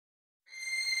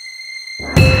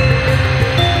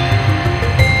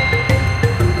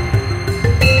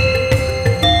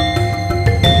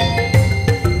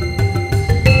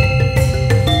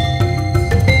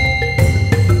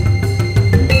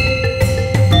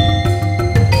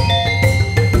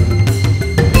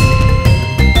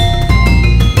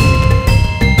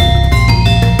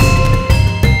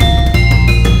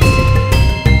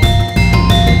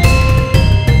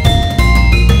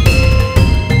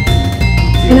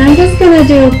I'm just going to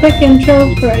do a quick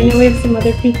intro for, I know we have some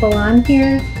other people on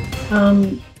here.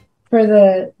 For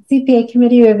the CPA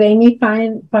Committee, we have Amy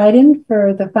Biden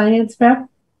for the Finance Rep.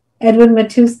 Edwin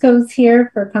Matusko's here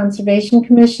for Conservation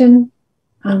Commission.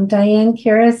 Diane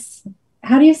Kiris.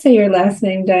 How do you say your last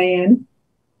name, Diane?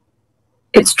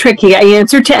 It's tricky. I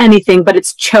answer to anything, but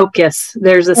it's Chokus.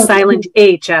 There's a silent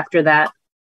H after that.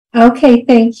 Okay,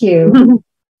 thank you.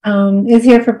 Is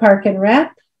here for Park and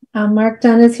Rep. Mark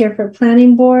Dunn is here for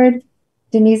Planning Board.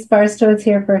 Denise Barstow is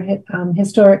here for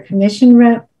Historic Commission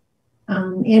Rep.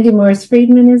 Andy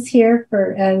Morris-Friedman is here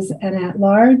for as an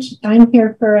at-large. I'm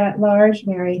here for at-large,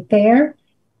 Mary Thayer.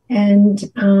 And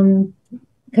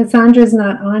Cassandra's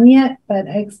not on yet, but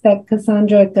I expect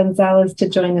Cassandra Gonzalez to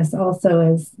join us also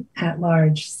as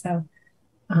at-large. So,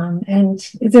 and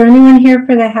is there anyone here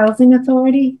for the Housing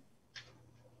Authority?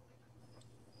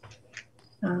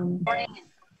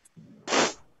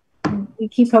 We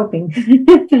keep hoping.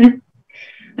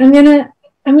 I'm gonna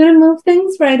move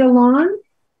things right along.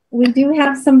 We do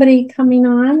have somebody coming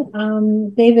on,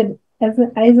 David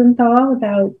Eisenthal,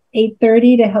 about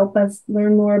 8:30 to help us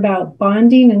learn more about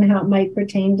bonding and how it might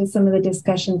pertain to some of the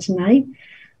discussion tonight.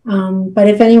 But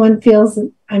if anyone feels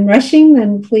I'm rushing,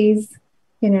 then please,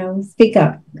 speak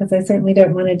up, because I certainly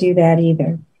don't want to do that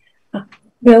either.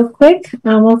 Real quick,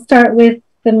 we'll start with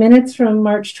the minutes from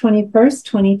March 21st,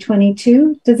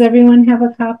 2022. Does everyone have a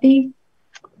copy?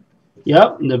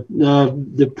 Yep,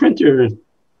 the printer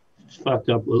fucked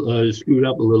up, screwed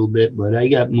up a little bit, but I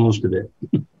got most of it.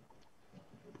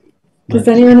 Does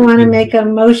anyone want to make a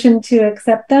motion to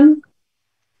accept them?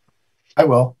 I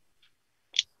will.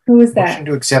 Who is that? Motion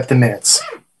to accept the minutes.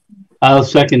 I'll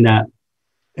second that. I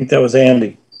think that was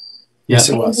Andy. Yes,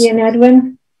 it was. Andy and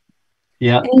Edwin?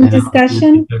 Yeah. Any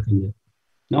discussion?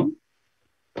 No.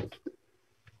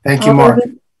 Thank you, Mark.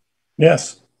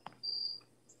 Yes.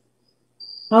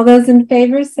 All those in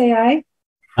favor say aye.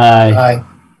 Aye. Aye.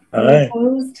 Any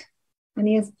opposed?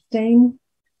 Any abstain?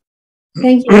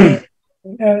 Thank you.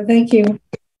 Thank you.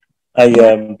 I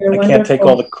can't take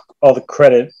all the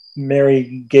credit.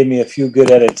 Mary gave me a few good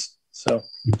edits, so.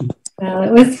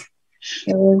 It was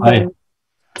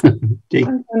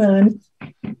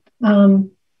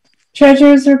on.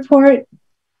 Treasurer's report.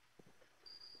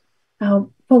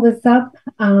 I'll pull this up.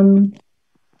 I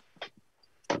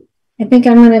think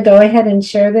I'm going to go ahead and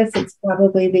share this. It's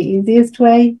probably the easiest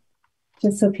way,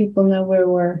 just so people know where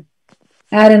we're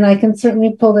at. And I can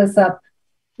certainly pull this up.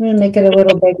 I'm going to make it a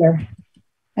little bigger.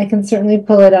 I can certainly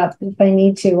pull it up if I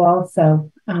need to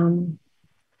also.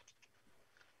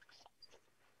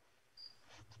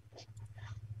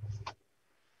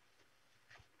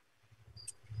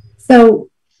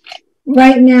 So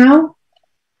right now,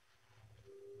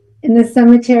 in the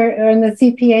cemetery or in the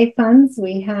CPA funds,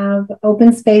 we have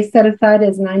open space set aside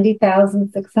as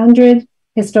 $90,600,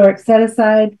 historic set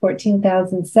aside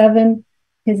 $14,007,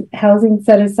 his housing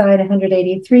set aside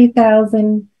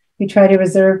 $183,000. We try to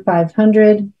reserve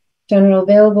 $500. General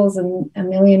availables and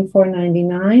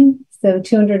 $1,499,000. So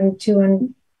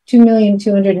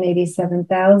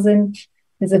 $2,287,000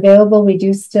 is available. We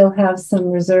do still have some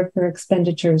reserved for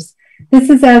expenditures.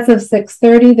 This is as of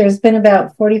 6:30. There's been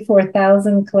about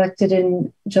 $44,000 collected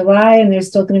in July, and there's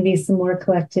still going to be some more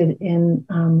collected in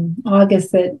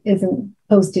August that isn't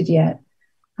posted yet.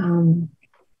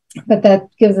 But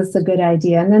that gives us a good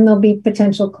idea. And then there'll be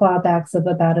potential clawbacks of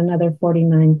about another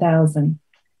 $49,000.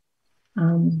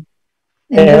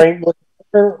 Mary, was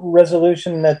there a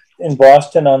resolution that in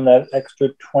Boston on that extra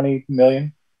 $20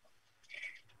 million?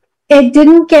 It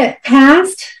didn't get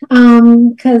passed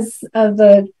because of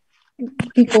the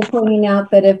people pointing out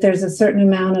that if there's a certain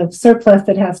amount of surplus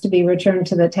that has to be returned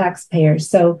to the taxpayers.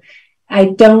 So I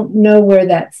don't know where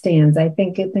that stands. I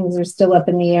think things are still up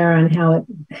in the air on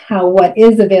how what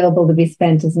is available to be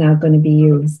spent is now going to be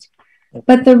used.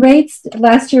 But the rates,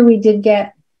 last year we did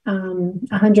get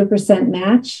 100%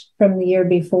 match from the year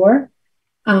before.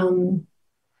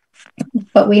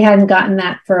 But we hadn't gotten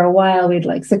that for a while. We'd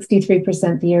like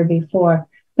 63% the year before.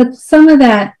 But some of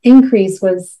that increase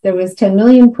was, there was 10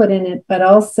 million put in it, but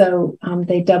also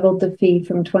they doubled the fee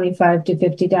from $25 to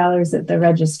 $50 at the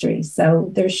registry.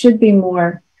 So there should be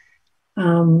more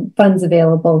funds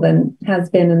available than has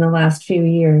been in the last few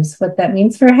years. What that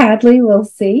means for Hadley, we'll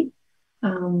see.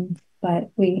 But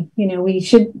we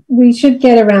should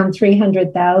get around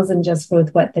 300,000 just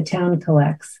with what the town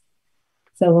collects.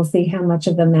 So we'll see how much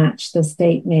of a match the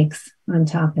state makes on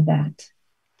top of that.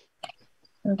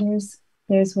 So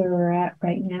there's where we're at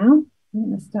right now. I'm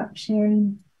going to stop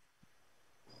sharing.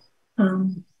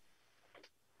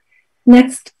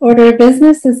 Next order of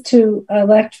business is to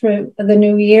elect for the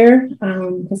new year,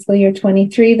 fiscal year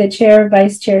 23, the chair,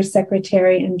 vice chair,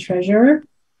 secretary, and treasurer.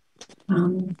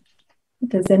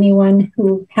 Does anyone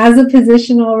who has a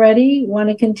position already want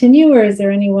to continue, or is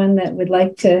there anyone that would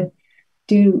like to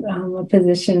do a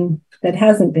position that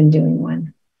hasn't been doing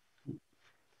one?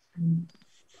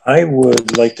 I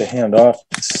would like to hand off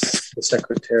the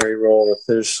secretary role if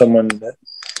there's someone that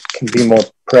can be more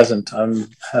present. I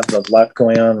have a lot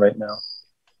going on right now.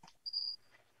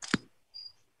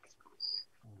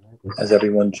 As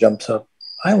everyone jumps up,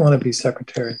 I want to be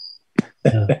secretary.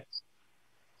 Yeah.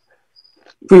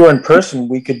 If we were in person,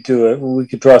 we could do it. We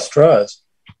could draw straws.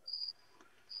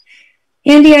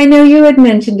 Andy, I know you had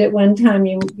mentioned at one time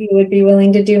you would be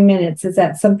willing to do minutes. Is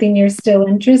that something you're still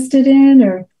interested in,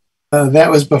 or?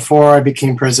 That was before I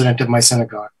became president of my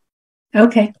synagogue.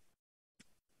 Okay.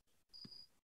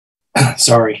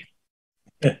 Sorry.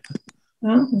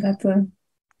 Well, that's a.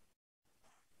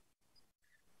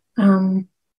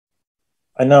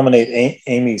 I nominate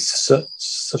Amy so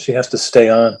she has to stay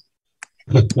on.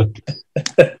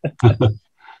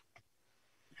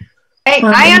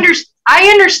 I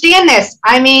understand this.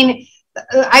 I mean,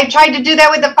 I tried to do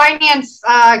that with the finance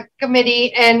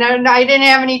committee, and I didn't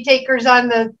have any takers on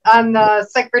the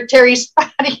secretary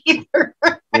spot either.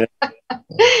 Yeah.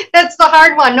 That's the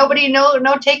hard one. No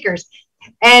takers.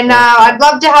 And I'd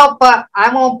love to help, but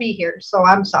I won't be here, so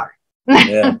I'm sorry.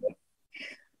 Yeah.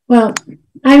 Well,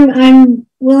 I'm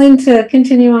willing to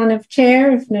continue on as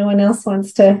chair if no one else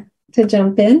wants to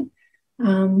jump in.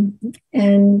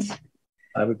 And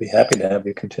I would be happy to have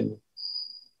you continue.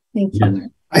 Thank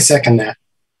you. I second that.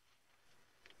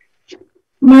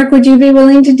 Mark, would you be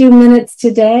willing to do minutes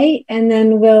today, and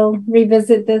then we'll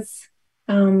revisit this?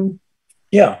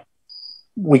 Yeah,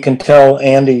 we can tell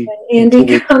Andy.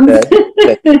 Andy comes.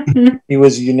 that he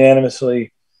was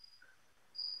unanimously.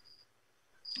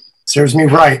 Serves me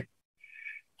right.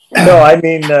 No, I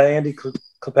mean Andy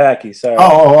Klepacki. Sorry.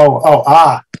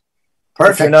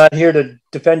 Perfect. If you're not here to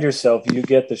defend yourself, you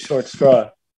get the short straw.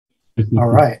 All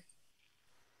right.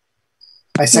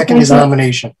 I second his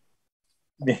nomination.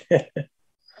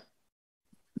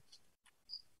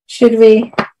 Should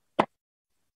we?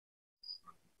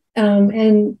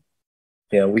 And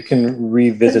yeah, we can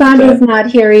revisit. Cassandra's not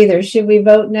here either. Should we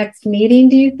vote next meeting,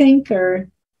 do you think, or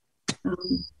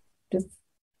just?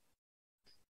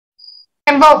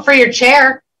 I can vote for your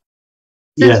chair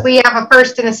since we have a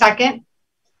first and a second.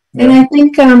 Yeah. And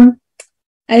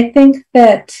I think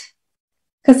that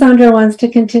Cassandra wants to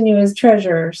continue as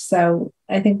treasurer, so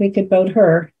I think we could vote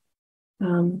her.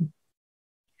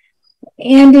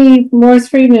 Andy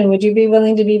Morris-Friedman, would you be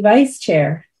willing to be vice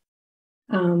chair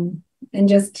and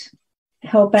just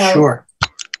help out? Sure.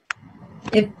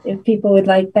 If people would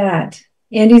like that.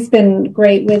 Andy's been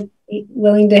great with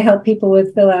willing to help people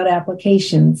with fill out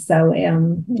applications, so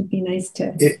it'd be nice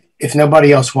to. If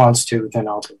nobody else wants to, then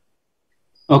I'll do.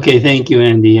 Okay, thank you,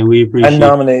 Andy, and we appreciate. I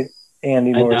nominate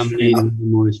Andy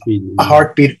Morris-Friedman. A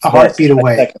heartbeat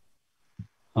away.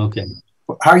 Okay.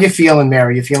 How are you feeling,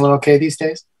 Mary? You feeling okay these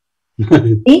days?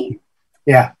 Me?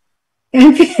 Yeah.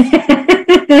 I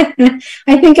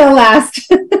think I'll last.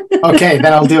 Okay,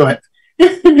 then I'll do it.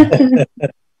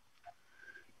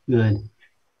 Good.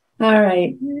 All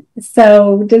right.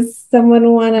 So does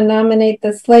someone want to nominate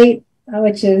the slate,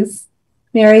 which is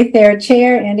Mary Thayer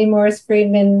chair, Andy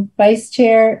Morris-Friedman vice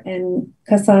chair, and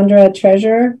Cassandra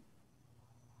treasurer?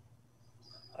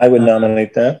 I would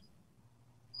nominate that.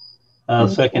 I'll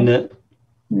second it.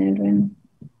 Edwin.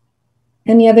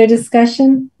 Any other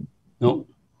discussion? Nope.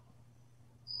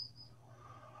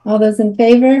 All those in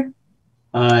favor?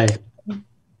 Aye.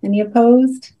 Any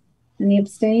opposed? Any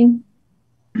abstain?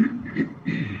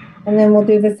 And then we'll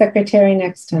do the secretary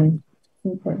next time.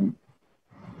 Important.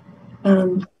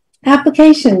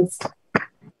 Applications.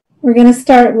 We're going to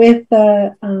start with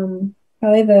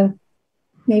probably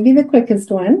maybe the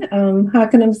quickest one.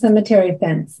 Hockenham Cemetery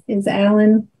fence. Is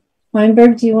Alan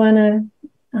Weinberg? Do you want to?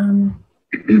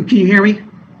 Can you hear me?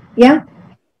 Yeah.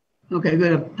 Okay,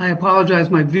 good. I apologize.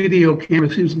 My video camera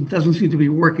doesn't seem to be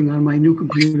working on my new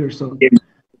computer, so you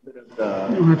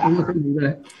don't have to look at me.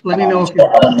 But let me know if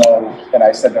I don't know. And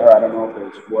I said to her, I don't know if it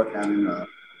was worth having a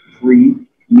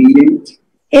pre-meeting.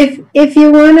 If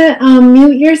you want to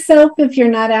mute yourself if you're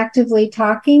not actively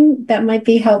talking, that might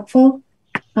be helpful.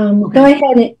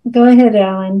 Okay. Go ahead,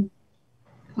 Alan.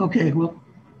 Okay. Well,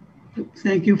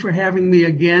 thank you for having me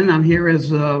again. I'm here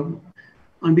as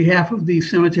on behalf of the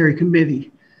Cemetery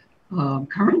Committee.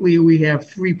 Currently, we have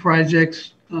 3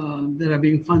 projects that are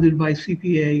being funded by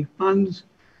CPA funds.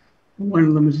 One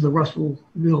of them is the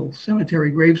Russellville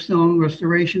Cemetery gravestone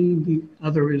restoration. The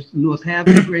other is the North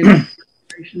Hadley grave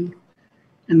restoration.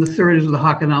 And the third is the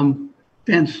Hockanum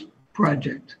fence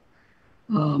project,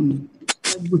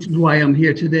 which is why I'm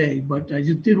here today. But I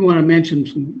just did want to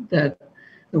mention that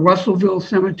the Russellville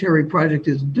Cemetery project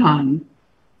is done,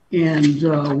 and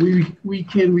we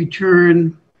can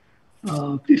return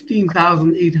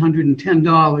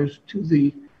 $15,810 to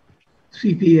the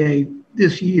CPA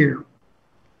this year.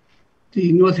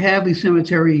 The North Hadley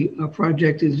Cemetery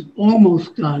project is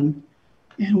almost done,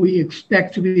 and we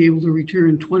expect to be able to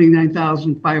return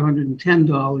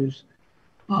 $29,510,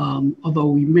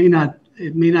 although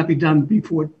it may not be done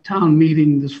before town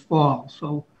meeting this fall.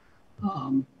 So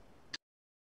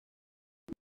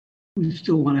we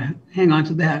still want to hang on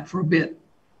to that for a bit,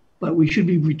 but we should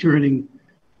be returning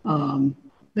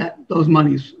those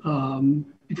monies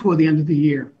before the end of the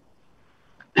year.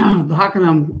 The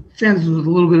Hockanum fence is a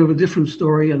little bit of a different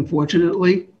story,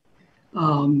 unfortunately.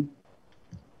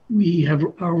 We have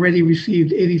already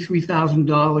received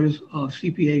 $83,000 of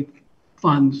CPA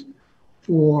funds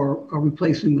for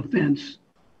replacing the fence,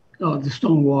 the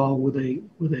stone wall with a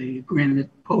granite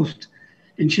post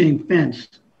and chain fence.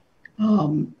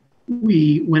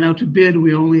 We went out to bid.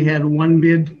 We only had one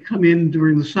bid come in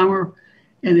during the summer,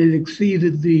 and it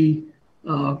exceeded the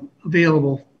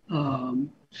available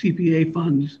CPA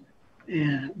funds,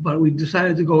 but we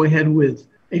decided to go ahead with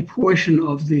a portion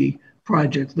of the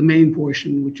project, the main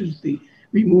portion, which is the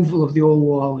removal of the old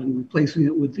wall and replacing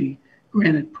it with the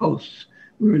granite posts.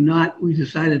 We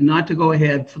decided not to go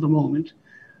ahead for the moment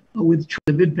with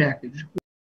the bid package.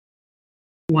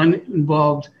 One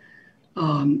involved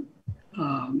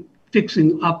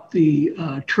fixing up the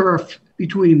turf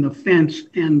between the fence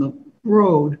and the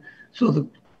road so the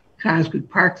cars could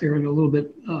park there in a little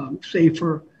bit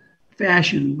safer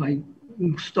fashion by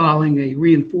installing a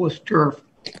reinforced turf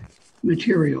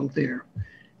material there.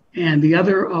 And the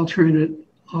other alternate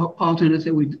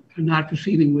that we are not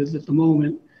proceeding with at the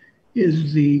moment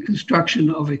is the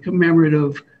construction of a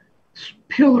commemorative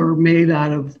pillar made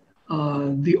out of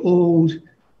the old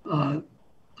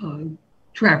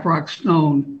trap rock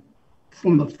stone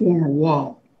from the former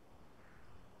wall.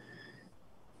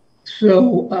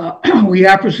 So we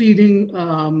are proceeding.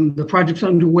 The project's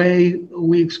underway.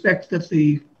 We expect that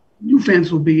the new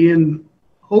fence will be in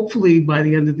hopefully by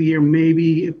the end of the year.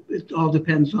 Maybe it all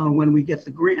depends on when we get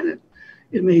the granite.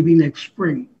 It may be next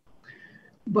spring.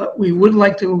 But we would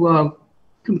like to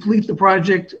complete the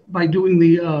project by doing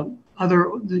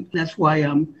that's why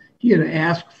I'm here to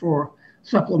ask for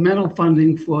supplemental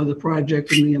funding for the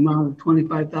project in the amount of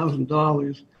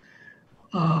 $25,000,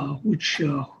 which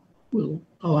will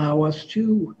allow us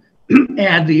to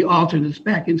add the alternates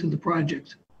back into the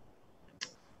project.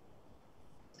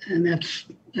 And that's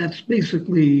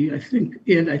basically, I think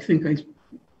I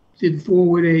did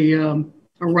forward a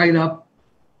write-up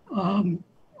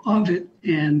of it,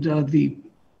 and the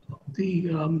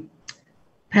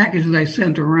package that I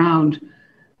sent around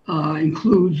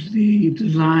includes the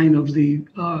design of the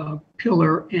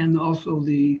pillar and also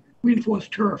the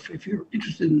reinforced turf, if you're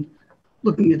interested in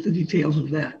looking at the details of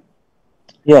that.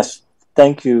 Yes,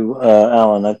 thank you,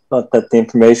 Alan. I thought that the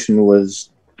information was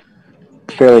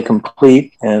fairly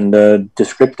complete and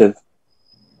descriptive.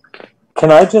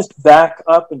 Can I just back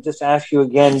up and just ask you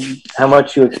again how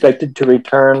much you expected to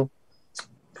return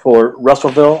for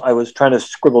Russellville? I was trying to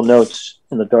scribble notes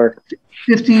in the dark.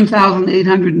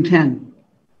 15,810.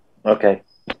 Okay,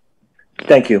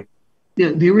 thank you.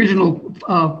 The original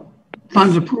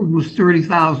funds approved was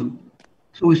 30,000,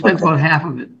 so we spent about half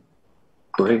of it.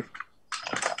 Great.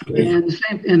 And the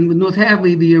same, and with North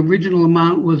Hadley, the original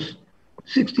amount was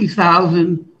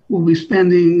 60,000. We'll be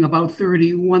spending about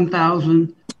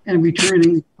 31,000 and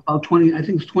returning about 20. I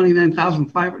think it's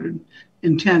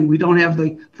 29,510. We don't have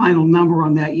the final number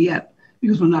on that yet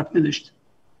because we're not finished.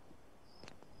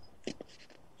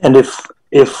 And if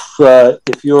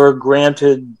you're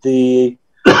granted the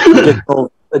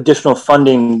additional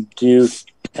funding,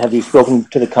 have you spoken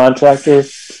to the contractor?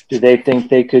 Do they think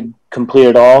they could complete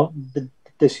it all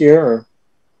this year? Or?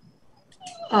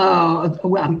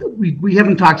 Well, we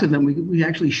haven't talked to them. We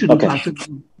actually shouldn't talk to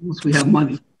them once we have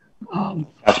money.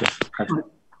 Gotcha. But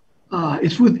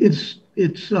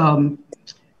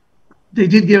they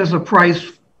did give us a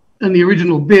price in the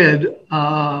original bid,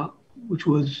 which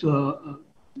was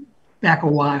back a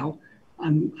while.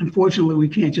 Unfortunately, we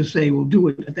can't just say we'll do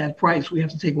it at that price. We have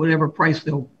to take whatever price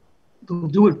they'll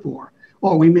do it for,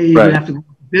 or we may even have to go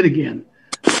bid again.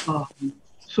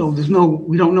 So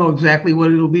we don't know exactly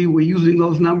what it'll be. We're using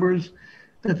those numbers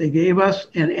that they gave us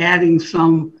and adding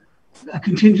some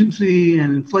contingency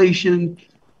and inflation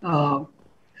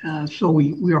So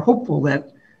we are hopeful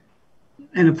that,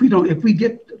 and if we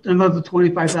get another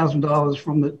 $25,000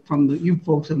 from the you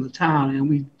folks in the town,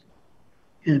 and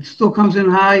it still comes in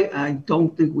high, I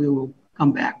don't think we will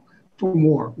come back for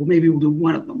more. Well, maybe we'll do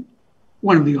one of them,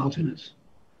 one of the alternates.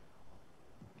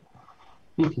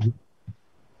 Okay.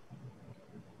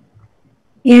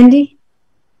 Andy?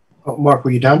 Oh, Mark,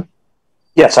 were you done?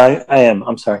 Yes, I am.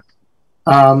 I'm sorry.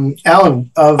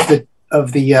 Alan, of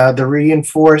the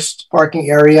reinforced parking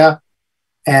area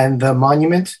and the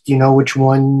monument, do you know which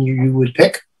one you would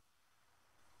pick?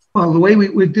 Well, the way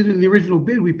we did it in the original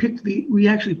bid, we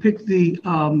actually picked the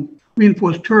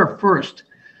reinforced turf first,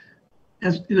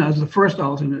 as the first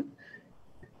alternate.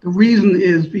 The reason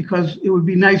is because it would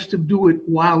be nice to do it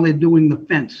while they're doing the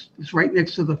fence. It's right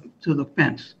next to the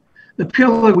fence. The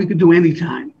pillar we could do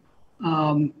anytime,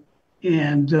 and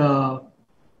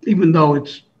even though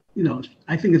it's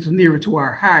I think it's nearer to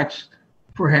our hearts,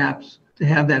 perhaps, to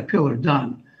have that pillar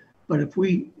done. But if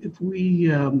we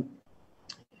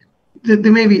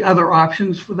there may be other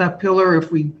options for that pillar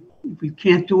if we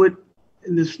can't do it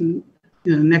in the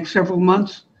next several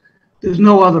months. There's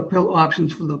no other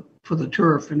options for the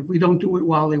turf, and if we don't do it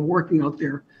while they're working out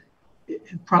there, it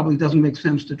probably doesn't make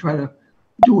sense to try to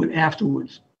do it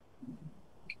afterwards.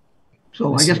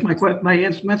 So I guess my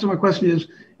answer to my question is,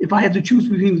 if I had to choose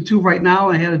between the two right now,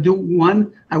 and I had to do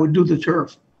one, I would do the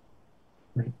turf.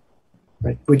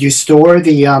 Right. Would you store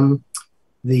the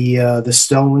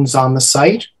stones on the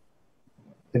site?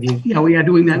 Yeah, we are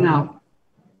doing that now.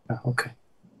 Okay.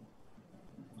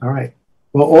 All right.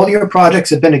 Well, all your projects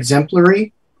have been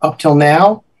exemplary up till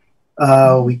now.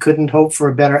 We couldn't hope for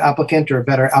a better applicant or a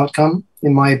better outcome,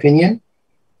 in my opinion,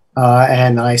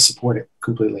 and I support it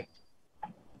completely.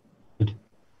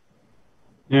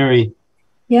 Mary.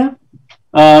 Yeah.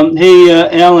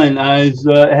 Hey, Alan,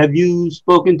 have you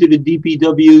spoken to the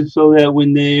DPW so that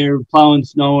when they're plowing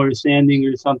snow or sanding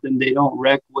or something, they don't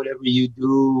wreck whatever you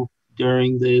do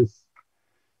during this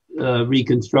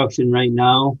reconstruction right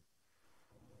now?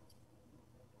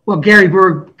 Well, Gary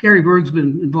Berg's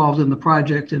been involved in the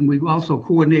project, and we're also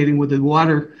coordinating with the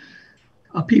water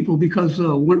people, because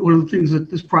one of the things that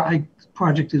this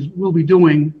project will be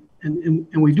doing, and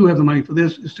we do have the money for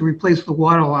this, is to replace the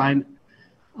water line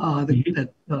that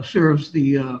serves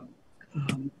the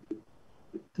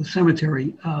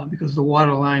cemetery, because the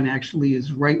water line actually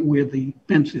is right where the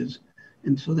fence is,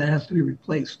 and so that has to be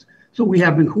replaced. So we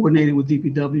have been coordinating with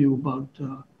DPW about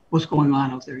what's going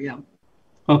on out there. Yeah.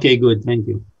 Okay, good. Thank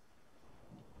you.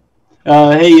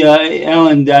 Hey,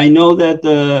 Alan, I know that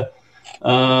the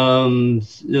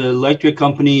electric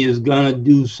company is going to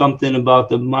do something about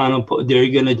the monopole. They're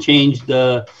going to change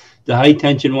the high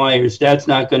tension wires. That's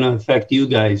not going to affect you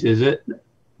guys, is it?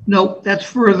 No, that's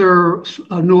further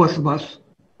north of us.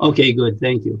 Okay, good.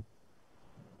 Thank you.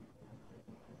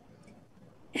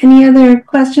 Any other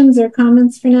questions or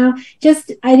comments for now?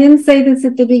 I didn't say this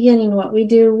at the beginning. What we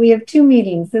do, we have two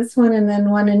meetings, this one and then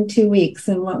one in 2 weeks.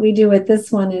 And what we do at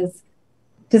this one is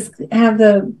just have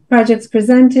the projects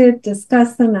presented,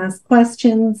 discuss them, ask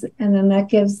questions, and then that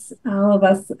gives all of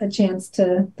us a chance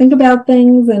to think about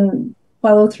things and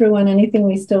follow through on anything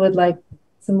we still would like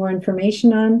some more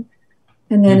information on.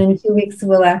 And then in 2 weeks,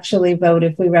 we'll actually vote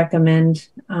if we recommend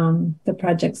the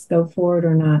projects go forward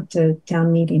or not to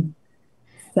town meeting.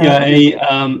 So,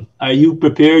 yeah, are you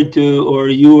prepared to, or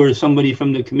you or somebody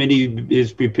from the committee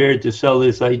is prepared to sell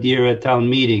this idea at town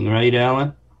meeting, right,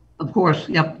 Alan? Of course,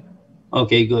 yep.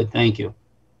 Okay, good. Thank you.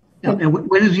 Yep. And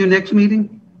when is your next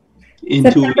meeting? In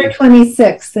September 2 weeks.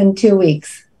 26th, in 2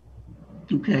 weeks.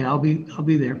 Okay, I'll be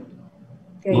there.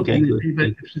 Great. Okay,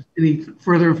 good. Any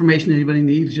further information anybody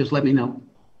needs, just let me know.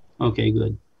 Okay,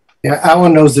 good. Yeah,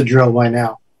 Alan knows the drill by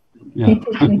now. Yeah.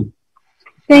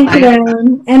 Thank you,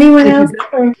 Alan. Anyone else?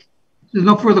 There's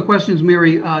no further questions,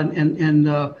 Mary,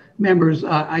 and members.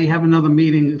 I have another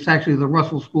meeting. It's actually the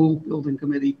Russell School Building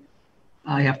Committee.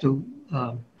 I have to,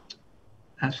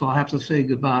 so I'll have to say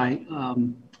goodbye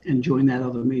and join that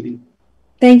other meeting.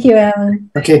 Thank you,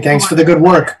 Alan. Okay, thanks for the good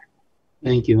work.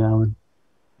 Thank you, Alan.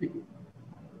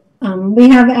 We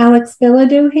have Alex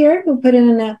Bilodeau here, who put in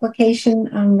an application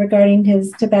regarding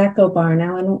his tobacco barn.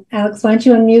 Alex, why don't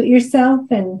you unmute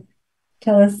yourself and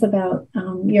tell us about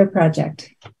your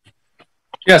project?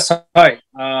 Yes, hi.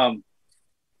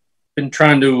 Been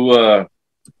trying to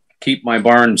keep my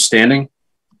barn standing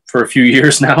for a few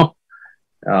years now.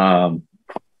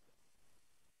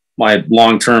 My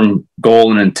long-term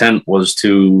goal and intent was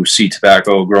to see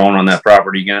tobacco grown on that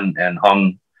property again and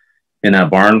hung in that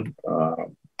barn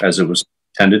as it was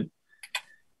intended.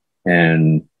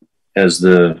 And as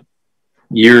the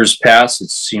years pass, it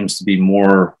seems to be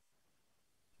more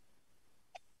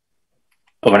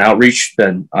of an outreach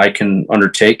that I can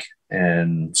undertake.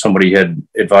 And somebody had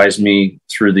advised me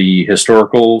through the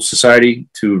Historical Society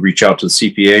to reach out to the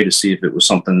CPA to see if it was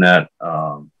something that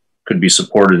could be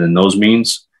supported in those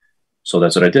means. So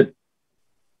that's what I did.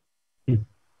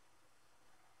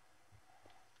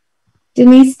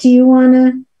 Denise, do you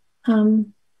want to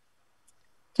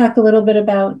talk a little bit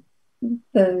about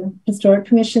the Historic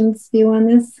Commission's view on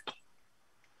this?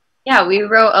 Yeah, we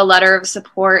wrote a letter of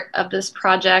support of this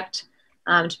project.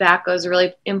 Tobacco is a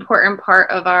really important part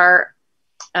of our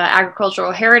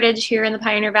agricultural heritage here in the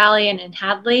Pioneer Valley and in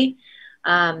Hadley.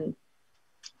 And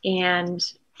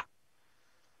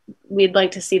we'd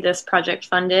like to see this project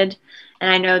funded.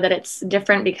 And I know that it's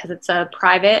different because it's a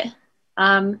private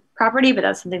property, but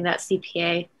that's something that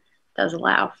CPA does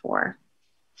allow for.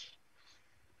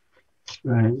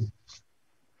 Right.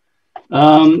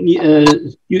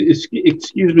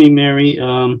 Excuse me, Mary.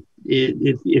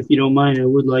 If you don't mind, I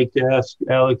would like to ask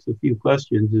Alex a few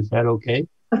questions. Is that okay?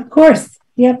 Of course.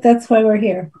 Yep, that's why we're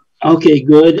here. Okay,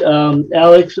 good.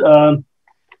 Alex,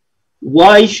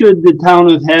 why should the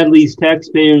town of Hadley's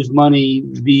taxpayers' money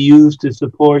be used to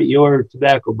support your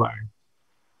tobacco barn?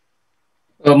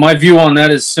 My view on that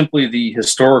is simply the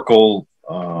historical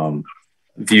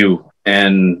view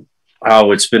and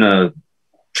how it's been a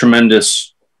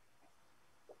tremendous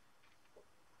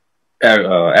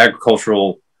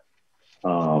agricultural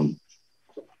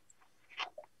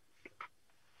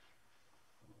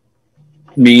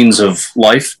means of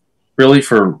life, really,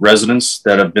 for residents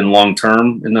that have been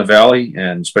long-term in the valley,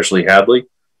 and especially Hadley.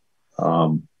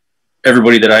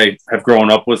 Everybody that I have grown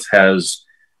up with has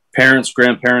parents,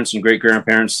 grandparents, and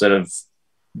great-grandparents that have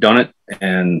done it,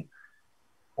 and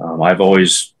I've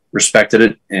always respected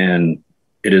it, and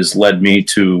it has led me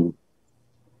to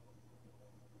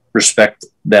respect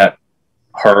that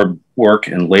hard work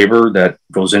and labor that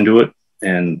goes into it,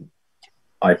 and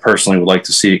I personally would like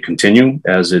to see it continue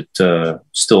as it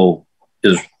still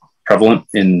is prevalent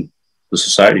in the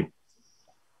society.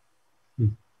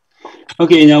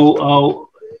 Okay, now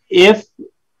if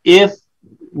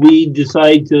we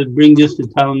decide to bring this to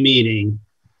town meeting,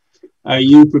 are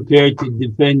you prepared to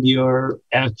defend your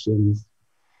actions?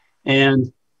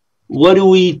 And what do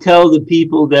we tell the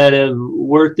people that have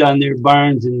worked on their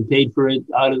barns and paid for it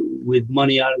with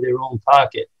money out of their own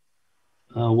pocket?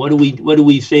 What do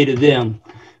we say to them?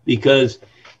 Because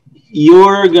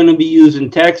you're going to be using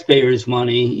taxpayers'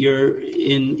 money. Your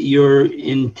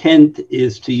intent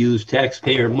is to use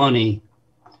taxpayer money,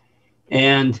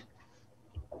 and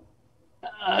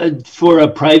for a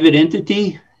private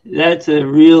entity, that's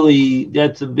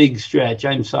a big stretch.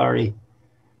 I'm sorry.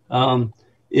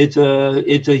 It's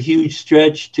a huge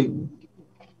stretch to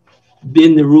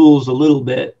bend the rules a little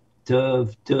bit to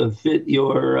fit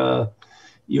your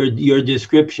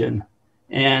description.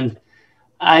 And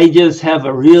I just have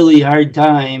a really hard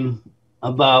time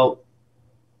about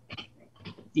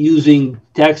using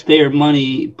taxpayer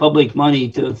money, public money,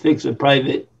 to fix a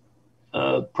private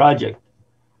project.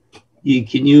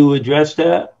 Can you address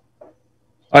that?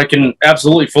 I can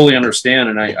absolutely fully understand,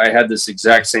 and I had this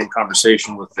exact same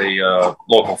conversation with a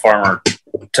local farmer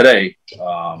today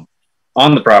on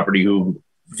the property who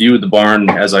viewed the barn,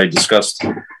 as I discussed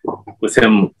with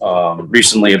him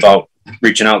recently about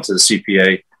reaching out to the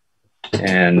CPA,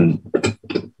 and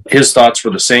his thoughts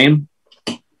were the same,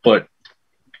 but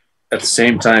at the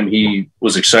same time he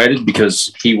was excited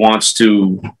because he wants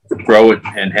to grow it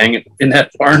and hang it in that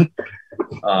barn.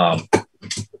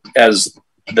 As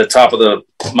the top of the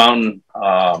mountain,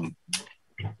 the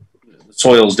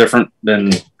soil is different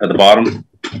than at the bottom.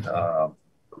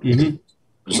 There's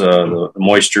the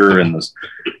moisture and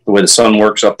the way the sun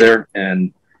works up there,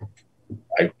 and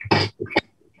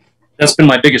that's been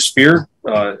my biggest fear.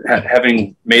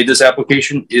 Having made this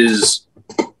application is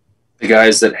the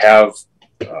guys that have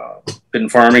been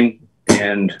farming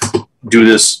and do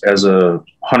this as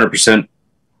 100%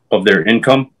 of their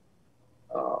income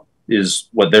is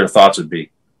what their thoughts would be.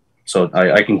 So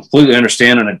I completely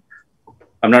understand, and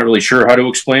I'm not really sure how to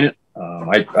explain it.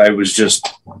 I was just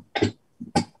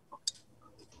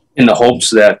in the hopes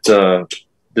that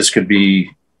this could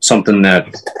be something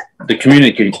that the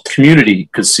community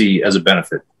could see as a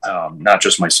benefit, not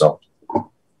just myself.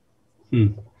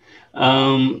 I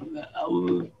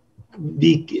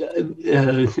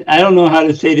don't know how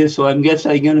to say this, so I guess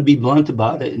I'm going to be blunt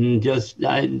about it, and just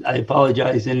I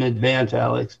apologize in advance,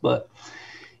 Alex, but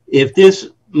if this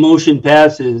motion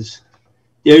passes,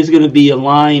 there's going to be a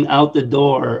line out the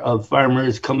door of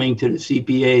farmers coming to the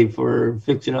CPA for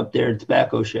fixing up their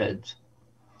tobacco sheds.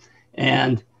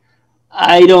 And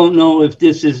I don't know if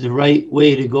this is the right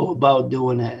way to go about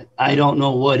doing it. I don't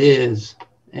know what is.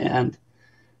 And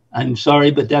I'm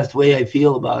sorry, but that's the way I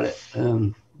feel about it.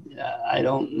 I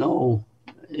don't know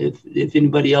if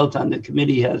anybody else on the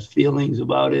committee has feelings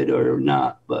about it or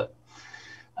not, but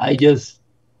I just,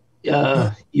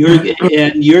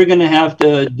 you're going to have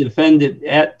to defend it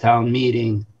at town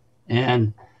meeting,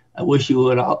 and I wish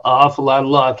you an awful lot of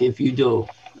luck if you do.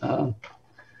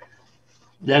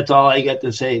 That's all I got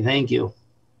to say. Thank you.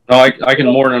 No, I can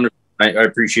more than understand. I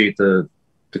appreciate the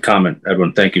comment,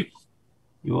 Edwin. Thank you.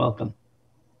 You're welcome.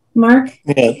 Mark?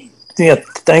 Yeah.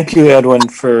 Thank you, Edwin,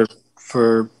 for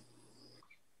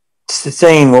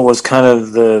saying what was kind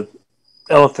of the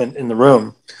elephant in the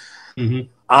room. Mm-hmm.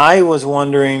 I was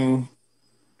wondering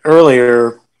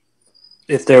earlier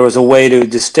if there was a way to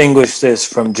distinguish this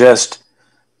from just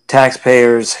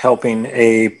taxpayers helping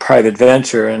a private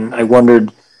venture, and I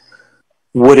wondered,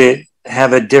 would it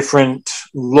have a different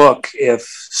look if,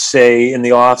 say, in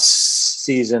the off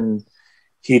season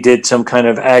he did some kind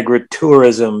of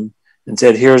agritourism and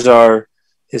said, here's our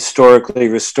historically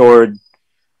restored,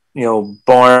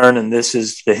 barn, and this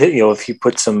is the hit, if he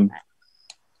put some,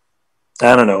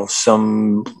 I don't know,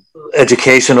 some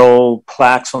educational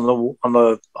plaques on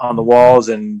the walls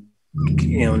and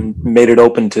made it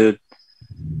open to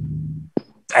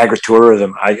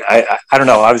agritourism. I don't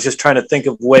know. I was just trying to think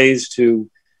of ways to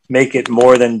make it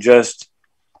more than just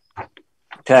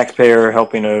taxpayer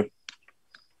helping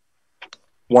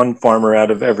one farmer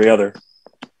out of every other.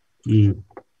 Mm.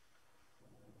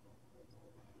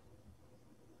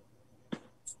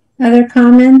 Other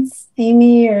comments?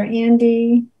 Amy or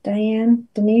Andy, Diane,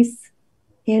 Denise,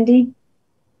 Andy?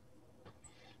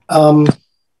 Hi,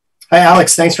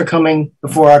 Alex. Thanks for coming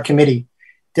before our committee.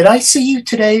 Did I see you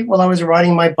today while I was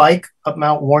riding my bike up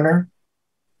Mount Warner,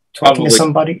 talking to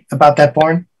somebody about that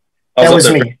barn? That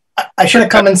was me. I should have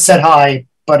come and said hi,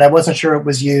 but I wasn't sure it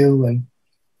was you. And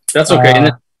that's okay.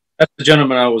 And that's the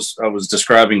gentleman I was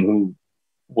describing who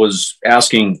was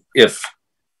asking if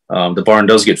the barn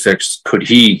does get fixed, could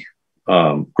he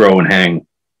grow and hang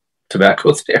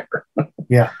tobacco there?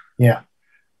 Yeah.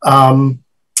 Well,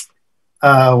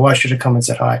 I should have come and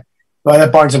said hi. Well,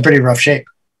 that barn's in pretty rough shape.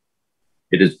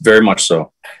 It is very much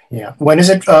so. Yeah. When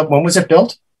was it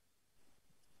built?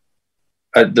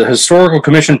 The Historical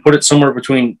Commission put it somewhere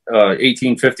between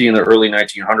 1850 and the early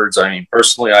 1900s. I mean,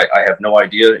 personally, I have no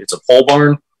idea. It's a pole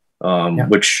barn,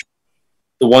 which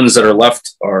the ones that are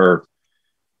left are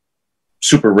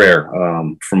super rare.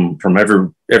 From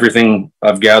everything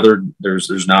I've gathered,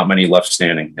 there's not many left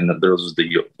standing, and those are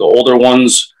the older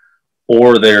ones,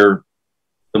 or they're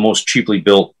the most cheaply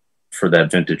built for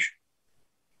that vintage.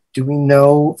 Do we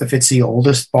know if it's the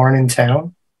oldest barn in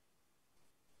town?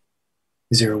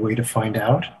 Is there a way to find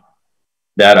out?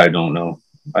 That I don't know.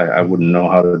 I wouldn't know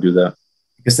how to do that.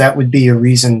 Because that would be a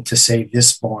reason to say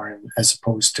this barn as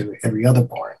opposed to every other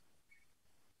barn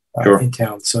in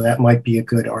town. So that might be a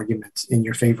good argument in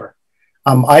your favor.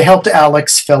 I helped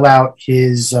Alex fill out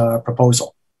his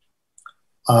proposal.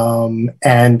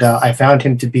 And I found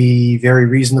him to be very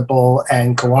reasonable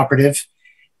and cooperative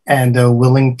and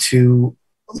willing to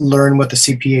learn what the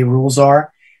CPA rules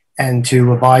are and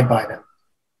to abide by them.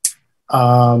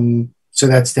 So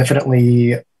that's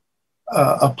definitely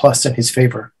a plus in his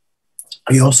favor.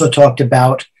 He also talked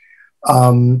about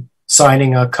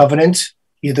signing a covenant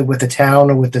either with the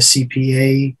town or with the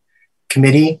CPA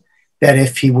committee that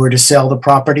if he were to sell the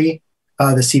property,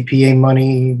 the CPA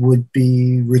money would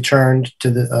be returned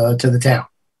to the town.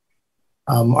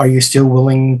 Are you still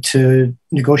willing to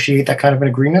negotiate that kind of an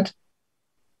agreement?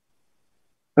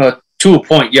 To a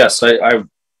point, yes. I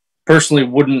personally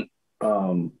wouldn't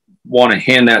want to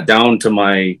hand that down to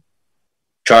my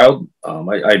child.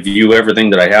 I view everything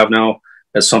that I have now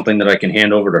as something that I can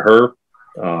hand over to her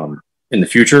in the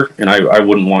future, and I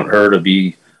wouldn't want her to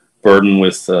be burdened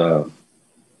with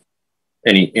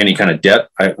any kind of debt.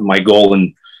 My goal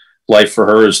in life for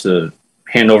her is to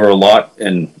hand over a lot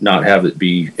and not have it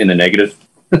be in the negative.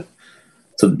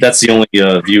 So that's the only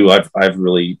view I've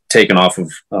really taken off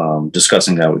of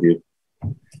discussing that with you.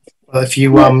 Well, if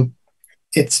you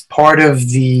it's part of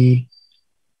the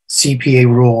CPA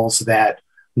rules that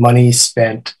money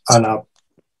spent on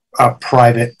a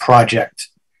private project,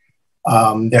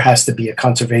 there has to be a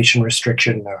conservation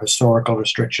restriction, a historical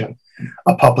restriction,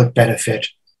 a public benefit,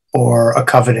 or a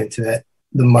covenant that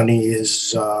the money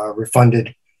is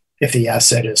refunded if the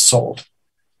asset is sold.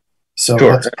 So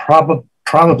that's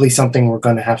probably something we're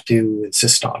going to have to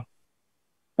insist on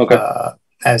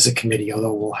as a committee,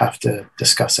 although we'll have to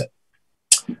discuss it.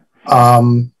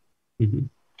 I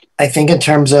think in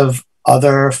terms of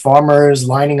other farmers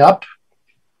lining up,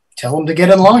 tell them to get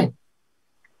in line.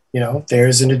 You know,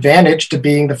 there's an advantage to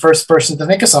being the first person to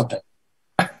think of something.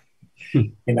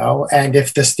 you know, and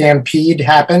if the stampede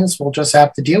happens, we'll just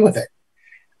have to deal with it.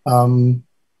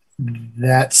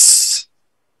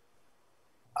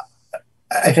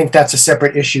 I think that's a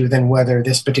separate issue than whether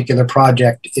this particular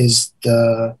project is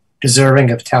deserving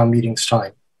of town meeting's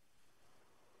time.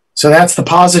 So that's the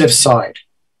positive side.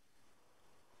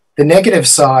 The negative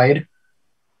side,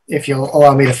 if you'll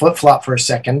allow me to flip-flop for a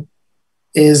second,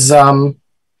 is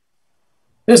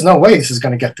there's no way this is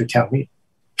going to get through town meeting.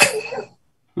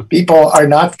 People are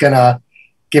not going to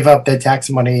give up their tax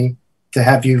money to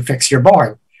have you fix your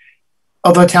barn.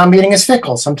 Although town meeting is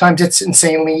fickle. Sometimes it's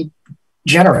insanely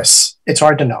generous. It's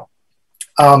hard to know.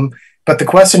 But the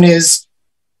question is,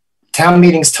 town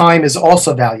meeting's time is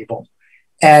also valuable.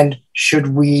 And should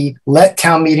we let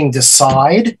town meeting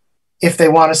decide if they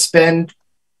want to spend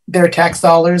their tax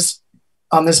dollars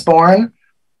on this barn?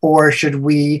 Or should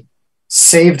we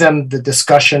save them the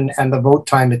discussion and the vote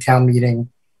time at town meeting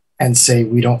and say,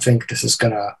 we don't think this is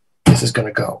gonna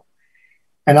go?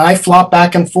 And I flop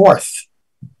back and forth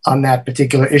on that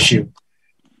particular issue.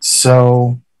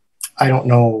 So I don't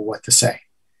know what to say.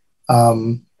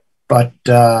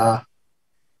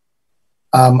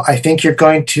 I think you're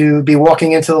going to be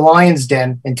walking into the lion's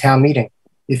den in town meeting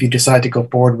if you decide to go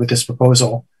forward with this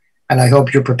proposal. And I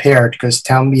hope you're prepared, because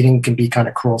town meeting can be kind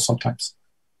of cruel sometimes.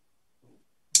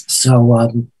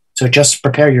 So just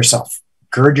prepare yourself.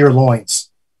 Gird your loins.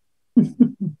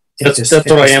 That's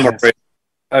what I am afraid.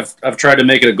 I've tried to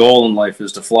make it a goal in life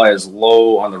is to fly as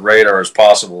low on the radar as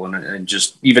possible, and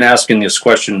just even asking this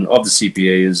question of the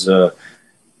CPA is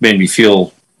made me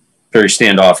feel very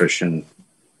standoffish, and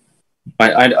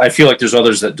I feel like there's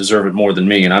others that deserve it more than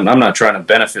me, and I'm not trying to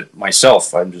benefit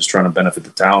myself. I'm just trying to benefit the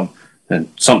town and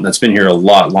something that's been here a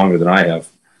lot longer than I have.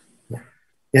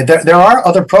 Yeah, there are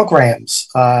other programs,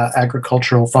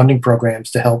 agricultural funding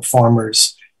programs, to help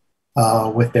farmers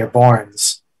with their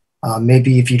barns.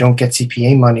 Maybe if you don't get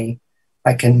CPA money,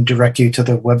 I can direct you to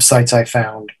the websites I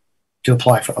found to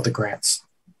apply for other grants.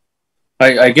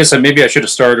 I guess maybe I should have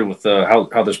started with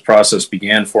how this process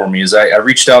began for me. Is I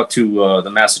reached out to the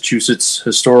Massachusetts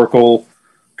Historical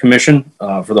Commission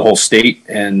for the whole state,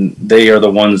 and they are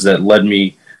the ones that led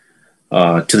me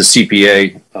to the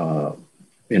CPA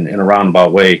in a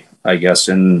roundabout way, I guess.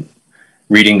 And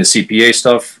reading the CPA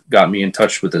stuff got me in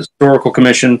touch with the Historical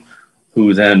Commission,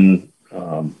 who then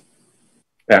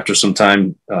after some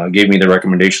time, gave me the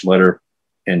recommendation letter,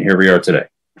 and here we are today.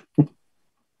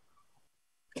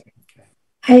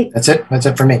 That's it. That's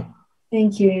it for me.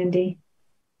 Thank you, Andy.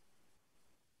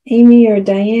 Amy or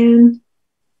Diane?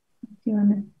 Do you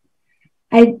want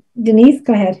to? Denise,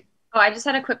 go ahead. Oh, I just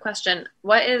had a quick question.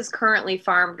 What is currently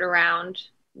farmed around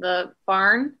the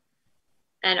barn,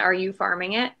 and are you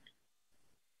farming it?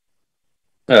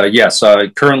 Yes,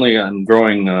 currently I'm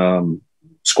growing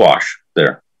squash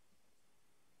there.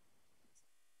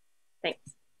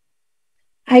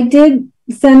 I did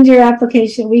send your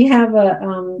application. We have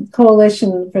a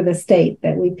coalition for the state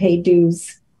that we pay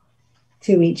dues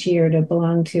to each year to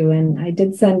belong to, and I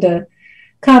did send a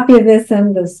copy of this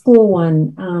and the school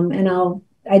one, and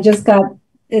I just got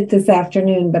it this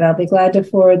afternoon, but I'll be glad to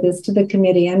forward this to the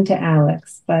committee and to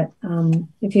Alex. But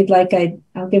if you'd like,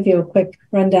 I'll give you a quick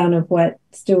rundown of what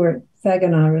Stuart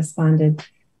Saginaw responded.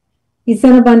 He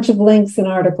sent a bunch of links and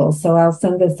articles, so I'll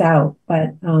send this out.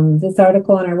 But this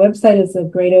article on our website is a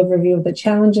great overview of the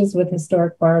challenges with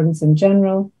historic barns in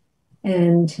general.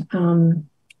 And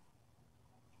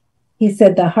he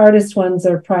said the hardest ones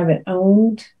are private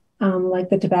owned, like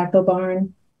the tobacco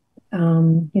barn.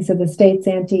 He said the state's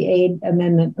anti-aid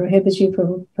amendment prohibits you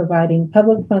from providing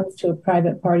public funds to a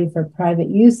private party for private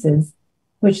uses,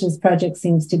 which this project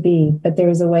seems to be, but there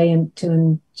is a way to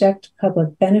inject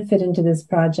public benefit into this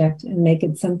project and make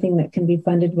it something that can be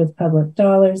funded with public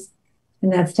dollars,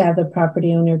 and that's to have the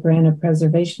property owner grant a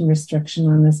preservation restriction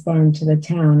on this barn to the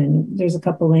town, and there's a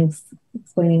couple links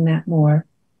explaining that more.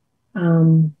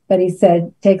 But he said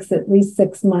it takes at least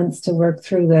 6 months to work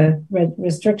through the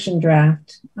restriction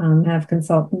draft, have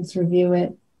consultants review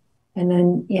it, and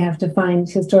then you have to find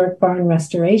historic barn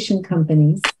restoration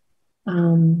companies,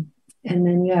 and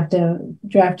then you have to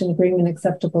draft an agreement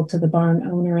acceptable to the barn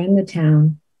owner and the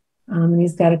town. And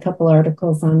he's got a couple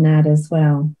articles on that as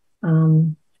well.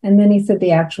 And then he said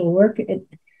the actual work,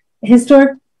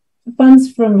 historic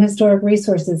funds from historic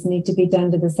resources need to be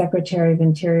done to the Secretary of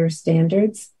Interior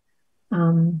standards.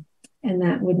 And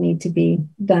that would need to be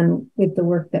done with the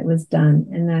work that was done.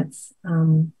 And that's,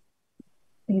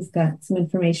 he's got some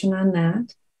information on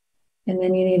that. And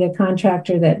then you need a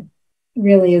contractor that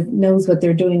really knows what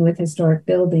they're doing with historic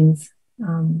buildings.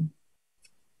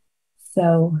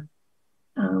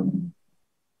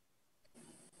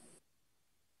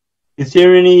 Is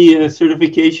there any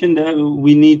certification that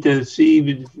we need to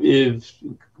see if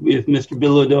Mr.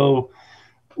 Bilodeau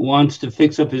wants to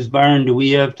fix up his barn? Do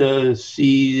we have to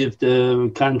see if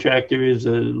the contractor is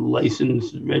a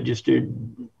licensed, registered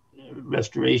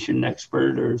restoration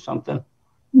expert or something?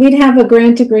 We'd have a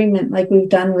grant agreement like we've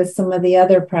done with some of the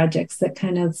other projects that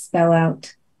kind of spell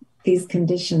out these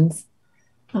conditions.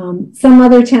 Some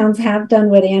other towns have done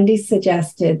what Andy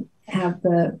suggested, have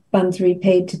the funds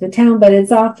repaid to the town, but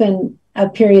it's often a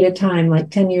period of time,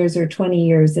 like 10 years or 20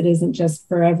 years. It isn't just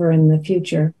forever in the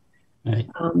future. Right.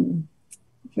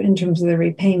 In terms of the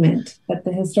repayment. But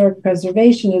the historic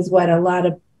preservation is what a lot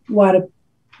of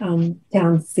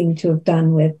towns seem to have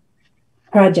done with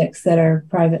projects that are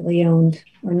privately owned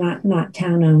or not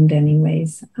town owned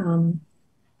anyways.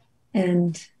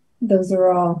 And those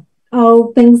are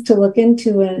all things to look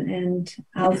into, and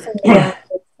I'll send it out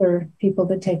for people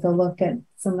to take a look at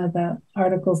some of the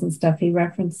articles and stuff he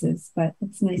references, but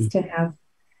it's nice to have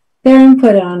their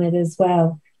input on it as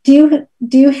well. Do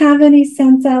you have any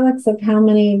sense, Alex, of how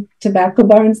many tobacco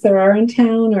barns there are in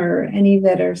town, or any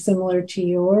that are similar to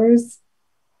yours?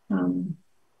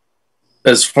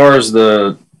 As far as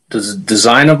the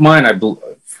design of mine, I believe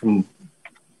from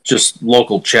just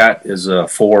local chat is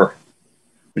 4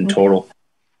 in total.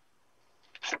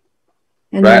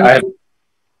 And but I have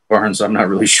barns, I'm not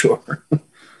really sure.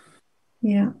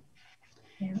 Yeah.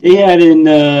 They had when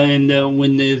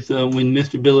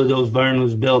Mr. Bilodeau's barn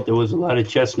was built, there was a lot of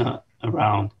chestnut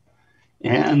around,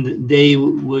 and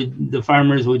the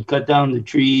farmers would cut down the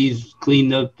trees,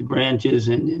 clean up the branches,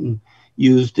 and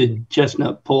use the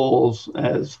chestnut poles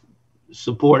as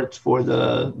supports for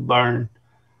the barn.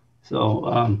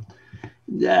 So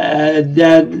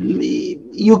that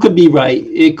you could be right.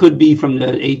 It could be from the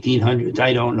 1800s.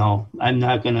 I don't know. I'm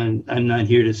not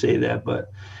here to say that,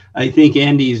 but I think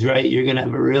Andy's right. You're going to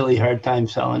have a really hard time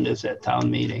selling this at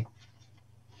town meeting,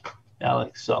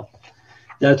 Alex. So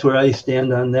that's where I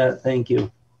stand on that. Thank you.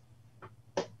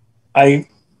 I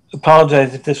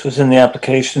apologize if this was in the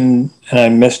application and I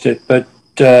missed it, but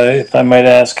if I might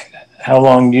ask, how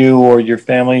long you or your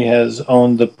family has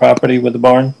owned the property with the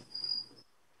barn?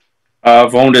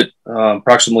 I've owned it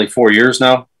approximately 4 years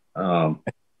now.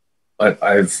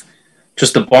 I've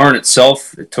just the barn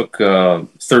itself, it took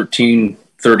 13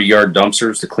 30-yard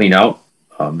dumpsters to clean out.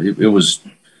 It was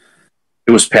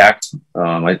packed.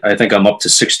 I think I'm up to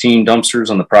 16 dumpsters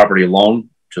on the property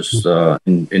alone, just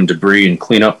in debris and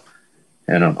cleanup.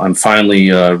 And I'm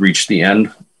finally reached the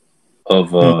end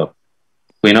of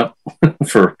cleanup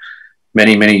for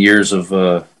many, many years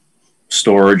of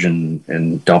storage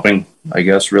and dumping, I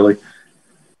guess, really.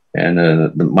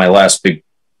 And my last big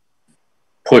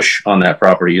push on that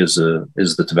property is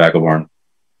the tobacco barn.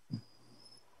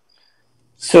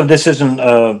 So this isn't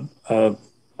a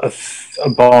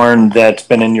barn that's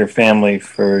been in your family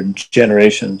for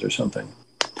generations or something?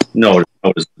 No, it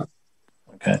is not.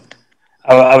 Okay.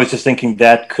 I was just thinking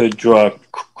that could draw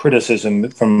criticism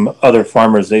from other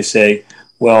farmers. They say,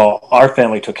 well, our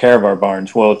family took care of our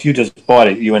barns. Well, if you just bought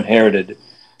it, you inherited.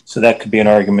 So that could be an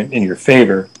argument in your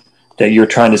favor that you're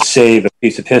trying to save a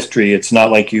piece of history. It's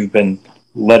not like you've been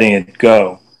letting it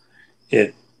go.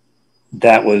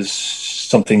 That was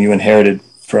something you inherited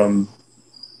from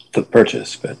the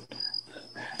purchase. But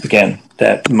again,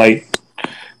 that might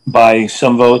buy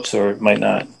some votes or it might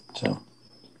not. So,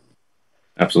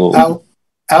 absolutely.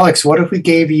 Alex, what if we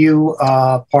gave you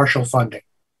partial funding?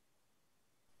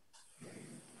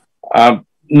 I'm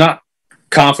not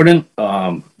confident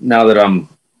now that I'm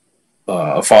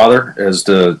a father as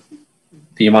the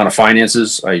amount of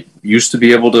finances I used to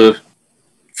be able to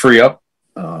free up.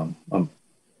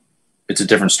 It's a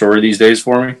different story these days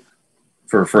for me,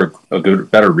 for a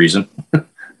better reason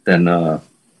than trying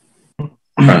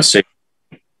to save.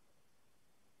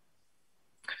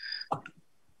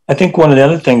 I think one of the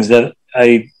other things that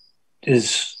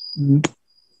is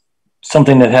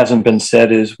something that hasn't been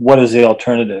said is, what is the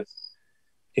alternative?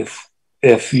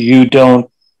 If you don't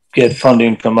get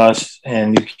funding from us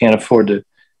and you can't afford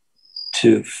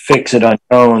to fix it on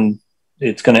your own,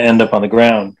 it's going to end up on the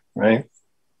ground, right?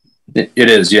 It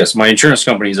is, yes. My insurance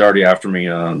company is already after me.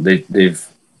 They've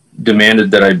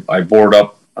demanded that I board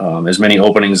up as many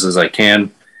openings as I can,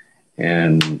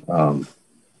 and I'm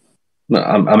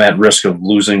at risk of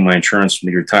losing my insurance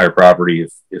from the entire property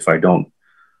if I don't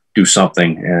do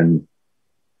something. And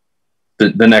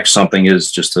the next something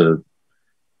is just to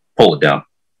pull it down.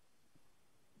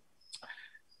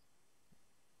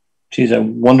 Geez, I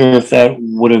wonder if that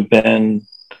would have been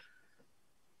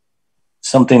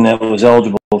something that was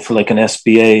eligible for like an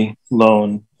SBA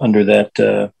loan under that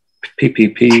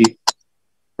PPP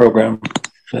program.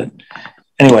 But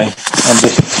Anyway, I'm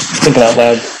just thinking out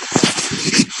loud.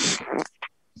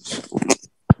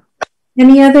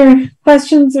 Any other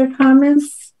questions or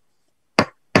comments?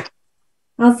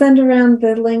 I'll send around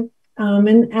the link,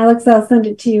 and Alex, I'll send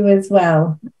it to you as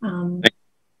well.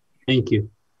 Thank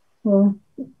you. We'll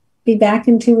be back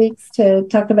in 2 weeks to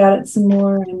talk about it some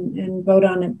more and vote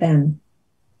on it then.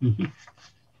 Mm-hmm.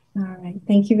 All right.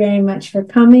 Thank you very much for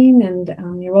coming,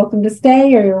 and you're welcome to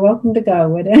stay or you're welcome to go,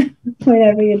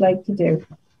 whatever you'd like to do.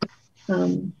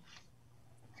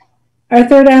 Our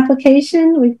third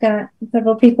application, we've got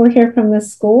several people here from the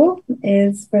school,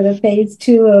 is for the phase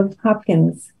 2 of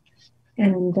Hopkins.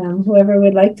 And whoever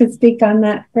would like to speak on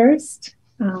that first.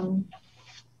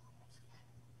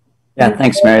 Yeah,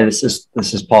 thanks, Mary. This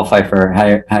is Paul Pfeiffer.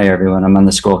 Hi everyone. I'm on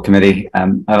the school committee.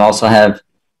 I also have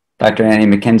Dr. Annie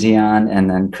McKenzie on, and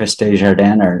then Chris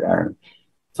Desjardins, our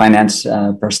finance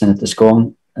person at the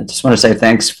school. I just want to say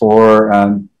thanks for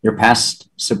your past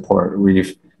support.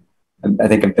 I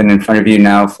think I've been in front of you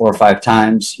now 4 or 5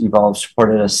 times. You've all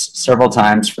supported us several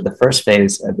times for the first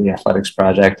phase of the athletics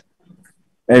project.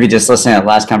 Maybe just listening to that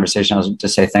last conversation, I'll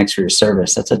just say thanks for your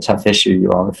service. That's a tough issue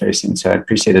you all are facing, so I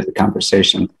appreciated the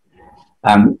conversation.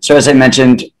 So as I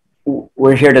mentioned,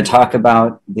 we're here to talk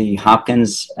about the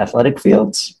Hopkins athletic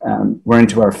fields. We're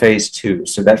into our phase 2.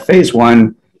 So that phase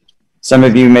 1, some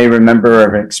of you may remember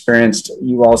or experienced,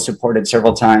 you all supported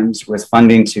several times with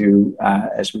funding to,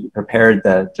 as we prepared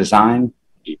the design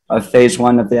of phase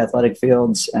 1 of the athletic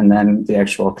fields and then the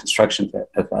actual construction of the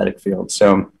athletic fields.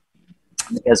 So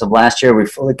as of last year, we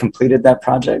fully completed that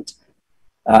project,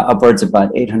 upwards of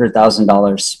about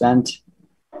 $800,000 spent.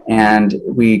 And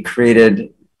we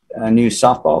created a new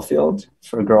softball field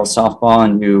for girls softball, a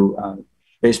new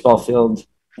baseball field,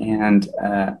 and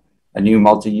a new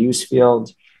multi-use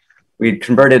field. We'd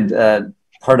converted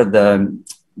part of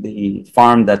the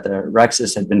farm that the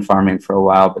Rexes had been farming for a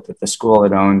while, but that the school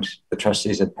had owned, the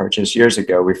trustees had purchased years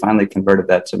ago. We finally converted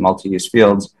that to multi-use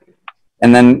fields.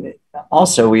 And then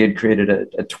also we had created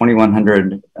a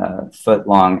 2,100 foot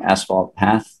long asphalt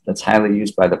path that's highly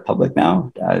used by the public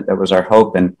now. That was our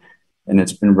hope, and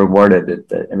it's been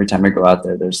rewarded. Every time I go out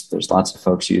there, there's lots of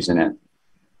folks using it.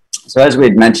 So as we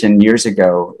had mentioned years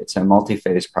ago, it's a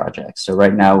multi-phase project. So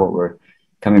right now what we're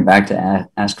coming back to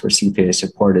ask for CPA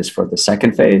support is for the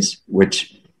second phase,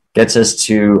 which gets us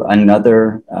to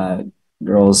another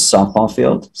girls softball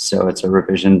field. So it's a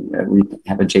revision. We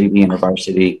have a JV and a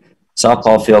varsity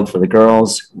softball field for the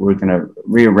girls. We're going to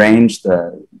rearrange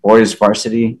the boys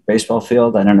varsity baseball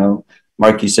field. I don't know,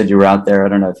 Mark, you said you were out there. I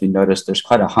don't know if you noticed, there's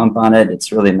quite a hump on it.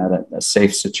 It's really not a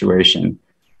safe situation.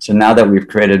 So now that we've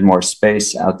created more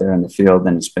space out there in the field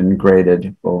and it's been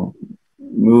graded, we'll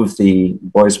move the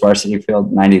boys varsity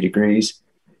field 90 degrees.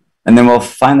 And then we'll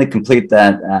finally complete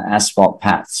that asphalt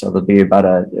path. So there'll be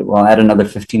about we'll add another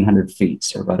 1,500 feet.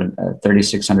 So about a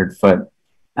 3,600 foot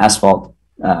asphalt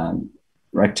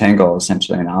rectangle,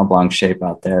 essentially an oblong shape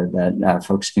out there that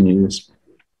folks can use.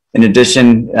 In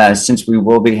addition, since we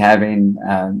will be having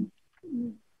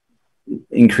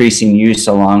increasing use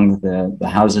along the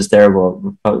houses there,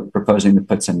 we're proposing to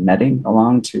put some netting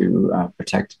along to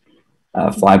protect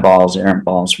fly balls, errant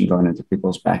balls from going into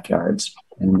people's backyards.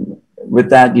 And with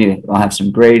that, we'll have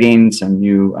some grading, some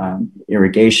new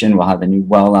irrigation. We'll have a new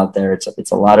well out there.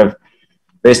 It's a lot of,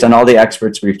 based on all the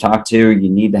experts we've talked to, you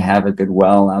need to have a good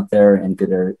well out there and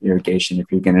good irrigation. If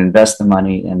you're going to invest the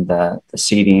money in the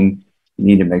seeding, you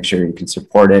need to make sure you can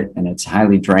support it, and it's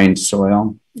highly drained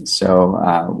soil.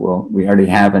 So we already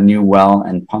have a new well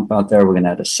and pump out there. We're going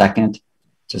to add a second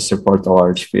to support the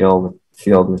large field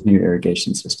with new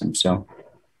irrigation systems. So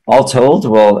all told,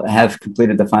 we'll have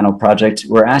completed the final project.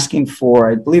 We're asking for,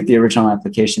 I believe the original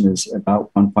application is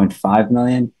about 1.5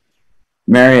 million.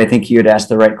 Mary, I think you had asked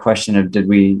the right question of, did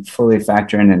we fully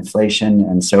factor in inflation?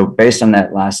 And so based on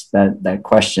that that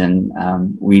question,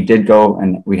 we did go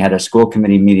and we had a school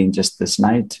committee meeting just this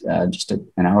night, just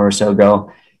an hour or so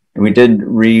ago. And we did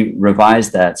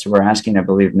revise that. So we're asking, I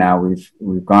believe now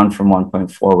we've gone from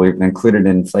 1.4, we've included an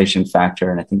inflation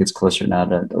factor, and I think it's closer now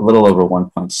to a little over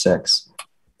 1.6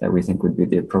 that we think would be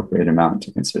the appropriate amount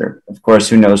to consider. Of course,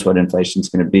 who knows what inflation is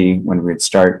going to be when we'd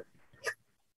start,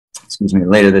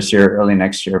 later this year, early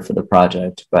next year for the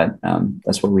project, but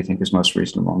that's what we think is most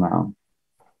reasonable now.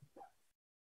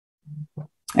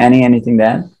 Annie, anything to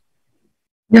add?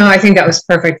 No, I think that was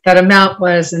perfect. That amount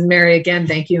was, and Mary, again,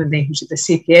 thank you, and thank you to the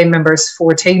CPA members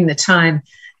for taking the time,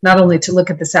 not only to look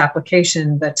at this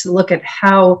application, but to look at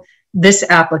how this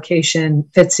application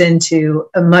fits into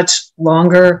a much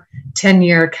longer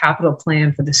 10-year capital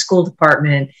plan for the school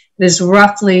department. It is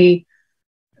roughly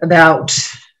about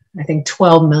I think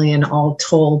 12 million all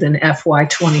told in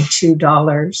FY22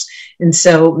 dollars. And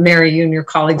so, Mary, you and your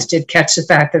colleagues did catch the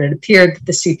fact that it appeared that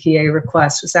the CPA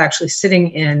request was actually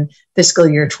sitting in fiscal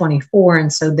year 24.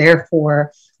 And so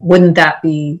therefore, wouldn't that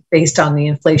be based on the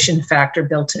inflation factor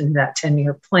built into that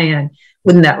 10-year plan?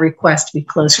 Wouldn't that request be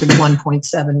closer to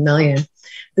 1.7 million?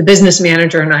 The business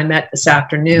manager and I met this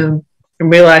afternoon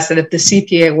and realized that if the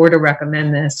CPA were to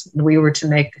recommend this, and we were to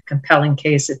make a compelling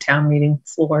case at town meeting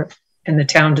floor, and the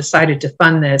town decided to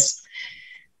fund this,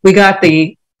 we got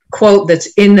the quote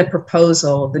that's in the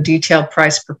proposal, the detailed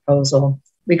price proposal.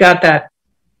 We got that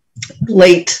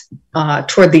late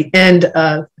toward the end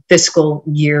of fiscal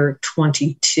year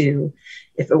 22.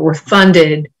 If it were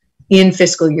funded in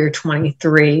fiscal year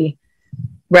 23,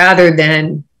 rather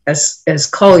than as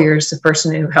Collier's, the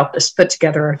person who helped us put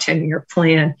together our 10-year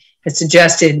plan, had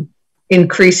suggested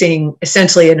increasing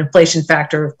essentially an inflation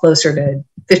factor of closer to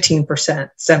 15%,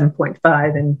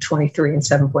 7.5 in 23 and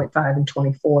 7.5 in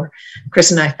 24. Chris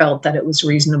and I felt that it was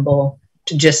reasonable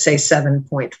to just say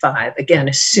 7.5. Again,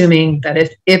 assuming that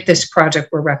if this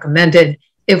project were recommended,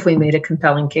 if we made a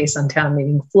compelling case on town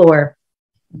meeting floor,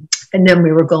 and then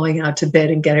we were going out to bid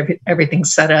and get everything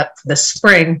set up for the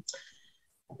spring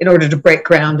in order to break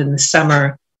ground in the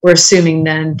summer, we're assuming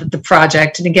then that the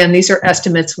project, and again, these are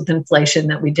estimates with inflation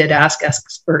that we did ask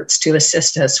experts to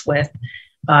assist us with,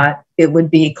 it would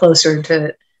be closer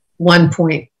to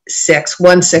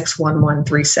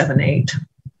 1.61611,378.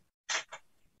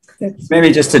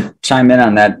 Maybe just to chime in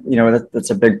on that, you know,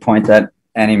 that's a big point that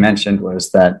Annie mentioned,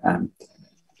 was that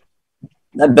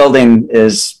that building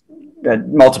is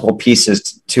multiple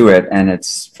pieces to it, and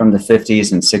it's from the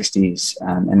 50s and 60s,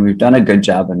 and we've done a good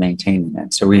job of maintaining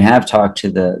it. So we have talked to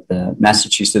the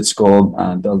Massachusetts School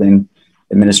Building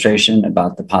Administration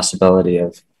about the possibility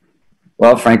of,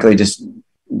 well, frankly, just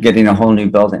getting a whole new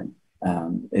building.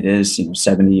 It is,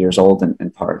 70 years old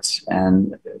in parts,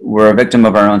 and we're a victim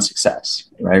of our own success,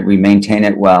 right? We maintain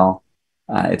it well.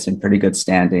 It's in pretty good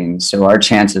standing. So our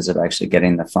chances of actually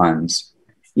getting the funds,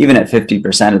 even at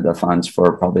 50% of the funds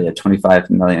for probably a $25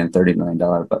 million, $30 million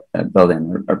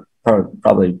building, are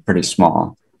probably pretty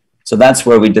small. So that's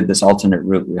where we did this alternate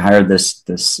route. We hired this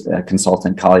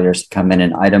consultant, Colliers, to come in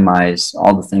and itemize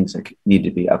all the things that need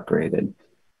to be upgraded.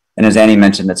 And as Annie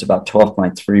mentioned, that's about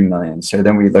 12.3 million. So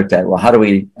then we looked at, well, how do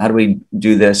we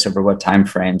do this over what time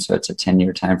frame? So it's a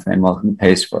 10-year time frame. Well, who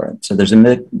pays for it? So there's a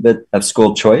bit of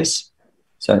school choice,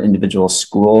 so individual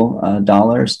school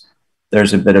dollars.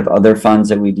 There's a bit of other funds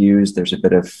that we'd use. There's a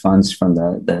bit of funds from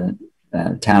the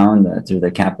town through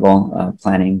the capital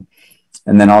planning.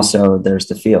 And then also there's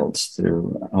the fields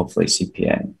through hopefully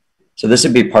CPA. So this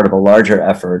would be part of a larger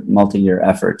effort, multi-year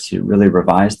effort to really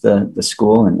revise the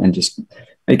school and just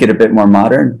make it a bit more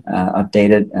modern,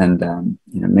 update it, and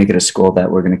make it a school that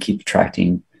we're going to keep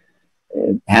attracting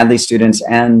Hadley students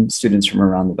and students from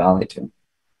around the valley too.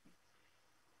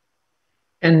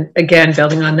 And again,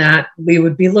 building on that, we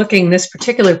would be looking, this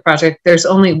particular project, there's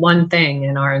only one thing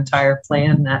in our entire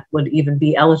plan that would even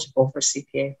be eligible for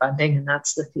CPA funding, and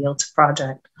that's the Fields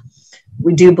project.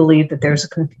 We do believe that there's a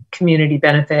community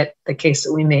benefit, the case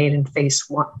that we made in phase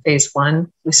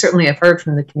one. We certainly have heard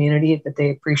from the community that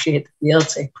they appreciate the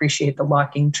fields, they appreciate the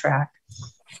walking track.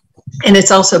 And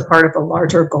it's also part of a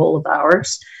larger goal of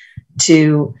ours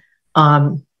to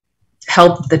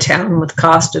help the town with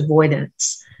cost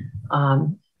avoidance.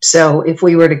 So if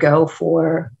we were to go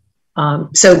for,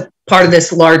 so part of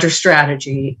this larger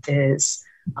strategy is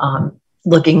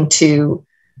looking to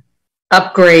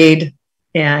upgrade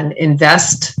and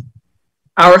invest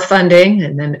our funding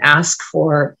and then ask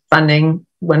for funding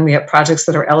when we have projects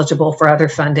that are eligible for other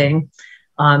funding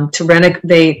to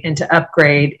renovate and to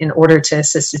upgrade in order to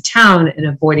assist the town in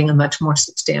avoiding a much more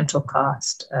substantial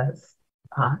cost of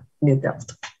new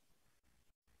build.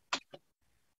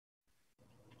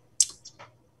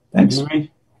 Thanks.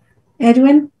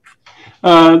 Edwin?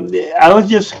 I was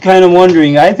just kind of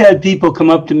wondering, I've had people come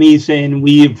up to me saying,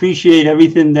 we appreciate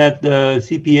everything that the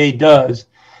CPA does,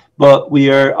 but we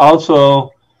are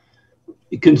also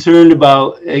concerned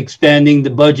about expanding the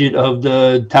budget of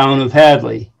the town of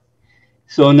Hadley.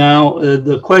 So now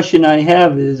the question I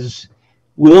have is,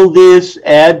 will this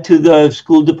add to the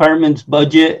school department's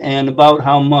budget, and about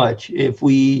how much if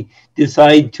we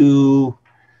decide to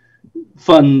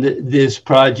fund this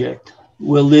project?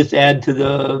 Will this add to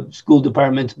the school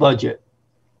department's budget?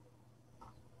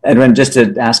 Edwin, just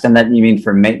to ask on that, you mean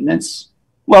for maintenance?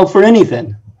 Well, for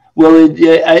anything. Well,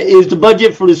 is the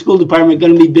budget for the school department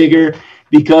going to be bigger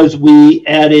because we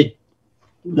added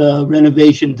the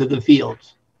renovation to the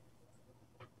fields?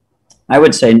 I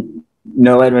would say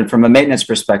no, Edwin. From a maintenance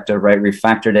perspective, right, we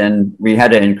factored in, we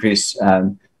had to increase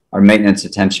our maintenance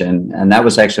attention. And that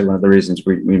was actually one of the reasons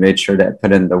we made sure to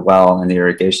put in the well and the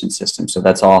irrigation system. So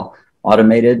that's all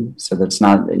automated, so that's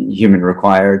not human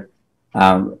required.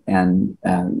 So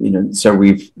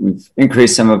we've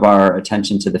increased some of our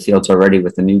attention to the fields already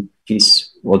with the new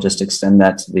piece. We'll just extend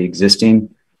that to the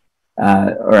existing,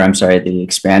 the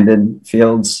expanded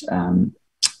fields.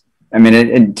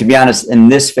 And to be honest, in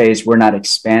this phase, we're not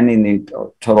expanding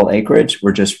the total acreage,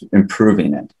 we're just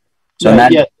improving it. So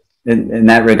in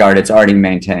that regard, it's already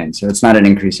maintained. So it's not an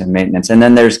increase in maintenance. And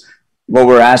then there's what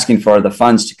we're asking for, the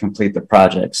funds to complete the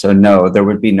project. So no, there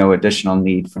would be no additional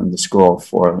need from the school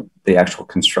for the actual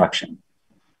construction.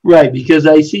 Right, because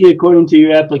I see according to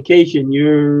your application,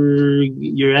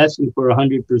 you're asking for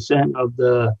 100% of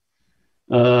the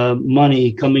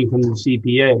money coming from the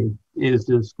CPA. Is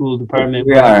the school department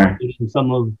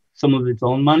some of its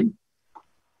own money?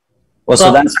 Well,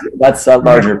 so that's a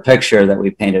larger picture that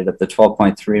we painted of the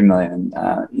 12.3 million.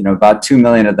 About 2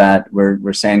 million of that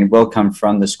we're saying will come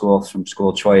from the school, from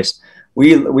school choice.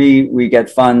 We get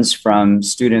funds from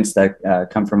students that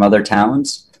come from other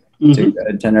towns to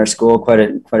attend our school. Quite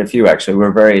a few actually.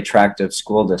 We're a very attractive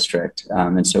school district,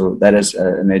 and so that is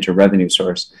a major revenue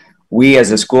source. We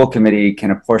as a school committee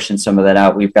can apportion some of that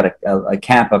out. We've got a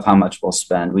cap of how much we'll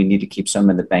spend. We need to keep some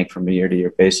in the bank from a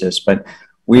year-to-year basis, but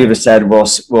we've said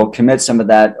we'll commit some of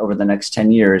that over the next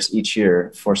 10 years each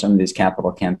year for some of these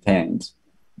capital campaigns.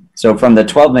 So from the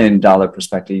 $12 million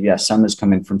perspective, yes, some is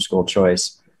coming from school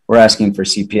choice. We're asking for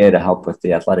CPA to help with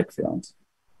the athletic fields.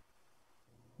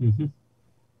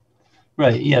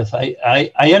 Right, yes,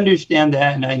 I understand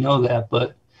that and I know that,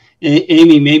 but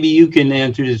Amy, maybe you can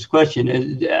answer this question.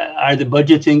 Are the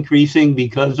budgets increasing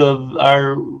because of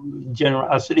our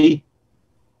generosity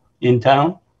in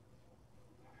town?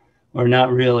 Or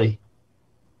not really?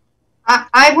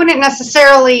 I wouldn't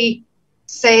necessarily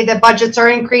say the budgets are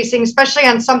increasing, especially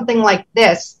on something like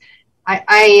this.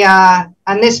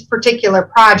 On this particular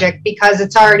project, because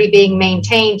it's already being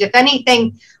maintained. If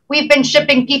anything, we've been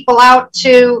shipping people out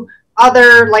to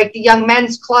other, like the Young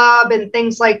Men's Club and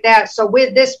things like that. So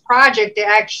with this project, it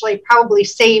actually probably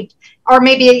saved, or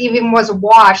maybe it even was a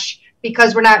wash,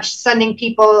 because we're not sending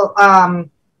people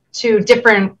to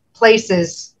different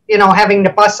places, having to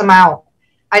bus them out.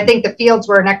 I think the fields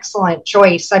were an excellent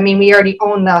choice. I mean, we already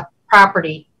own the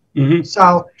property.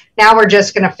 So now we're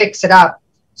just going to fix it up.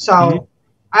 So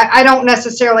I don't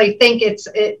necessarily think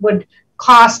it would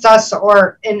cost us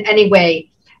or in any way.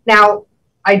 Now,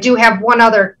 I do have one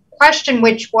other question,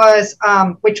 which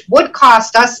would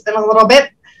cost us in a little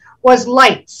bit, was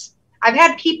lights. I've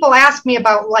had people ask me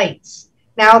about lights.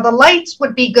 Now, the lights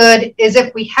would be good is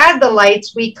if we had the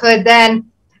lights, we could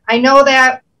then, I know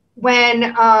that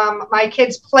when my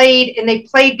kids played, and they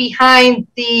played behind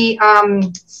the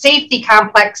safety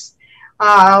complex,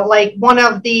 like one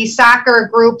of the soccer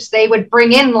groups, they would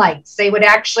bring in lights. They would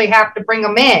actually have to bring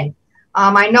them in.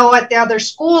 I know at the other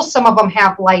schools, some of them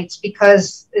have lights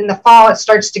because in the fall it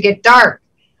starts to get dark.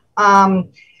 And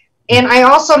I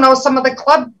also know some of the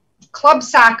club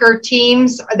soccer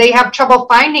teams, they have trouble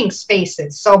finding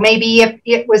spaces. So maybe if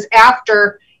it was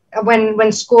after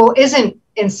when school isn't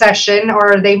in session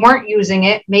or they weren't using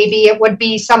it, maybe it would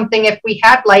be something, if we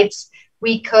had lights,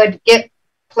 we could get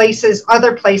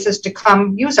other places to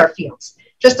come use our fields.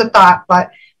 Just a thought,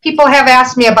 but people have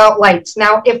asked me about lights.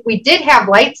 Now, if we did have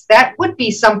lights, that would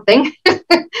be something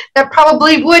that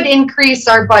probably would increase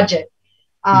our budget.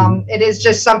 It is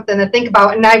just something to think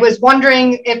about. And I was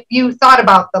wondering if you thought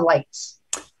about the lights.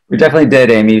 We definitely did,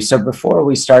 Amy. So before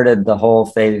we started the whole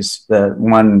phase, the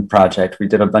 1 project, we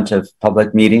did a bunch of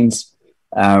public meetings.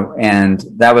 And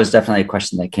that was definitely a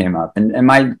question that came up. And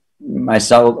my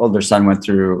older son went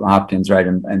through Hopkins, right,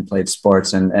 and played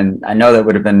sports. And I know that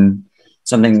would have been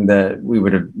something that we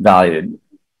would have valued.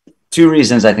 2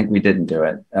 reasons I think we didn't do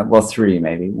it. Well, 3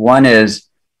 maybe. One is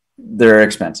they're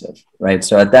expensive, right?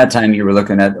 So at that time you were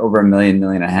looking at over $1.5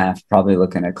 million, probably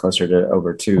looking at closer to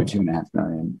over 2.5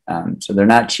 million. So they're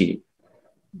not cheap.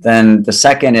 Then the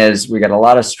second is we got a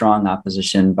lot of strong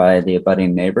opposition by the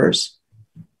abutting neighbors.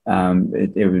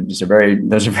 Those are very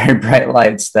bright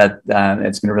lights that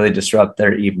it's going to really disrupt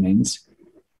their evenings.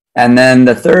 And then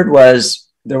the third was,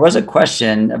 there was a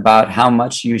question about how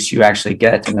much use you actually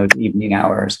get in those evening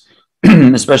hours,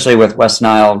 especially with West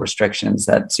Nile restrictions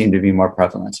that seem to be more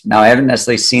prevalent. Now, I haven't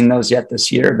necessarily seen those yet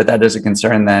this year, but that is a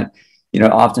concern that,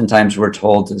 oftentimes we're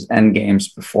told to end games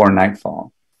before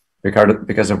nightfall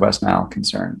because of West Nile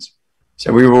concerns.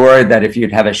 So we were worried that if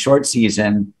you'd have a short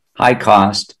season, high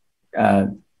cost,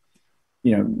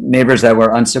 neighbors that were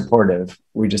unsupportive,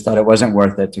 we just thought it wasn't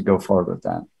worth it to go forward with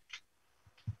that.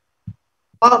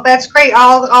 Well, that's great.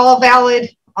 All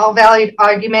valid all valid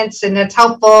arguments, and it's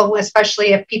helpful,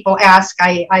 especially if people ask.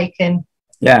 I can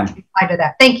reply to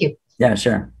that. Thank you. Yeah,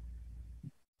 sure.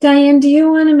 Diane, do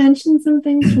you want to mention some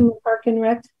things from a Park and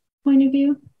Rec point of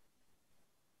view?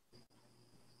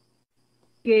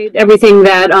 Everything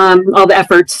that all the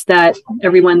efforts that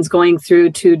everyone's going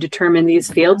through to determine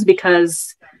these fields,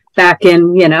 because back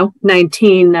in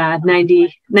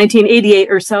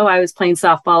 1988 or so, I was playing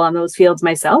softball on those fields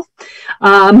myself.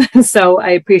 So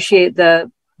I appreciate the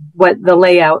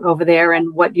layout over there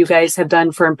and what you guys have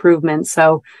done for improvement.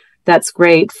 So that's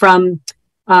great. From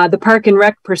the Park and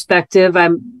Rec perspective,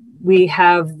 we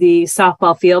have the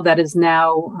softball field that is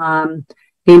now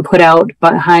being put out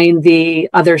behind the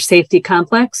other safety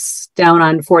complex down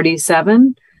on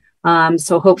 47.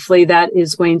 So hopefully that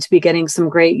is going to be getting some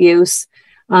great use.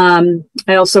 I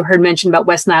also heard mention about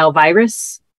West Nile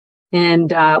virus,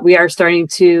 and we are starting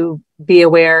to be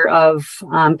aware of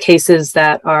cases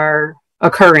that are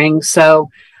occurring. So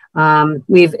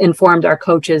we've informed our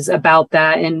coaches about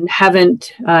that and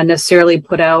haven't necessarily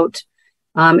put out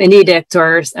an edict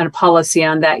or a policy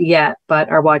on that yet, but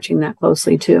are watching that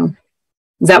closely too.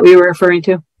 Is that what you were referring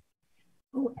to?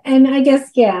 And I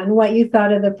guess, yeah, and what you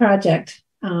thought of the project,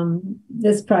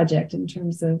 this project in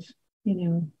terms of,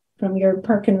 from your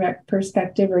Park and Rec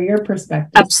perspective or your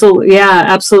perspective. Absolutely. Yeah,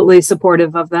 absolutely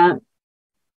supportive of that.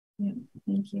 Yeah,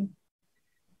 thank you.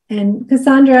 And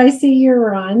Cassandra, I see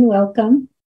you're on. Welcome.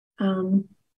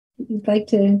 If you'd like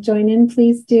to join in,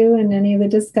 please do in any of the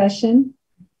discussion.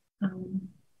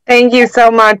 Thank you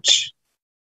so much.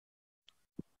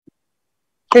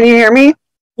 Can you hear me?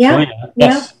 Yeah. Oh, yeah.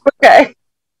 Yes. Okay.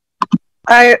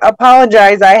 I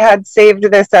apologize. I had saved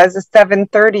this as a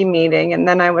 7:30 meeting, and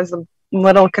then I was a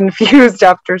little confused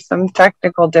after some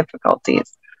technical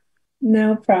difficulties.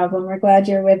 No problem. We're glad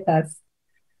you're with us.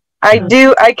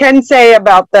 I can say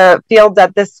about the fields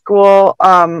at this school,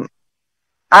 I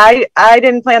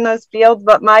didn't plan those fields,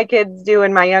 but my kids do,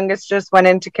 and my youngest just went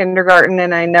into kindergarten,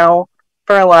 and I know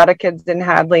for a lot of kids in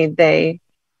Hadley, they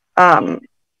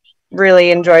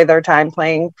really enjoy their time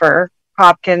playing for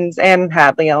Hopkins and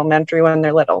Hadley Elementary when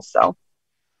they're little. So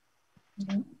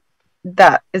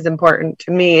that is important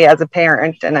to me as a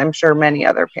parent, and I'm sure many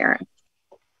other parents.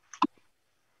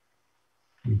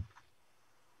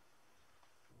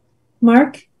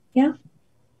 Mark, yeah.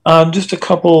 Just a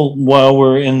couple while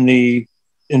we're in the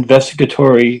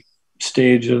investigatory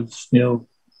stage of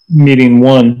meeting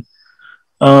one.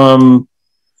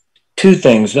 Two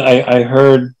things I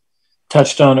heard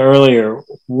touched on earlier.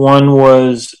 One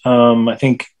was I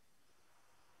think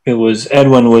it was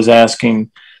Edwin was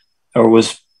asking, or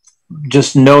was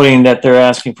just noting that they're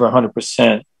asking for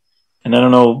 100%. And I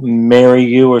don't know, Mary,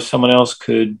 you or someone else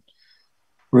could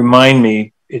remind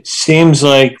me. It seems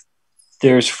like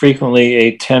there's frequently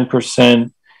a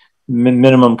 10%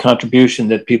 minimum contribution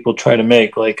that people try to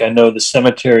make. Like I know the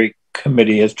cemetery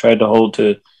committee has tried to hold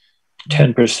to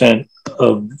 10%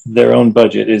 of their own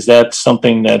budget. Is that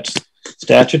something that's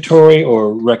statutory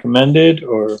or recommended,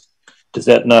 or does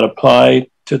that not apply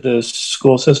to the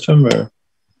school system? Or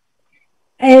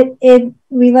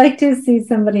we like to see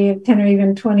somebody of 10 or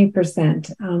even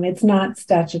 20%. It's not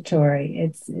statutory.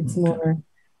 It's more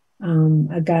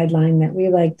a guideline that we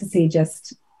like to see,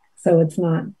 just so it's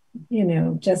not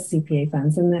just CPA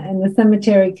funds. And the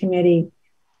cemetery committee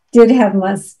did have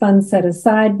less funds set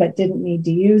aside, but didn't need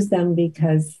to use them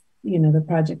because the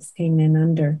projects came in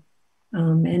under.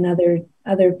 And other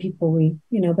people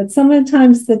but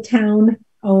sometimes the town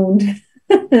owned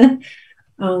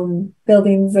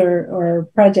buildings or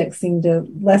projects seem to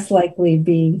less likely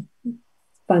be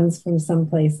funds from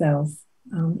someplace else.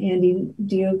 Andy,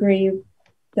 do you agree? You've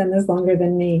done this longer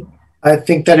than me. I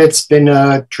think that it's been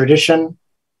a tradition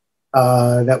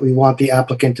that we want the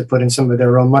applicant to put in some of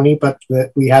their own money, but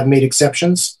that we have made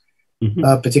exceptions,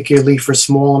 particularly for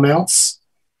small amounts.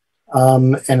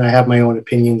 And I have my own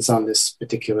opinions on this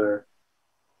particular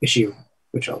issue,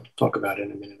 which I'll talk about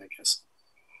in a minute, I guess,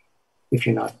 if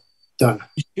you're not done.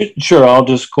 Sure, I'll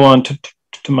just go on to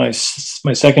my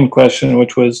second question,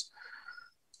 which was,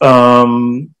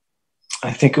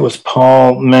 I think it was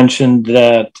Paul mentioned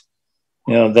that,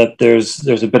 that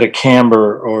there's a bit of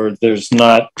camber, or there's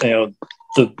not,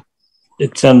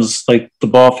 it sounds like the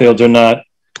ball fields are not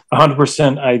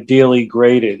 100% ideally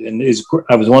graded. And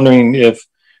I was wondering if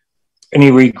any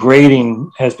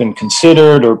regrading has been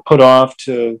considered or put off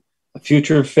to a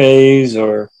future phase,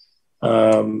 or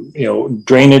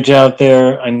drainage out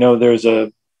there. I know there's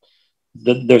a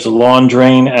lawn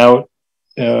drain out.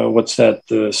 What's that?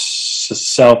 The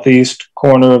southeast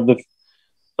corner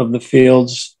of the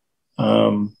fields.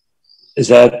 Is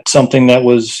that something that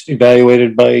was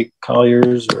evaluated by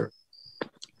Colliers? Or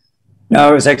No,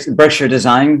 it was actually Berkshire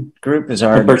Design Group is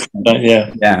our,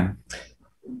 yeah.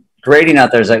 Grading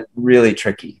out there is like really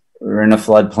tricky. We're in a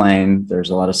floodplain. There's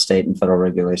a lot of state and federal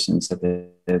regulations that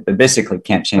they basically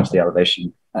can't change the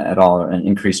elevation at all or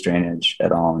increase drainage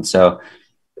at all. And so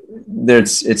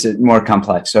it's more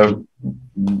complex. So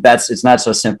it's not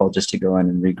so simple just to go in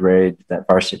and regrade that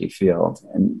varsity field.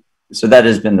 And so that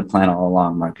has been the plan all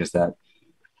along, Mark, is that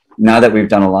now that we've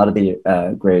done a lot of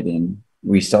the grading,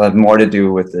 we still have more to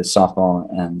do with the softball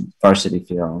and varsity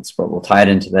fields, but we'll tie it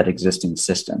into that existing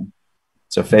system.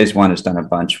 So phase one has done a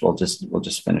bunch. We'll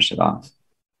just finish it off.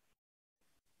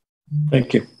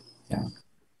 Thank you. Yeah,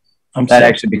 that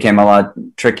actually became a lot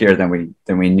trickier than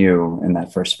we knew in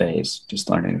that first phase. Just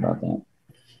learning about that.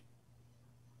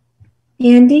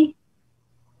 Andy?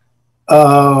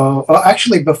 Well,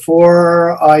 actually,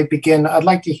 before I begin, I'd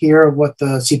like to hear what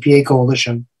the CPA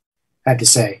Coalition had to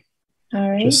say. All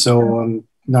right. Just so I'm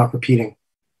not repeating.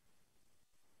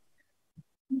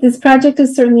 This project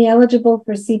is certainly eligible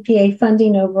for CPA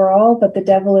funding overall, but the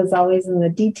devil is always in the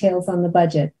details on the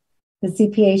budget. The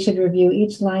CPA should review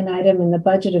each line item in the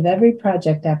budget of every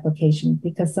project application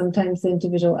because sometimes the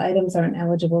individual items aren't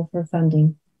eligible for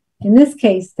funding. In this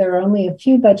case, there are only a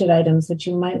few budget items which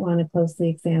you might want to closely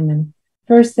examine.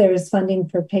 First, there is funding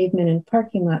for pavement and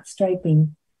parking lot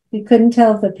striping. We couldn't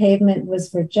tell if the pavement was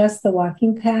for just the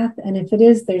walking path, and if it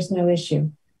is, there's no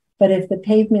issue. But if the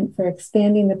pavement for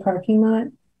expanding the parking lot,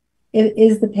 it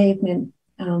is the pavement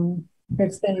for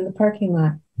expanding the parking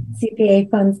lot. CPA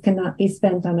funds cannot be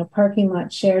spent on a parking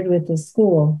lot shared with the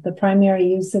school. The primary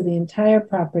use of the entire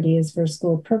property is for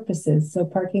school purposes, so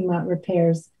parking lot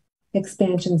repairs,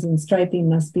 expansions, and striping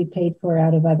must be paid for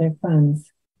out of other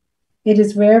funds. It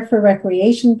is rare for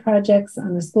recreation projects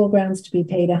on the school grounds to be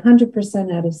paid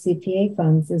 100% out of CPA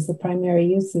funds as the primary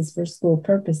use is for school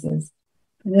purposes.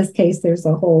 In this case, there's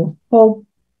a whole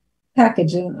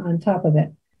package on top of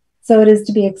it. So it is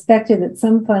to be expected that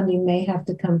some funding may have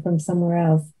to come from somewhere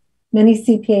else. Many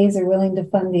CPAs are willing to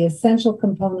fund the essential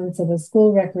components of a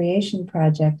school recreation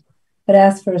project, but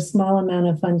ask for a small amount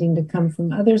of funding to come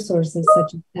from other sources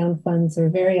such as town funds or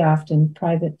very often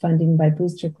private funding by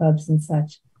booster clubs and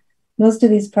such. Most of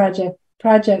this project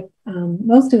are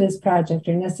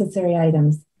necessary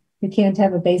items. You can't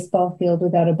have a baseball field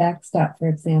without a backstop, for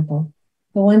example.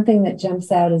 The one thing that jumps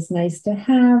out as nice to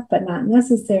have, but not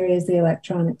necessary, is the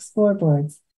electronic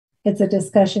scoreboards. It's a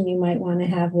discussion you might want to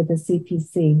have with the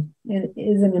CPC.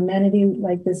 Is an amenity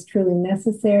like this truly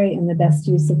necessary and the best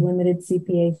use of limited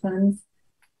CPA funds?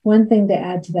 One thing to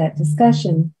add to that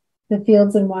discussion, the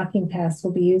fields and walking paths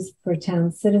will be used for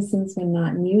town citizens when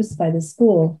not in use by the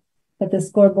school, but the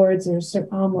scoreboards are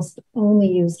almost only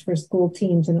used for school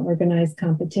teams and organized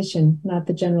competition, not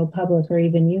the general public or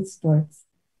even youth sports.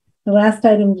 The last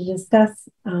item to discuss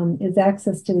is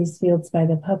access to these fields by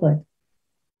the public.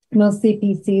 Most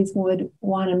CPCs would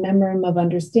want a memorandum of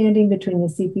understanding between the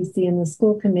CPC and the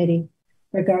school committee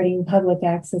regarding public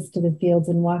access to the fields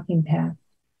and walking path.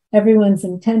 Everyone's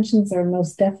intentions are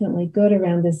most definitely good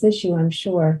around this issue, I'm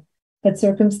sure, but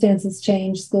circumstances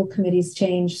change, school committees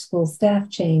change, school staff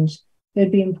change. It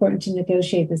would be important to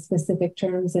negotiate the specific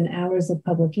terms and hours of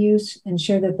public use,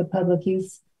 ensure that the public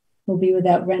use will be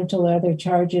without rental or other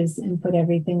charges, and put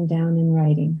everything down in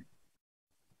writing.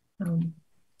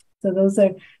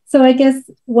 So I guess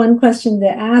one question to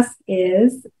ask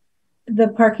is the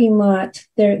parking lot,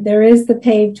 there is the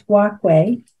paved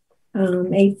walkway,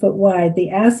 8 foot wide.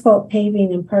 The asphalt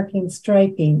paving and parking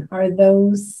striping, are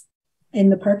those in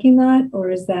the parking lot or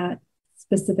is that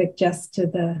specific just to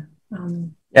the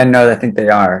Yeah, no, I think they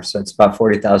are. So it's about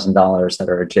 $40,000 that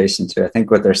are adjacent to. I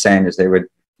think what they're saying is they would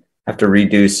have to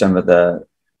redo some of that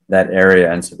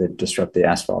area, and so they disrupt the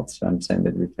asphalt. So I'm saying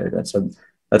they'd repay that. So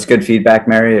that's good feedback,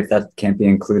 Mary. If that can't be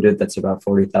included, that's about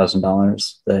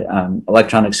 $40,000. The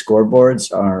electronic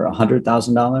scoreboards are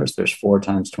 $100,000. There's 4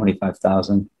 times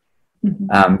 25,000.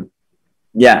 Mm-hmm.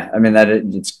 Yeah, I mean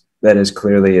that is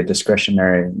clearly a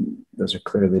discretionary. Those are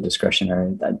clearly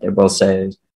discretionary. I will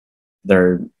say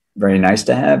they're very nice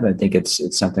to have. I think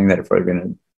it's something that if we're going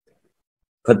to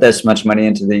put this much money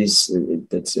into these,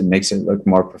 it makes it look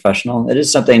more professional. It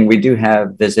is something we do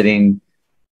have visiting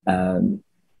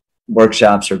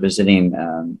workshops or visiting,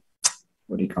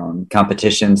 what do you call them,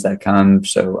 competitions that come.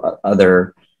 So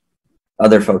other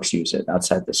folks use it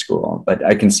outside the school. But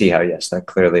I can see how, yes, that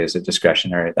clearly is a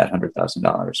discretionary. That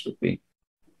 $100,000 would be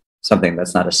something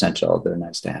that's not essential. They're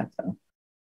nice to have, though.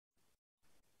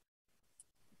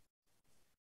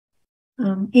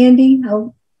 Andy,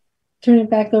 I'll turn it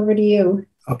back over to you.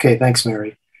 Okay, thanks,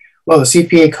 Mary. Well, the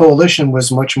CPA Coalition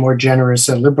was much more generous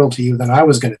and liberal to you than I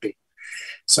was going to be.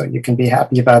 So you can be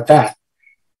happy about that.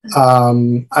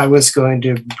 I was going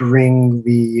to bring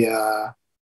the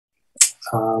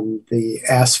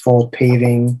asphalt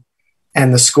paving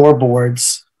and the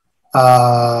scoreboards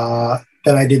that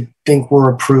I did think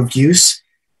were approved use,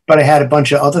 but I had a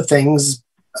bunch of other things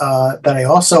that I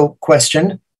also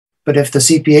questioned. But if the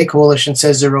CPA coalition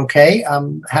says they're okay,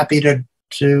 I'm happy to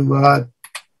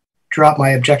drop my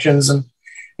objections and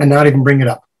not even bring it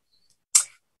up.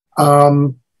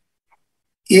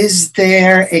 Is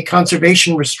there a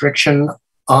conservation restriction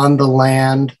on the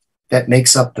land that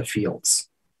makes up the fields?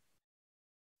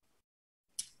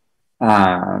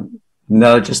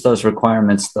 No, just those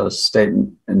requirements, those state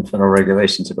and federal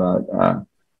regulations about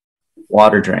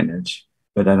water drainage.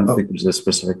 But I don't think there's a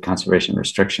specific conservation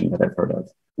restriction that I've heard of.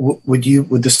 Would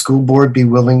the school board be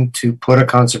willing to put a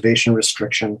conservation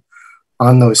restriction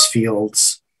on those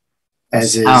fields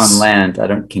as is? Town land.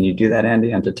 Can you do that,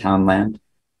 Andy, onto town land?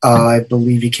 I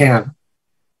believe you can.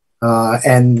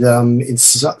 In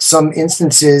some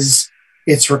instances,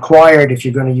 it's required if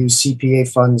you're going to use CPA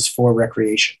funds for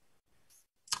recreation.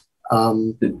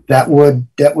 That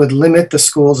would limit the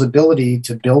school's ability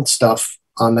to build stuff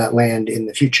on that land in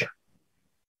the future.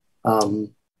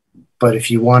 But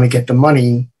if you want to get the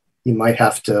money, you might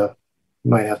have to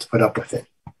put up with it.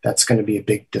 That's going to be a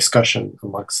big discussion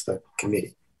amongst the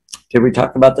committee. Did we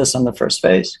talk about this on the first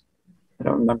phase? I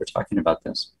don't remember talking about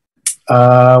this.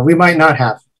 We might not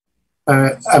have.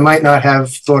 I might not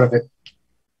have thought of it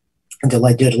until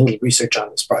I did a little research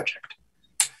on this project.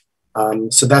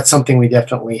 So that's something we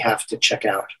definitely have to check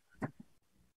out.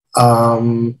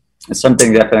 It's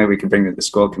something definitely we could bring to the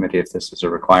school committee if this is a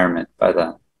requirement by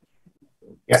the.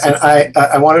 Yeah, and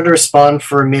I wanted to respond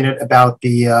for a minute about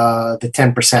the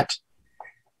 10%.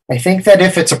 I think that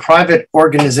if it's a private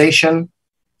organization,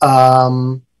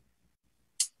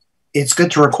 it's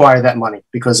good to require that money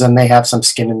because then they have some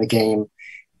skin in the game,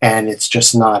 and it's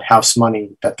just not house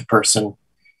money that the person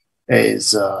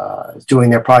is doing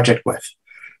their project with.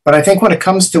 But I think when it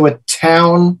comes to a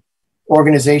town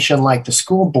organization like the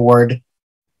school board,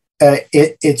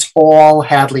 it's all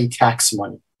Hadley tax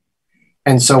money.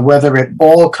 And so whether it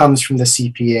all comes from the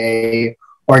CPA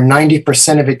or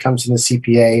 90% of it comes from the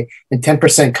CPA and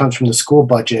 10% comes from the school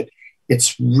budget,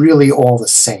 it's really all the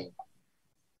same.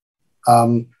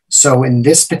 So in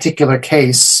this particular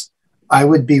case, I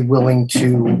would be willing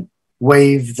to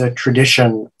waive the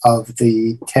tradition of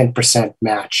the 10%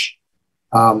 match,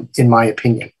 in my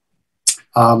opinion.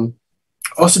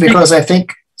 Also because I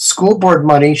think school board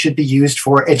money should be used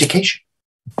for education.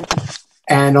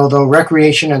 And although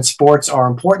recreation and sports are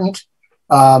important,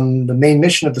 the main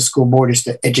mission of the school board is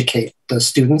to educate the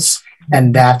students,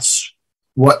 and that's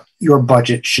what your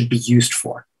budget should be used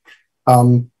for.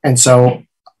 And so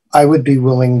I would be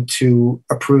willing to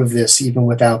approve this even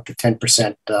without the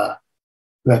 10%, the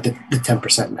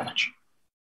 10% match.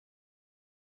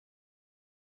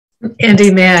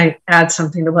 Andy, may I add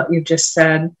something to what you just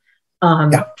said?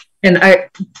 Yeah. And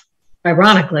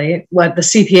ironically, what the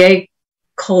CPA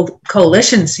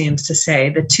coalition seems to say,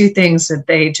 the two things that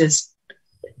they just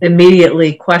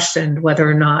immediately questioned whether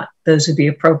or not those would be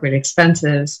appropriate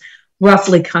expenses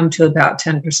roughly come to about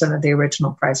 10% of the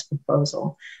original price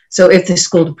proposal. So if the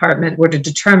school department were to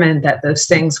determine that those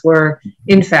things were,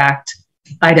 in fact,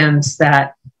 items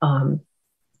that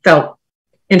felt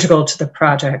integral to the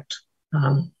project,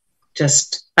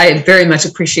 I very much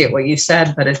appreciate what you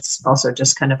said, but it's also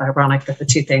just kind of ironic that the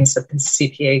two things that the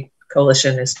CPA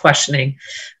coalition is questioning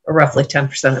are roughly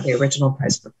 10% of the original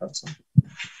price proposal.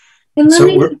 And let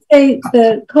me say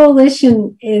the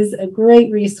coalition is a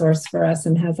great resource for us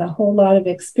and has a whole lot of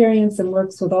experience and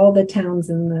works with all the towns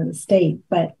in the state,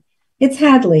 but it's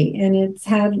Hadley and it's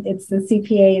the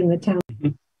CPA in the town.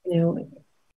 You know,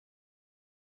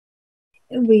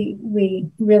 we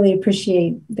really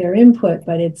appreciate their input,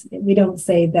 but we don't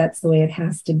say that's the way it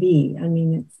has to be. I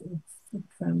mean,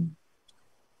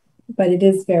 but it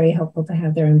is very helpful to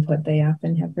have their input. They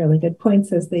often have really good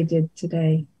points, as they did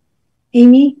today.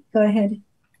 Amy, go ahead.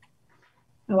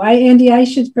 Oh, Andy, I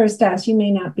should first ask. You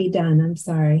may not be done. I'm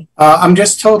sorry. I'm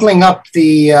just totaling up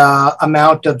the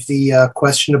amount of the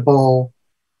questionable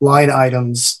line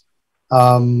items.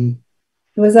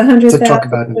 It was 100,000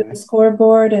 for the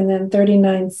scoreboard, and then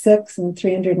 39,600 and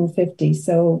 350.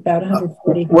 So about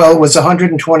 140. Well, it was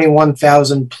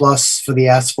 121,000 plus for the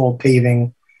asphalt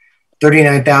paving,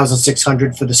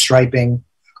 39,600 for the striping.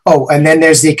 Oh, and then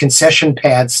there's the concession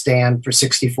pad stand for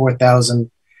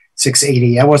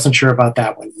 64,680. I wasn't sure about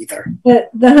that one either. The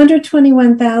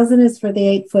 121,000 is for the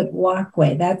 8-foot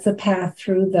walkway. That's a path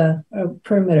through the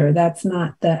perimeter. That's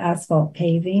not the asphalt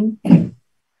paving.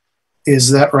 Is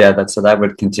that right? Yeah, so that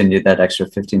would continue that extra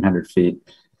 1,500 feet.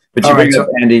 But you bring up,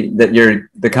 Andy, that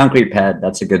the concrete pad.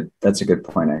 That's a good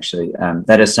point, actually.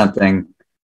 That is something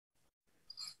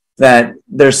that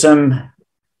there's some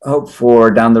hope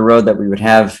for down the road, that we would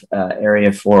have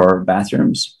area for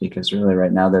bathrooms, because really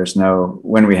right now there's no,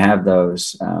 when we have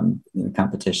those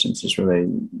competitions, it's really,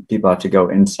 people have to go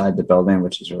inside the building,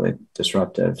 which is really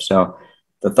disruptive. So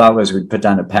the thought was we'd put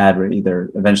down a pad where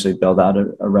either eventually build out a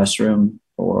restroom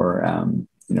or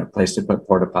place to put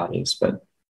porta potties. But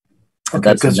if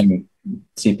that's something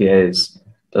CPAs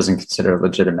doesn't consider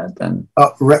legitimate, then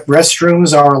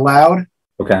restrooms are allowed.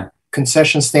 Okay.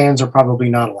 Concession stands are probably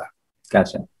not allowed.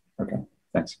 Gotcha. Okay.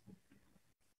 Thanks.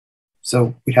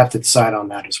 So we'd have to decide on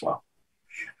that as well.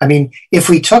 I mean, if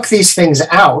we took these things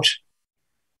out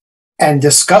and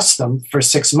discussed them for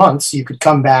 6 months, you could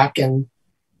come back, and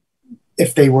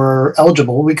if they were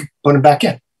eligible, we could put them back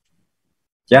in.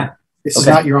 Yeah. This is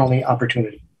not your only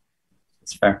opportunity.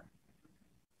 That's fair.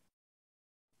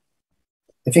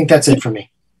 I think that's it for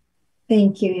me.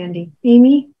 Thank you, Andy.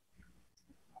 Amy?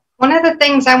 One of the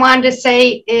things I wanted to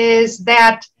say is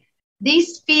that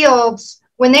these fields,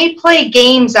 when they play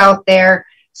games out there,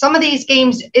 some of these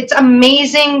games, it's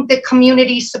amazing the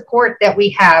community support that we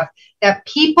have, that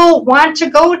people want to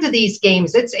go to these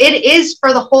games. It is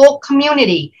for the whole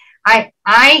community. I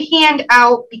hand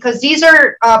out, because these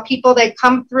are people that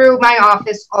come through my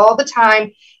office all the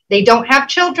time. They don't have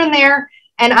children there.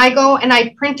 And I go and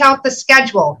I print out the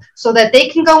schedule so that they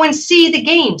can go and see the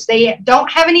games. They don't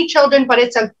have any children, but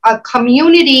it's a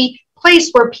community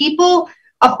place where people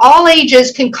of all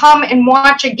ages can come and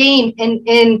watch a game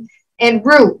and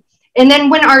root. And then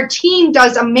when our team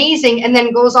does amazing and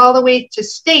then goes all the way to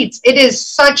states, it is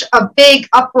such a big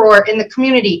uproar in the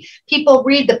community. People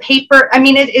read the paper. I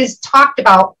mean, it is talked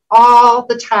about all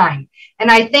the time. And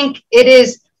I think it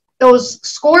is, those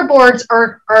scoreboards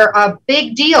are a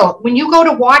big deal. When you go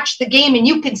to watch the game and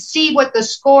you can see what the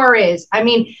score is, I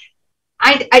mean,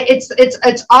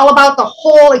 it's all about the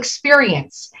whole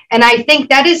experience. And I think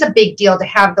that is a big deal to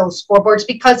have those scoreboards,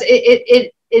 because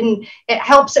it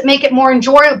helps it make it more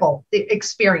enjoyable, the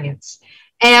experience.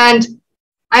 And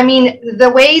I mean, the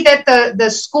way that the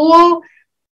school,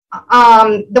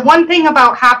 the one thing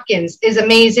about Hopkins is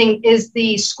amazing is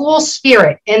the school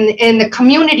spirit and the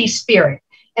community spirit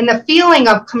and the feeling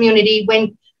of community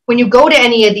when you go to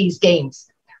any of these games.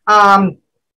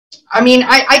 I mean,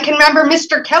 I can remember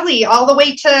Mr. Kelly all the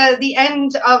way to the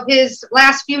end of his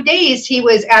last few days. He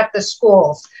was at the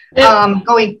schools,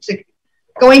 going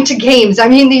to games. I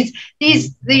mean,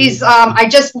 these I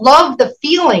just love the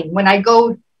feeling when I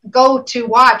go to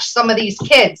watch some of these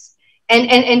kids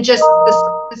and just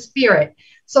the spirit.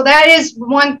 So that is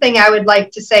one thing I would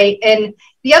like to say. And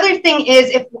the other thing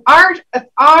is, if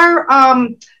our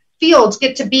fields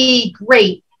get to be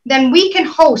great, then we can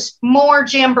host more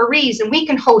jamborees and we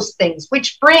can host things,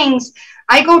 which brings,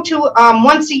 I go to,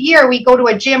 once a year, we go to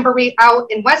a jamboree out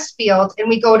in Westfield, and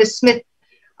we go to Smith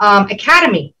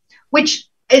Academy, which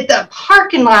the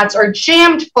parking lots are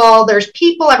jammed full. There's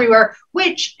people everywhere,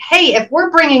 which, hey, if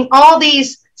we're bringing all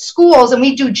these schools and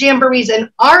we do jamborees in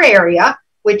our area,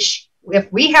 which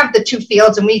if we have the 2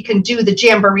 fields and we can do the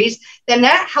jamborees, then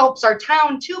that helps our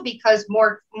town too, because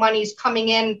more money's coming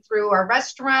in through our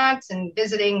restaurants and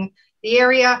visiting the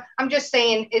area. I'm just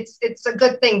saying it's a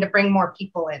good thing to bring more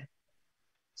people in.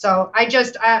 So I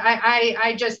just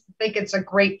think it's a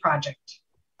great project.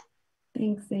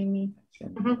 Thanks, Amy.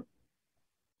 Mm-hmm.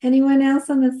 Anyone else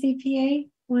on the CPA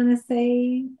want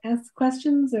to ask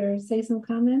questions or say some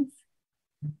comments?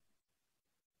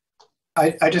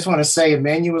 I just want to say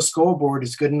Emmanuel scoreboard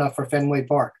is good enough for Fenway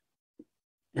Park.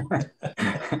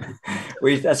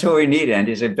 That's what we need,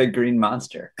 Andy, is a big green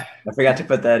monster. I forgot to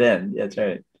put that in. That's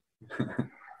right.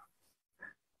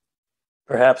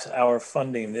 Perhaps our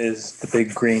funding is the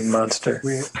big green monster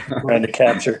we're trying to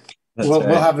capture. We'll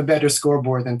have a better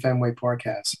scoreboard than Fenway Park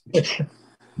has.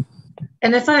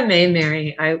 And if I may,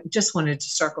 Mary, I just wanted to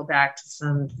circle back to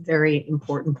some very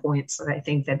important points that I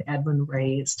think that Edwin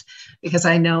raised, because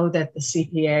I know that the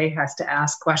CPA has to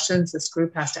ask questions. This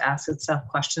group has to ask itself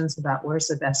questions about where's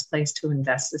the best place to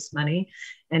invest this money.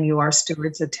 And you are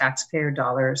stewards of taxpayer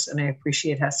dollars, and I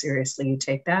appreciate how seriously you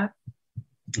take that.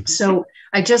 So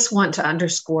I just want to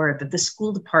underscore that the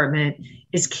school department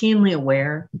is keenly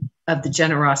aware of the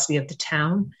generosity of the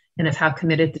town and of how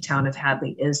committed the town of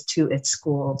Hadley is to its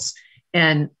schools.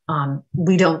 And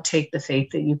we don't take the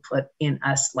faith that you put in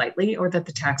us lightly, or that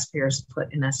the taxpayers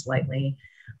put in us lightly.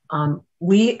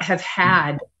 We have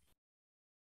had,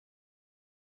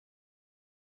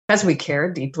 because we care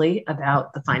deeply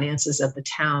about the finances of the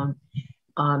town,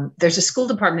 there's a school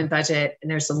department budget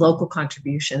and there's a local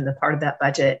contribution, the part of that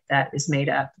budget that is made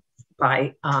up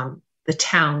by the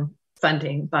town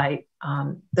funding, by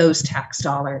those tax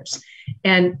dollars.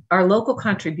 And our local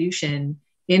contribution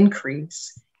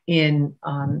increase in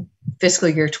fiscal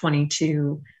year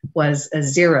 22 was a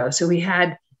 0. So we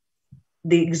had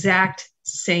the exact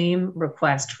same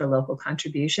request for local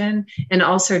contribution, and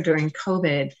also during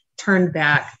COVID turned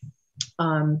back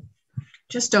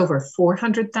just over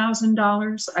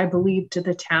 $400,000, I believe, to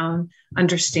the town,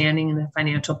 understanding the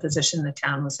financial position the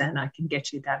town was in. I can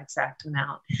get you that exact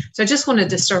amount. So I just wanted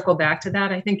to circle back to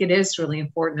that. I think it is really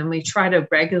important, and we try to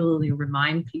regularly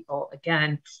remind people,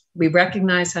 again, we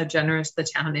recognize how generous the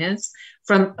town is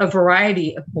from a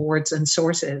variety of boards and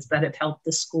sources that have helped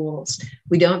the schools.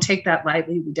 We don't take that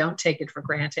lightly. We don't take it for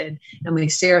granted. And we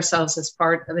see ourselves as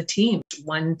part of a team,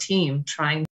 one team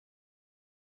trying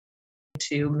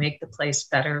to make the place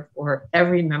better for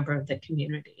every member of the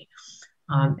community.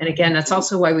 And again, that's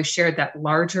also why we shared that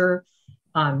larger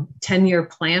 10-year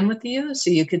plan with you.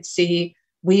 So you could see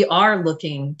we are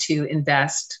looking to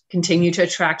invest, continue to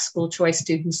attract school choice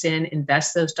students in,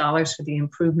 invest those dollars for the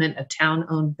improvement of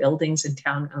town-owned buildings and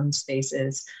town-owned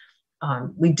spaces.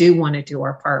 We do want to do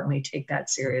our part, and we take that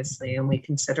seriously, and we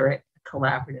consider it a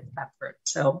collaborative effort.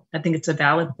 So I think it's a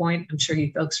valid point. I'm sure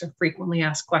you folks are frequently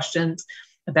asked questions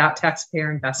about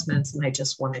taxpayer investments, and I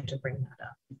just wanted to bring that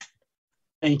up.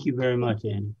 Thank you very much,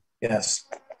 Annie. Yes,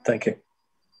 thank you.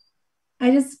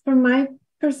 From my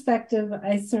perspective,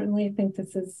 I certainly think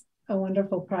this is a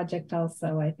wonderful project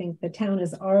also. I think the town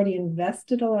has already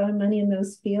invested a lot of money in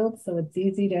those fields, so it's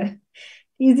easy to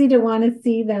want to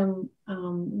see them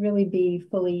really be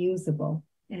fully usable.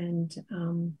 And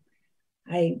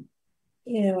I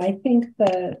think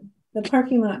the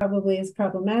parking lot probably is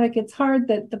problematic. It's hard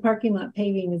that the parking lot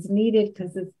paving is needed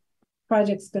because the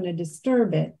project's going to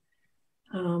disturb it.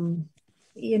 In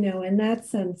that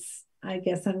sense, I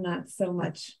guess I'm not so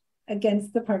much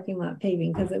against the parking lot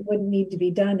paving because it wouldn't need to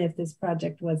be done if this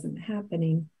project wasn't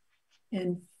happening.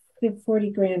 And the 40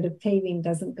 grand of paving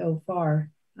doesn't go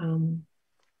far.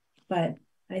 But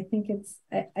I think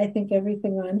I think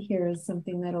everything on here is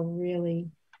something that'll really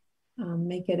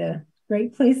make it a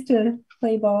great place to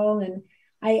play ball. And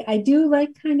I do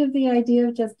like kind of the idea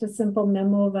of just a simple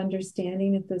memo of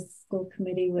understanding, if the school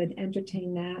committee would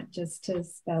entertain that, just to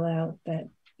spell out that,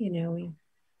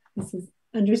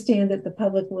 understand that the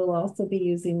public will also be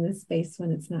using this space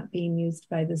when it's not being used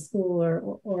by the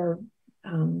school or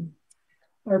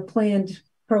planned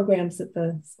programs that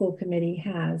the school committee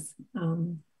has.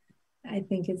 I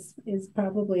think is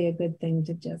probably a good thing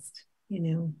to just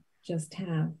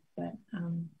have, but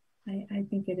I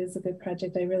think it is a good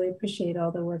project. I really appreciate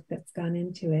all the work that's gone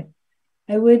into it.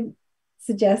 I would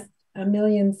suggest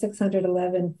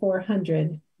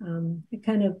 $1,611,400.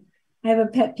 I have a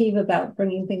pet peeve about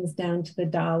bringing things down to the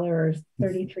dollar or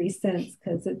 33 cents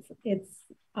because it's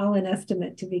all an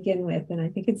estimate to begin with, and I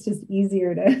think it's just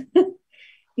easier to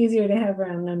have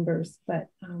round numbers. But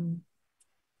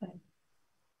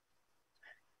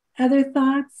other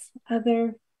thoughts?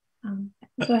 Go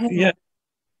ahead. Yeah,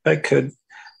 I could.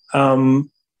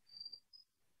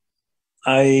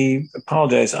 I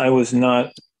apologize. I was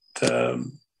not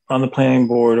on the planning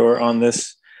board or on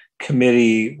this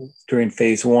committee during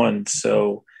phase 1.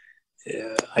 So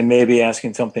I may be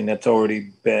asking something that's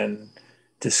already been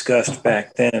discussed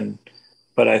back then.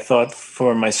 But I thought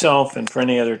for myself and for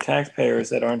any other taxpayers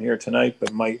that aren't here tonight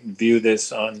but might view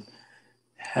this on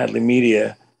Hadley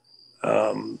Media,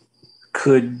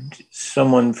 could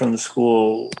someone from the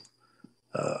school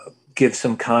give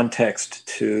some context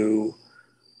to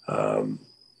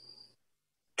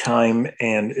time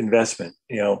and investment?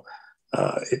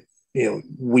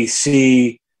 We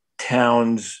see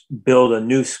towns build a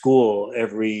new school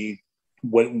every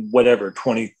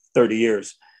 20, 30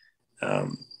 years.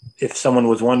 If someone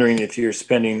was wondering if you're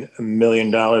spending $1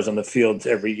 million on the fields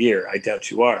every year, I doubt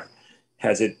you are.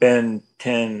 Has it been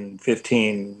 10,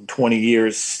 15, 20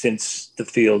 years since the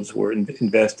fields were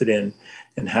invested in?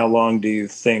 And how long do you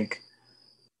think,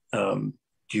 do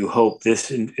you hope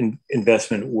this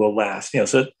investment will last?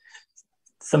 So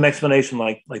some explanation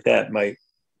like that might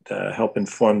help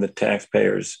inform the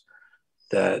taxpayers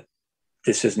that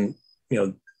this isn't,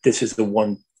 this is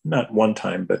not one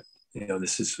time, but,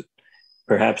 this is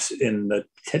perhaps in the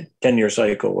 10-year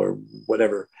cycle or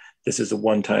whatever. This is a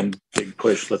one-time big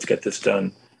push. Let's get this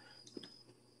done.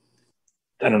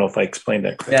 I don't know if I explained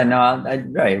that correctly. Yeah, no,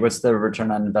 right. What's the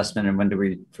return on investment, and when do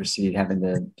we foresee having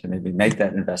to maybe make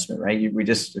that investment, right?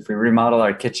 If we remodel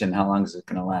our kitchen, how long is it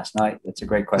going to last? No, that's a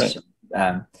great question.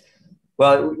 Right.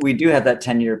 Well, we do have that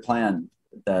 10-year plan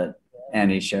that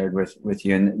Annie shared with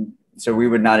you. And so we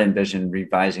would not envision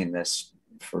revising this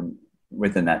for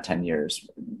within that 10 years,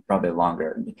 probably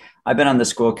longer. I've been on the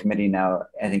school committee now,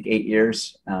 I think 8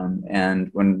 years. And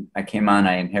when I came on,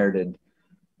 I inherited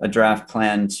a draft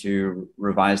plan to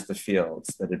revise the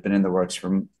fields that had been in the works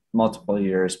for multiple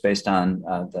years based on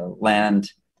the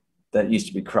land that used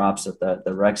to be crops that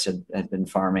the Rex had been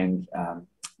farming,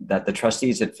 that the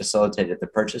trustees had facilitated the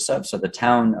purchase of. So the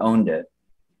town owned it,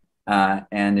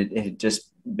 and it had just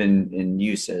been in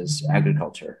use as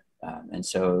agriculture. And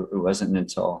so it wasn't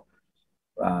until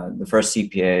the first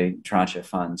CPA tranche of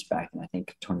funds back in, I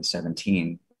think,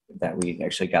 2017, that we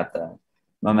actually got the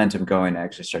momentum going to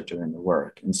actually start doing the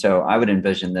work. And so I would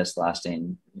envision this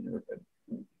lasting,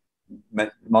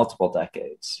 multiple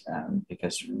decades,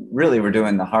 because really we're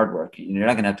doing the hard work. You're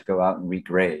not going to have to go out and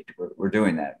regrade. We're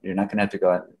doing that. You're not going to have to go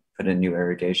out and put in new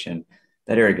irrigation.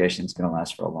 That irrigation is going to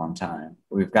last for a long time.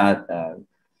 We've got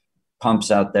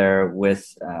pumps out there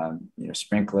with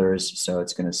sprinklers, so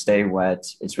it's going to stay wet.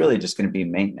 It's really just going to be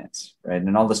maintenance, right?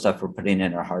 And all the stuff we're putting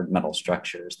in are hard metal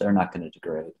structures. They're not going to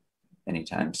degrade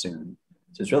anytime soon.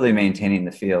 So it's really maintaining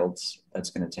the fields that's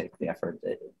going to take the effort.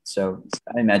 So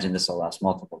I imagine this will last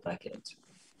multiple decades.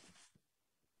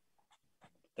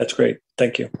 That's great.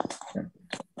 Thank you. Sure.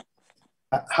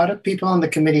 How do people on the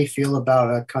committee feel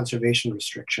about a conservation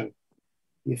restriction?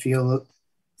 You feel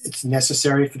it's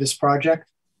necessary for this project?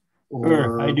 Or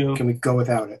sure, I do. Can we go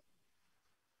without it?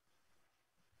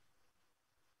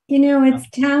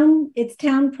 It's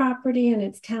town property and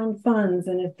it's town funds.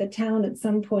 And if the town at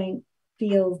some point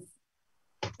feels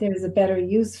there's a better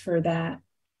use for that,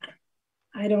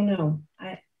 I don't know.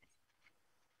 I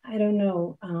don't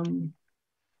know.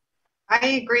 I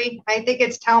agree. I think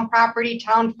it's town property,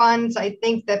 town funds. I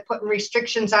think that putting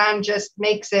restrictions on just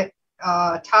makes it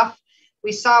tough.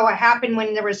 We saw what happened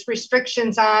when there was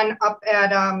restrictions on up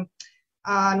at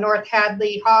North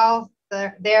Hadley Hall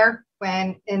there,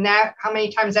 how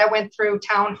many times that went through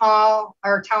town hall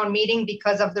or town meeting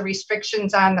because of the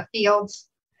restrictions on the fields,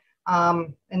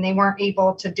 and they weren't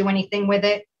able to do anything with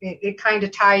it. It kind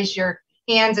of ties your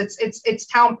hands. It's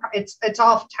town. It's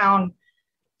all town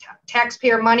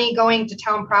taxpayer money going to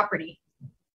town property.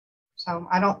 So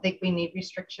I don't think we need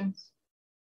restrictions.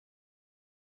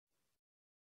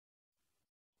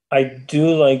 I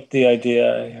do like the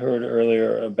idea I heard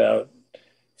earlier about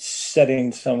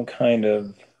setting some kind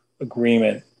of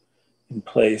agreement in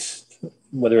place,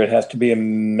 whether it has to be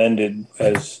amended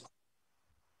as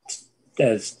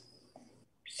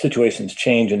situations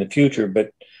change in the future,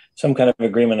 but some kind of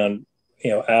agreement on,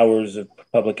 hours of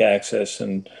public access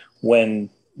and when,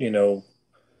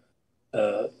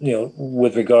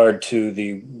 with regard to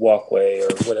the walkway or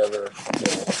whatever,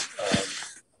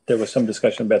 there was some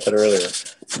discussion about that earlier.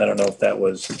 I don't know if that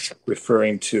was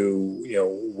referring to,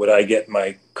 would I get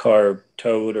my car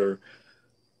towed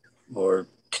or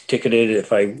ticketed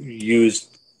if I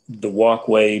used the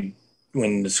walkway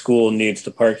when the school needs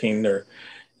the parking, or,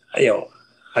 I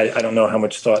don't know how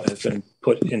much thought has been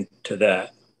put into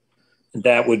that.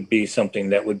 That would be something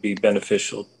that would be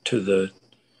beneficial to the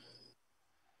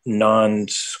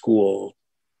non-school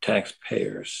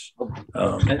taxpayers.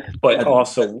 But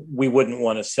also we wouldn't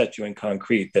want to set you in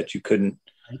concrete that you couldn't,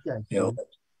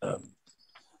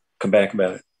 come back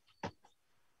about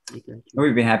it.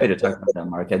 We'd be happy to talk about that,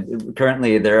 Mark.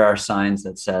 Currently, there are signs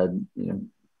that said,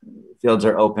 fields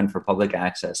are open for public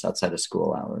access outside of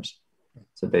school hours.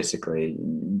 So basically,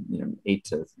 8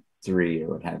 to 3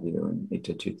 or what have you, and 8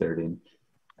 to 2:30.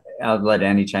 I'll let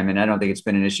Annie chime in. I don't think it's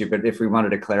been an issue, but if we wanted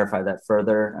to clarify that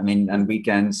further, I mean, on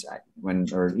weekends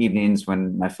or evenings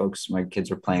when my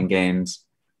kids were playing games,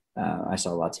 I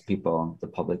saw lots of people, the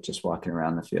public, just walking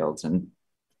around the fields, and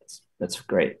that's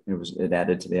great. It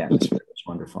added to the atmosphere. It was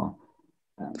wonderful.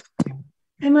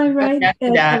 Am I right that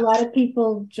a lot of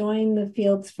people join the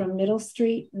fields from Middle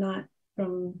Street, not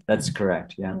from? That's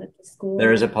correct. Yeah, the school?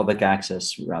 There is a public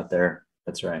access route there.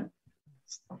 That's right.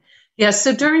 Yes,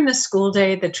 so during the school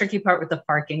day, the tricky part with the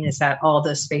parking is that all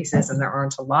those spaces, and there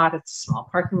aren't a lot, it's a small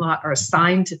parking lot, are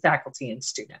assigned to faculty and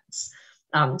students.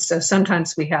 So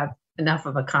sometimes we have enough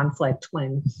of a conflict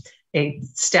when a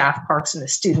staff parks in a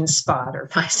student spot or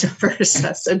vice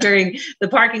versa. So during the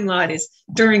parking lot is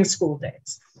during school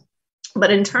days. But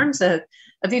in terms of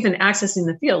even accessing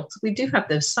the fields, we do have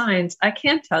those signs. I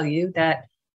can tell you that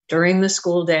during the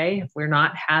school day, if we're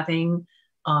not having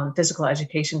physical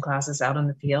education classes out on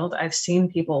the field, I've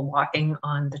seen people walking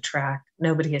on the track.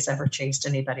 Nobody has ever chased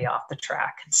anybody off the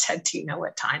track and said, do you know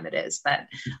what time it is? But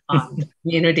the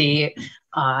community,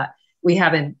 we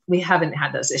haven't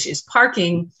had those issues.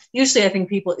 Parking, usually I think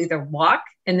people either walk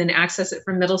and then access it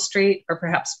from Middle Street, or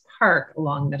perhaps park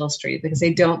along Middle Street because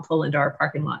they don't pull into our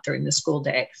parking lot during the school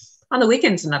day. On the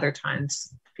weekends and other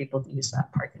times, people to use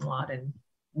that parking lot, and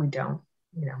we don't,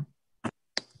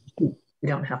 we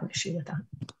don't have an issue with that.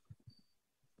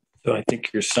 So I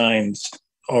think your signs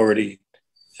already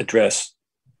address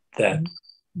that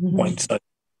point. So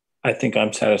I think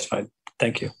I'm satisfied.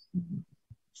 Thank you.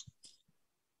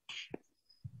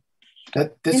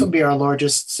 This will be our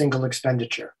largest single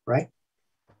expenditure, right?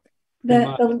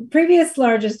 The previous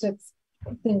largest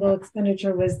single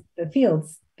expenditure was the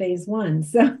fields phase 1.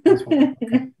 So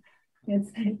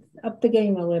it's up the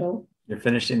game a little. You're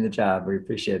finishing the job. We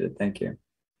appreciate it. Thank you.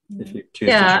 If you choose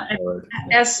to move forward.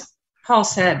 As Paul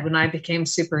said, when I became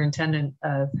superintendent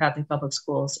of Hadley Public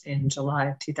Schools in July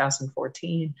of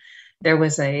 2014, there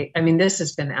was this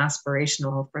has been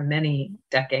aspirational for many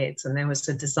decades, and there was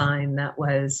a design that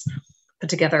was put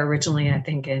together originally, I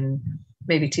think, in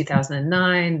maybe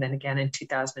 2009, then again in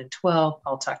 2012.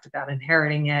 Paul talked about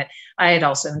inheriting it. I had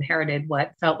also inherited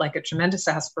what felt like a tremendous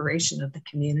aspiration of the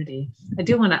community. I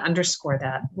do want to underscore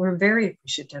that. We're very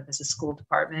appreciative as a school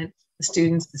department, the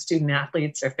students, the student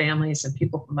athletes, their families, and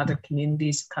people from other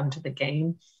communities come to the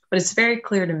game. But it's very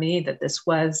clear to me that this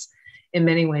was, in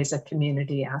many ways, a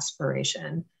community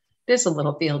aspiration. It is a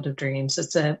little field of dreams.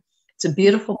 It's a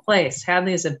beautiful place.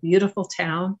 Hadley is a beautiful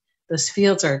town. Those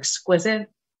fields are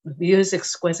exquisite. The view is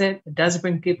exquisite. It does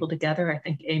bring people together. I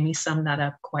think Amy summed that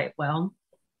up quite well.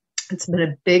 It's been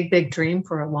a big, big dream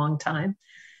for a long time.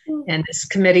 And this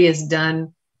committee has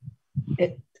done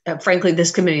it. Frankly,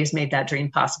 this committee has made that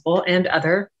dream possible, and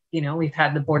other, we've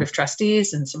had the board of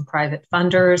trustees and some private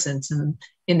funders and some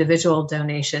individual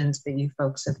donations, but you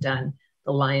folks have done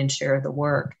the lion's share of the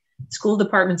work. School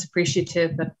department's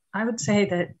appreciative, but I would say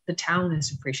that the town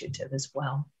is appreciative as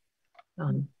well.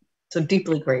 So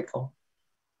deeply grateful.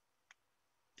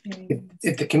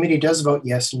 If the committee does vote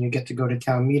yes and you get to go to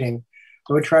town meeting,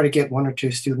 I would try to get 1 or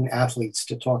 2 student athletes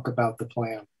to talk about the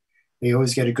plan. They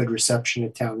always get a good reception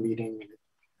at town meeting.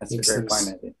 That's a great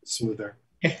point. Smoother.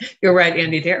 You're right,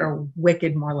 Andy. They are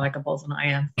wicked more likable than I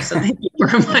am. So thank you for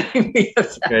reminding me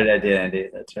of that. Great idea, Andy.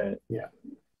 That's right. Yeah.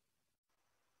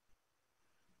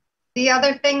 The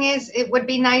other thing is, it would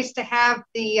be nice to have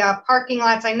the parking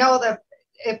lots. I know that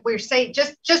if we're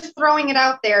just throwing it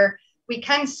out there, we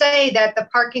can say that the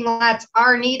parking lots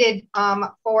are needed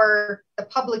for the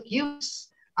public use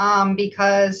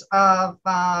because of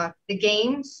the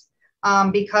games,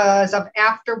 because of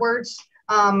afterwards.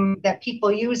 That people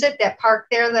use it, that park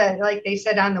there, that, like they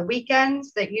said, on the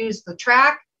weekends, that use the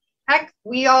track. Heck,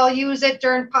 we all use it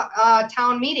during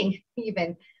town meeting,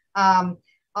 even.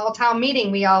 All town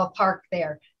meeting, we all park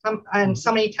there. And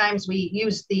so many times we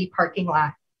use the parking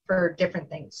lot for different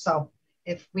things. So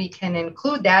if we can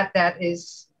include that, that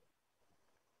is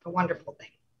a wonderful thing.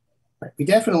 Right. We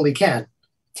definitely can.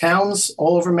 Towns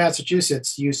all over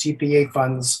Massachusetts use CPA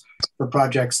funds for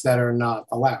projects that are not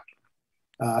allowed.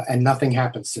 And nothing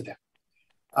happens to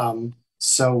them.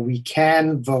 So we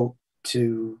can vote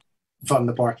to fund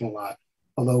the parking lot,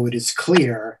 although it is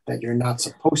clear that you're not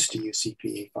supposed to use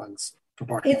CPA funds for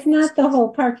parking. It's not the whole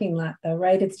parking lot, though,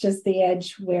 right? It's just the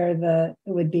edge where it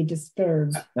would be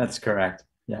disturbed. That's correct.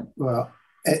 Yeah. Well,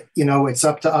 it's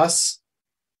up to us.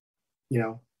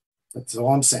 That's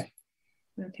all I'm saying.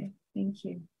 Okay, thank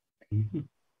you.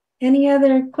 Any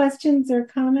other questions or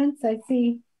comments? I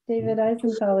see David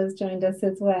Eisenthal has joined us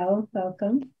as well.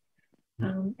 Welcome.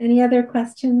 Any other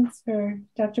questions for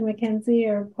Dr. McKenzie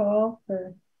or Paul?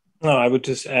 No, I would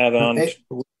just add on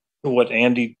to what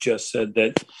Andy just said,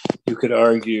 that you could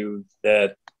argue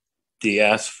that the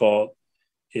asphalt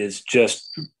is just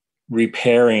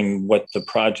repairing what the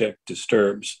project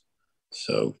disturbs.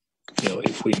 So,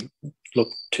 if we look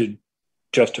to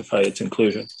justify its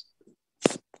inclusion.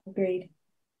 Agreed.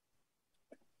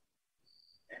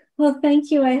 Well, thank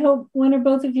you. I hope one or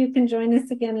both of you can join us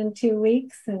again in 2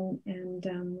 weeks, and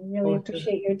really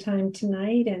appreciate your time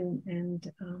tonight.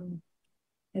 And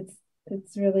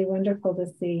it's really wonderful to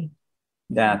see.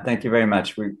 Yeah, thank you very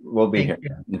much. We'll be here.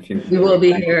 We will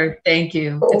be here. Thank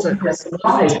you. It's a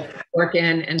lovely work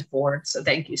in and forward. So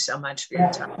thank you so much for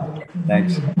your time.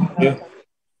 Thanks. Yeah.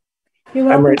 You're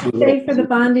welcome to stay for the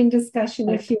bonding discussion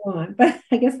if you want, but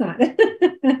I guess not.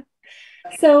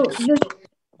 So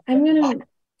I'm going to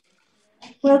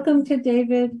welcome to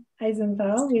David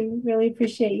Eisenthal. We really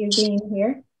appreciate you being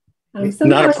here.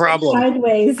 Not a problem.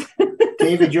 Sideways.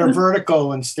 David, you're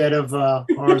vertical instead of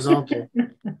horizontal.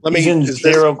 Let me in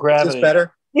zero gravity. Is this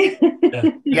better?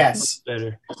 Yeah. Yes.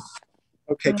 Better.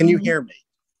 Okay. Can you hear me?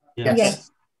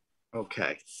 Yes.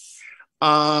 Okay.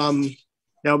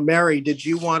 Now, Mary, did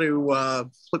you want to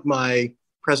put my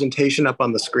presentation up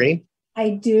on the screen? I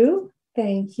do.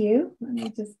 Thank you. Let me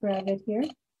just grab it here.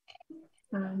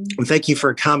 And thank you for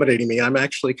accommodating me. I'm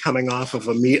actually coming off of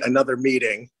another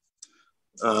meeting.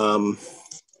 Thank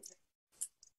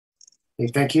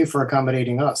you for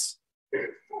accommodating us.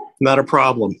 Not a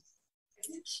problem.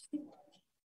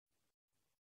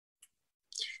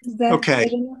 Is that okay.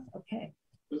 good enough? Okay.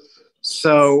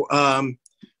 So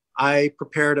I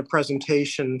prepared a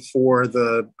presentation for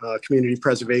the Community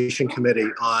Preservation Committee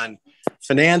on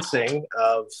financing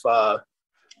of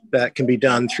that can be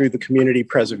done through the Community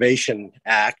Preservation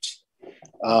Act.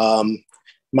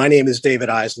 My name is David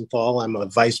Eisenthal. I'm a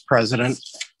Vice President,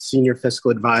 Senior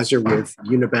Fiscal Advisor with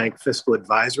Unibank Fiscal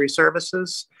Advisory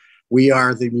Services. We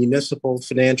are the municipal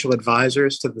financial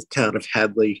advisors to the town of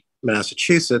Hadley,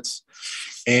 Massachusetts.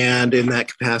 And in that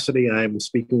capacity, I'm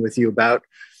speaking with you about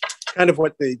kind of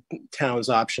what the town's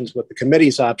options, what the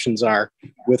committee's options are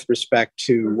with respect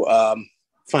to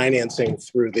financing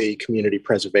through the Community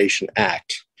Preservation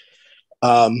Act.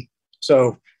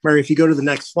 So, Mary, if you go to the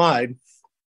next slide,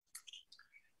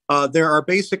 there are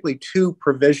basically two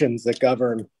provisions that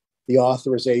govern the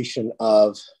authorization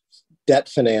of debt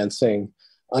financing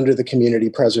under the Community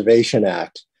Preservation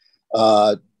Act.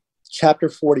 Chapter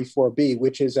 44B,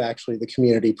 which is actually the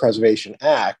Community Preservation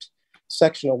Act,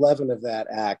 Section 11 of that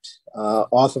act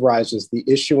authorizes the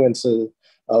issuance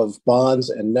of bonds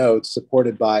and notes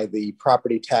supported by the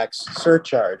property tax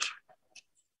surcharge.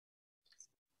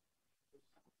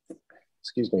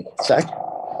 Excuse me, a sec.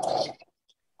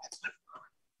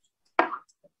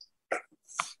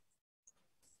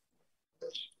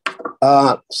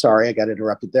 Sorry, I got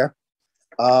interrupted there.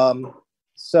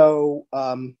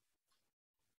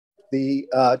 The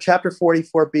Chapter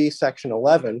 44B, Section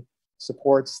 11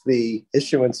 supports the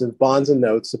issuance of bonds and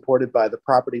notes supported by the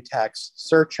property tax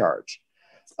surcharge.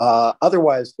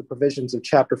 Otherwise, the provisions of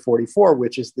Chapter 44,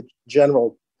 which is the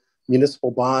general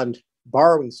municipal bond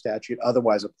borrowing statute,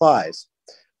 otherwise applies.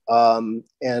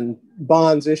 And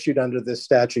bonds issued under this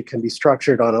statute can be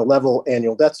structured on a level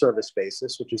annual debt service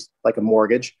basis, which is like a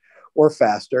mortgage, or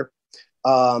faster.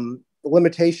 The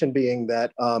limitation being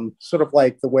that sort of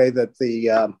like the way that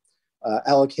the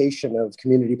allocation of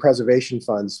community preservation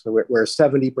funds, where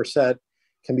 70%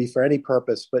 can be for any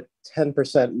purpose, but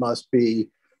 10% must be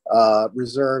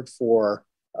reserved for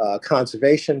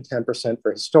conservation, 10%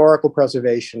 for historical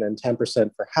preservation, and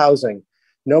 10% for housing.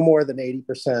 No more than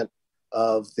 80%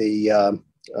 of the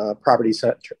property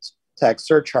tax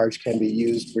surcharge can be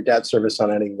used for debt service on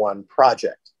any one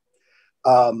project.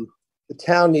 The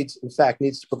town needs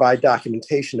to provide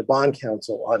documentation to bond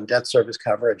counsel on debt service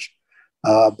coverage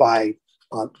by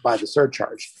the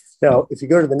surcharge. Now, if you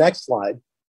go to the next slide,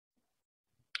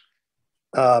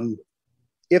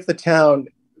 if the town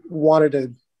wanted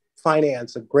to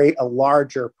finance a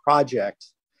larger project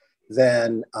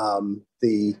than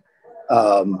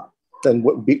than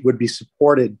what would be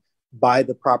supported by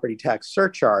the property tax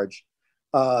surcharge,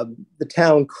 the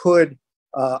town could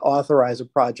authorize a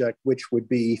project which would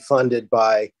be funded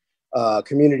by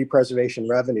community preservation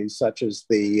revenues, such as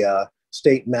the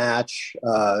state match,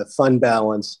 fund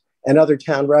balance, and other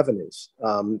town revenues.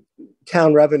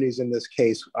 Town revenues in this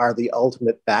case are the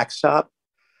ultimate backstop.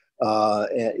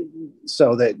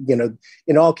 So that, you know,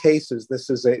 in all cases,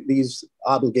 these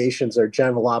obligations are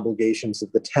general obligations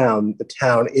of the town. The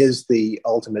town is the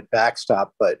ultimate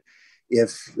backstop, but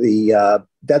if the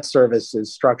debt service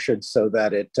is structured so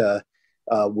that it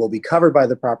will be covered by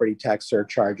the property tax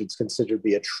surcharge, it's considered to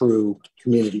be a true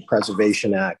Community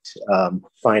Preservation Act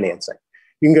financing.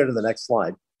 You can go to the next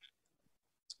slide.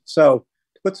 So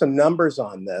to put some numbers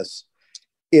on this,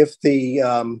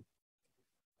 assuming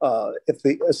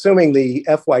the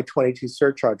FY22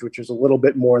 surcharge, which is a little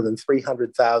bit more than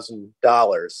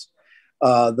 $300,000,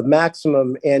 the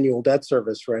maximum annual debt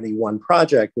service for any one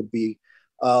project would be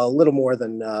a little more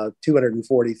than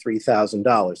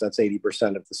 $243,000. That's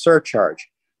 80% of the surcharge.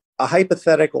 A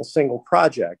hypothetical single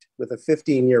project with a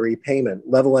 15-year repayment,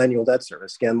 level annual debt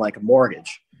service, again, like a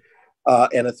mortgage,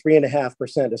 and a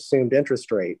 3.5% assumed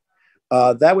interest rate,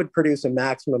 that would produce a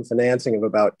maximum financing of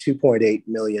about $2.8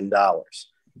 million. Go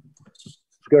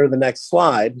to the next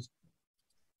slide.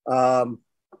 You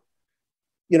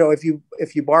know, if you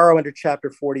borrow under Chapter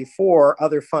 44,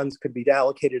 other funds could be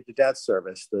allocated to debt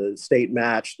service, the state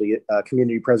match, the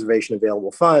community preservation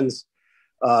available funds,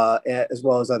 as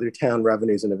well as other town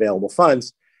revenues and available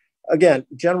funds. Again,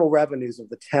 general revenues of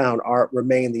the town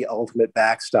remain the ultimate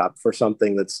backstop for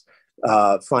something that's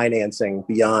financing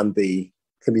beyond the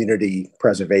Community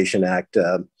Preservation Act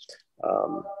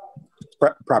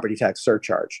property tax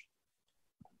surcharge.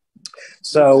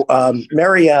 So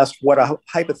Mary asked what a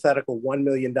hypothetical $1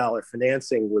 million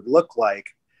financing would look like,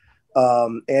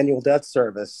 annual debt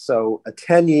service. So a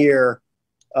 10-year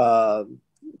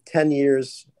 10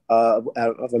 years of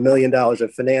 $1 million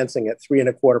of financing at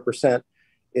 3.25%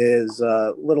 is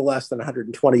a little less than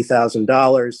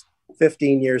 $120,000.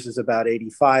 15 years is about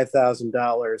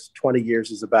 $85,000. 20 years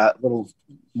is about a little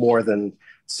more than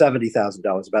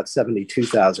 $70,000, about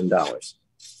 $72,000.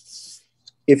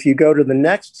 If you go to the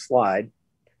next slide,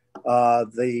 I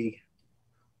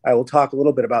will talk a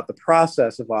little bit about the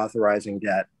process of authorizing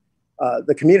debt.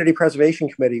 The Community Preservation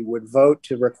Committee would vote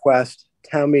to request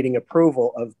town meeting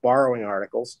approval of borrowing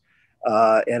articles.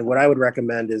 And what I would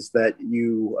recommend is that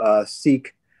you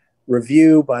seek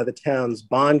review by the town's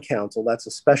bond counsel. That's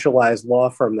a specialized law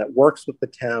firm that works with the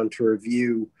town to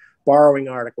review borrowing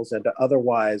articles and to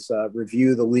otherwise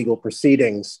review the legal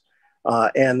proceedings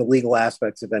and the legal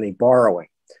aspects of any borrowing.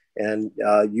 And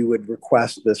you would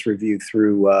request this review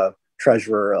through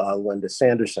Treasurer Linda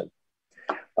Sanderson.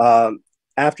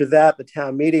 After that, the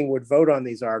town meeting would vote on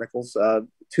these articles.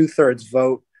 2/3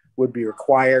 vote would be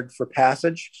required for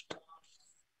passage.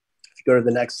 If you go to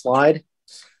the next slide.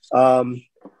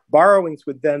 Borrowings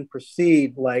would then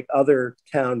proceed like other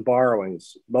town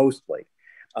borrowings, mostly.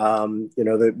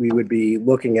 That we would be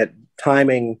looking at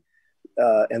timing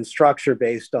and structure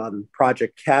based on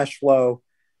project cash flow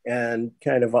and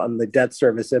kind of on the debt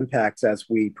service impacts as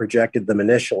we projected them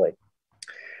initially.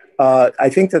 I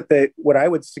think that what I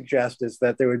would suggest is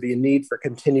that there would be a need for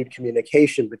continued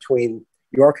communication between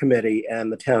your committee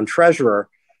and the town treasurer.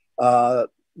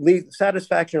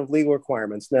 Satisfaction of legal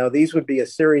requirements. Now, these would be a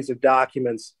series of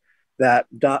documents that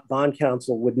bond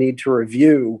counsel would need to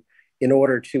review in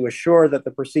order to assure that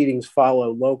the proceedings follow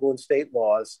local and state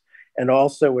laws and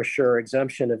also assure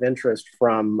exemption of interest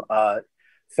from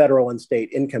federal and state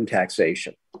income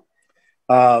taxation.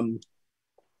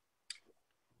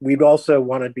 We'd also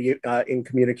want to be in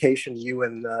communication, you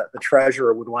and the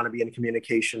treasurer would want to be in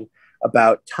communication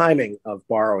about timing of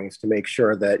borrowings to make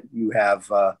sure that you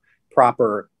have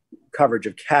proper coverage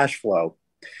of cash flow.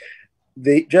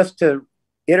 Just to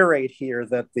iterate here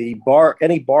that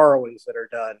any borrowings that are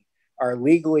done are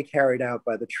legally carried out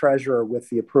by the treasurer with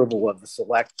the approval of the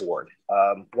select board.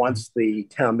 Once the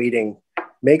town meeting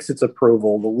makes its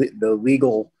approval, the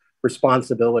legal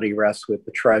responsibility rests with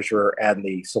the treasurer and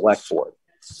the select board.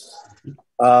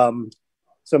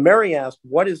 So Mary asked,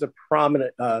 what is a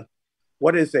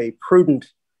prudent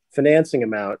financing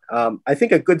amount? I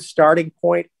think a good starting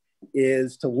point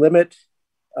is to limit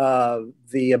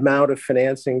the amount of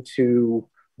financing to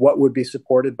what would be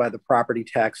supported by the property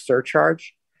tax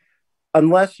surcharge,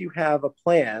 unless you have a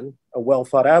plan, a well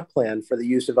thought out plan for the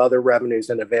use of other revenues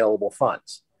and available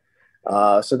funds.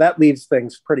 So that leaves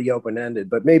things pretty open-ended,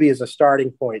 but maybe as a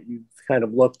starting point, you kind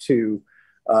of look to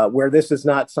where this is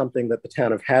not something that the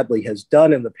town of Hadley has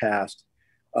done in the past.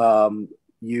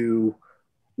 You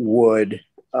would,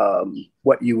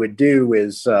 what you would do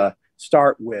is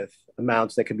start with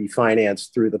amounts that can be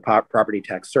financed through the property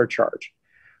tax surcharge.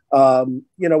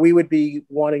 We would be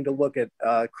wanting to look at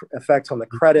effects on the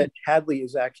credit. Hadley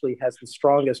has the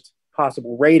strongest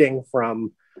possible rating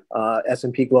from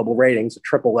S&P Global Ratings, a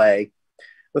AAA.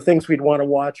 The things we'd want to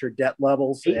watch are debt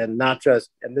levels, and not just,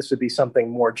 and this would be something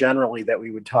more generally that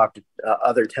we would talk to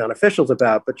other town officials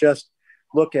about, but just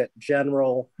look at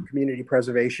general community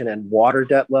preservation and water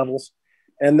debt levels.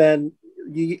 And then,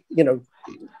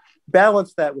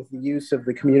 balance that with the use of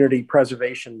the community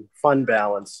preservation fund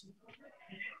balance.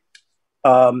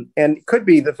 And it could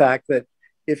be the fact that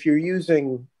if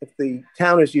the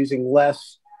town is using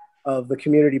less of the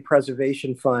community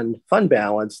preservation fund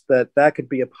balance, that could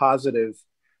be a positive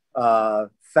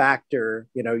factor.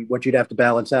 What you'd have to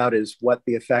balance out is what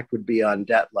the effect would be on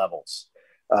debt levels.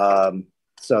 And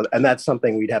that's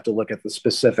something we'd have to look at the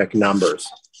specific numbers.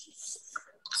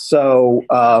 So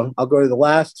I'll go to the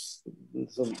last.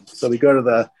 So we go to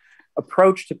the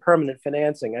approach to permanent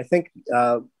financing. I think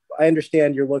I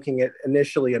understand you're looking at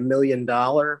initially $1 million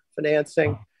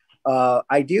financing.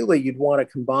 Ideally, you'd want to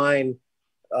combine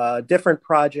different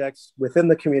projects within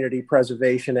the Community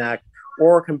Preservation Act,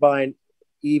 or combine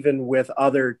even with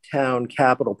other town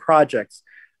capital projects.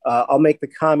 I'll make the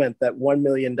comment that $1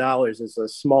 million is a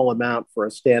small amount for a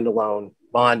standalone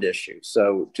bond issue.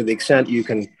 So to the extent you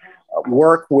can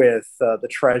work with the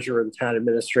treasurer and the town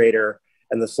administrator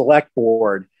and the select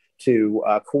board to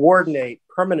coordinate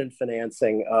permanent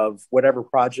financing of whatever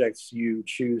projects you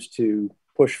choose to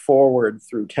push forward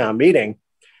through town meeting,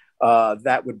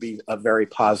 that would be a very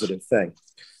positive thing.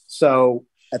 So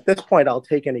at this point, I'll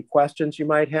take any questions you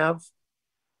might have.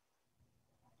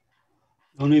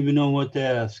 Don't even know what to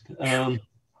ask. You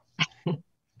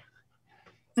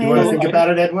want to think about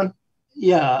it, Edwin?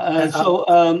 Yeah.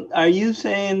 Are you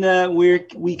saying that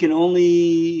we can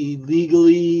only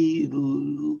legally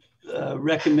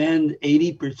recommend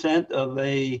 80% of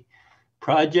a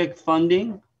project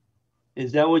funding?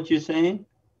 Is that what you're saying?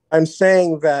 I'm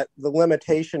saying that the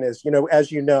limitation is,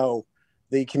 as you know,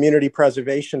 the Community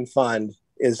Preservation Fund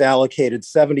is allocated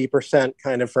 70%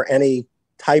 kind of for any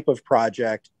type of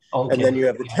project. Okay. And then you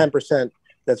have the 10%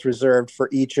 that's reserved for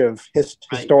each of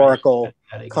historical,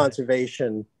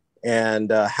 conservation,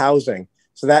 and housing.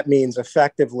 So that means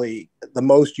effectively the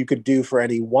most you could do for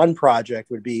any one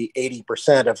project would be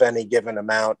 80% of any given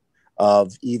amount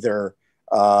of either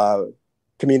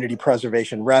community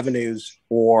preservation revenues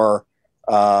or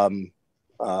fund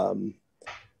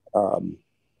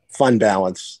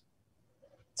balance.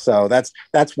 So that's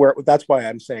why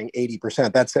I'm saying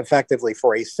 80%. That's effectively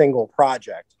for a single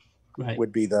project, right,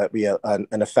 would be an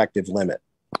effective limit.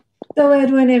 So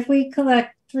Edwin, if we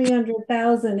collect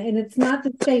 300,000, and it's not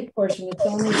the state portion, it's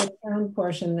only the town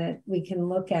portion that we can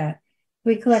look at. If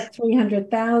we collect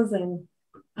 300,000,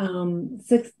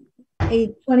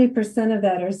 20% of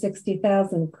that, or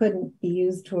 60,000, couldn't be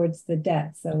used towards the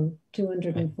debt. So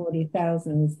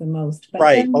 240,000 is the most. But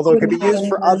right. Although it could be used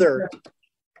for other.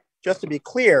 Just to be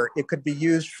clear, it could be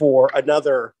used for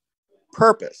another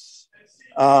purpose.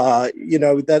 That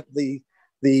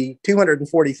the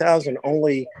 240,000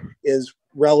 only is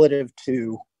relative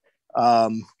to a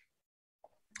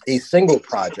single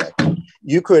project.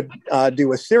 You could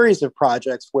do a series of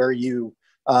projects where you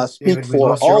speak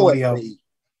for all of the.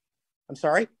 I'm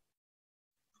sorry.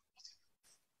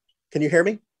 Can you hear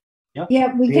me?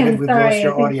 Yeah, we can. Sorry,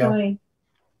 your audio.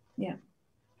 Yeah.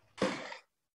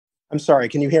 I'm sorry.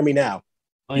 Can you hear me now?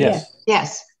 Oh, yes.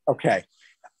 Yes. Okay.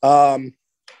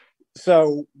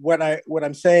 So what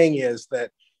I'm saying is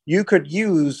that you could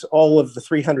use all of the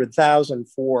 300,000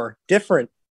 for different,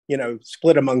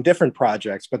 split among different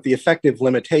projects, but the effective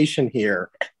limitation here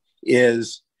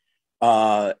is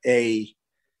that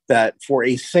for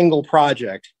a single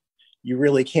project, you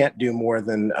really can't do more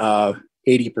than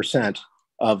 80%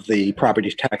 of the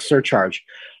property tax surcharge.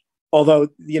 Although,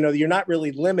 you're not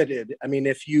really limited. I mean,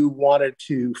 if you wanted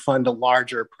to fund a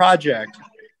larger project,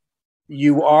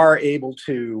 you are able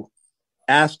to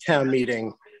ask town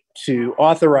meeting to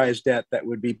authorize debt that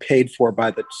would be paid for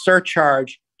by the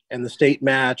surcharge and the state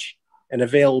match and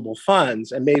available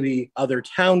funds and maybe other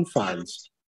town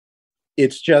funds.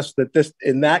 It's just that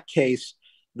in that case,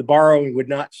 the borrowing would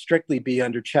not strictly be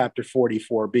under Chapter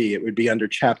 44B. It would be under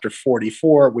Chapter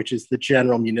 44, which is the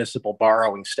general municipal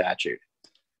borrowing statute.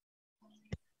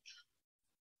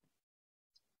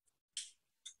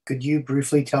 Could you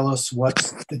briefly tell us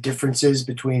what the difference is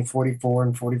between 44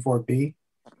 and 44B?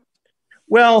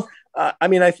 Well,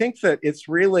 I think that it's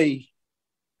really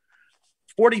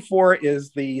 44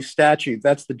 is the statute.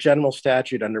 That's the general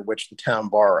statute under which the town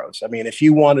borrows. I mean, if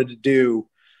you wanted to do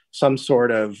some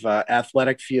sort of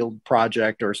athletic field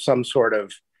project or some sort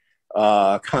of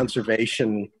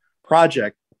conservation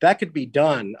project, that could be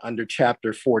done under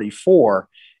Chapter 44.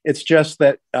 It's just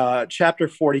that Chapter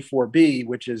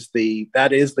 44B,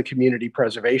 that is the Community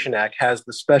Preservation Act, has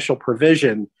the special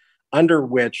provision under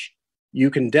which you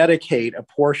can dedicate a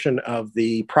portion of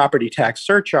the property tax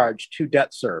surcharge to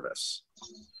debt service.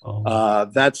 Oh.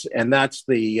 That's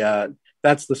the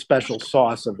special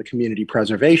sauce of the Community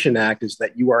Preservation Act, is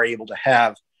that you are able to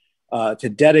have to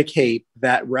dedicate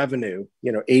that revenue,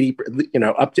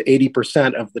 up to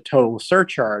 80% of the total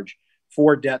surcharge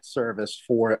for debt service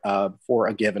for a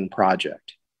given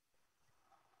project.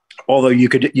 Although you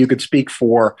could speak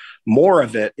for more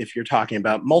of it if you're talking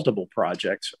about multiple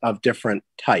projects of different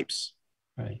types.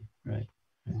 Right.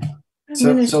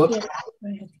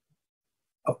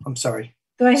 I'm sorry.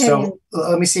 Go ahead. So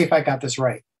let me see if I got this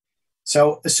right.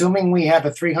 So assuming we have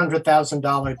a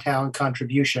 $300,000 town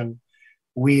contribution,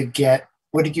 we'd get,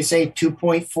 what did you say,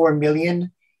 2.4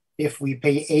 million if we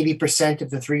pay 80% of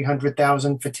the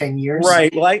 300,000 for 10 years?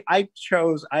 Right. Well,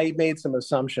 I made some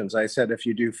assumptions. I said if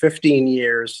you do 15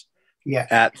 years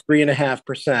at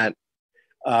 3.5%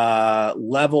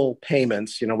 level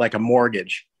payments, like a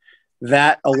mortgage,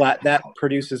 that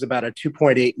produces about a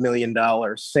 $2.8 million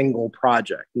single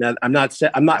project. Now, I'm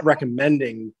not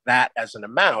recommending that as an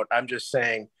amount. I'm just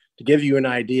saying to give you an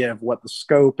idea of what the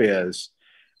scope is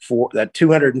for that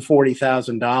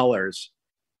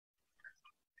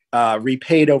 $240,000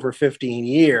 repaid over 15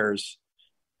 years.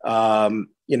 The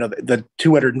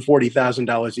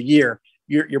 $240,000 a year,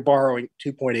 you're borrowing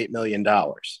 $2.8 million.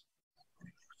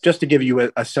 Just to give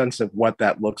you a sense of what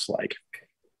that looks like.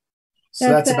 So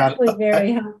that's actually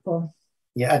very helpful.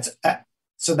 Yeah,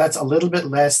 so that's a little bit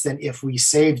less than if we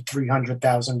saved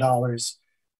 $300,000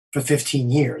 for 15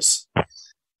 years,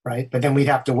 right? But then we'd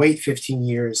have to wait 15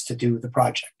 years to do the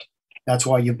project. That's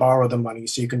why you borrow the money,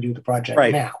 so you can do the project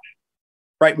now.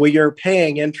 Right. Well, you're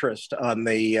paying interest on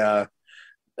the,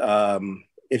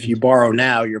 if you borrow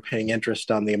now, you're paying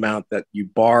interest on the amount that you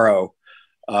borrow.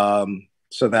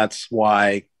 So that's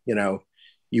why, you know,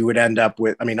 you would end up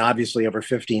with, I mean, obviously over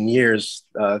 15 years,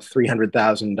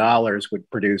 $300,000 would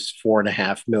produce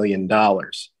 $4.5 million.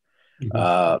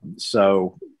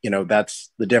 So, you know,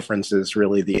 that's the difference is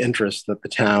really the interest that the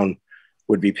town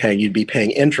would be paying. You'd be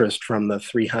paying interest from the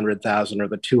 300,000 or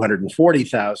the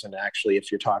 240,000 actually, if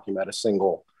you're talking about a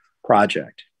single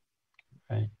project.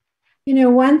 Right. You know,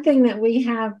 one thing that we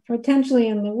have potentially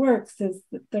in the works is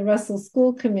the Russell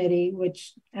School Committee,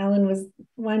 which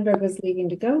Weinberg was leaving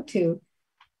to go to,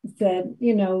 said,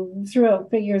 you know, threw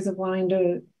out figures of wanting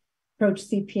to approach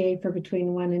CPA for between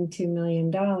 $1 and $2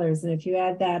 million. And if you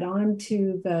add that on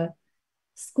to the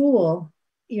school,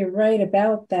 you're right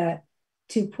about that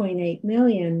 2.8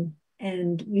 million.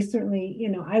 And we certainly, you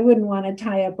know, I wouldn't want to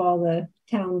tie up all the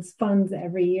town's funds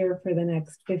every year for the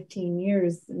next 15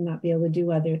 years and not be able to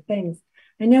do other things.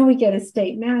 I know we get a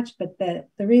state match, but the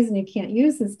reason you can't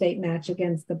use the state match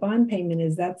against the bond payment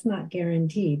is that's not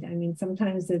guaranteed. I mean,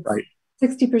 sometimes it's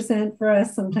 60% for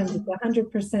us, sometimes it's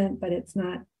 100%, but it's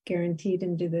not guaranteed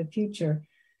into the future.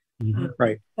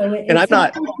 Right. So and I'm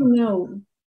not, to know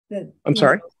that, I'm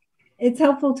sorry. It's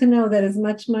helpful to know that as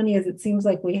much money as it seems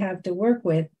like we have to work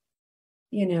with,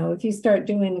 you know, if you start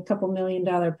doing a couple $1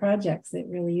 million projects, it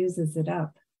really uses it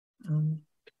up.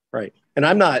 Right. And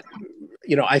I'm not,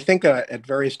 you know, I think at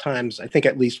various times, I think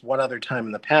at least one other time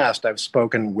in the past, I've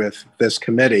spoken with this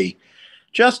committee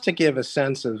just to give a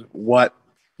sense of what,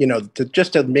 you know,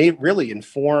 to really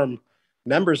inform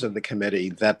members of the committee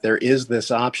that there is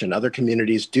this option. Other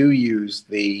communities do use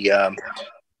the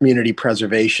community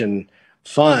preservation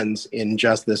funds in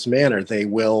just this manner. They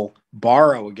will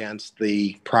borrow against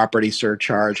the property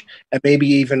surcharge and maybe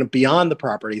even beyond the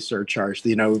property surcharge,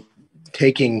 you know,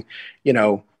 taking, you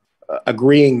know,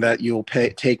 agreeing that you'll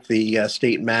take the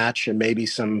state match and maybe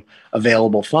some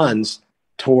available funds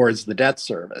towards the debt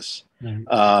service.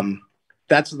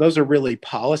 Those are really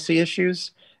policy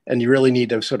issues, and you really need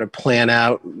to sort of plan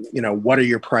out, you know, what are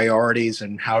your priorities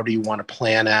and how do you want to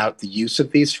plan out the use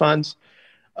of these funds.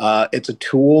 It's a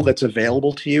tool that's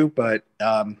available to you, but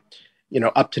you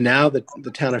know, up to now,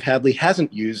 the town of Hadley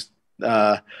hasn't used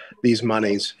these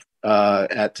monies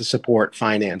to support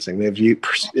financing.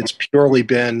 It's purely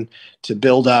been to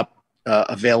build up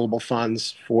available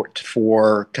funds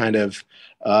for kind of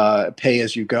pay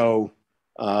as you go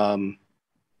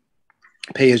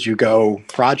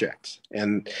projects,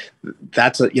 and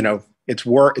that's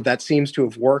that seems to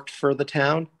have worked for the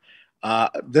town.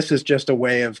 This is just a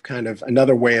way of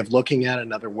another way of looking at it,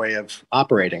 another way of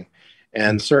operating.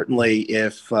 And certainly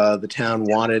if the town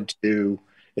wanted to,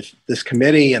 if this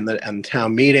committee and the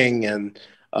town meeting and,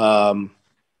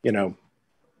 you know,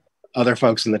 other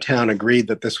folks in the town agreed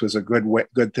that this was a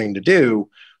good thing to do,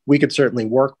 we could certainly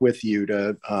work with you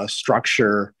to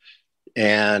structure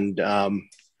and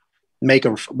make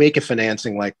a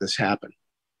financing like this happen.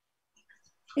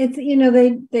 It's, you know,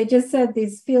 they just said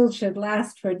these fields should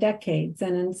last for decades,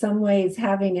 and in some ways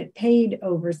having it paid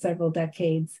over several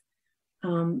decades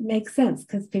makes sense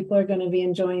because people are going to be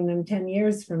enjoying them 10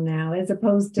 years from now, as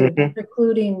opposed to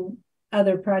precluding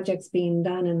other projects being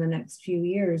done in the next few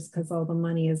years because all the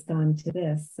money has gone to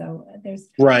this. So there's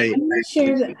right. I'm going to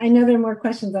share I know there are more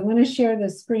questions. I'm going to share the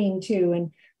screen too,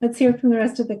 and let's hear from the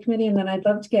rest of the committee, and then I'd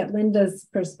love to get Linda's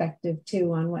perspective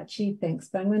too on what she thinks.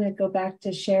 But I'm going to go back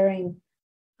to sharing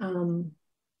the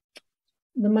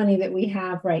money that we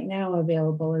have right now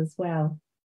available as well.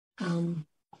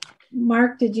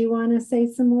 Mark, did you want to say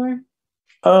some more?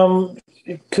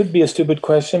 It could be a stupid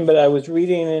question, but I was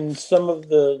reading in some of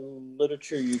the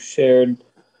literature you shared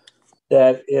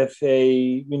that if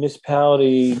a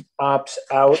municipality opts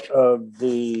out of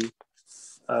the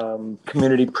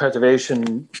Community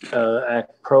Preservation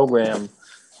Act program,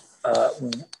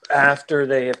 after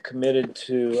they have committed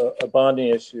to a bonding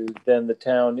issue, then the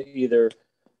town either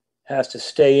has to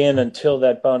stay in until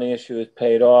that bonding issue is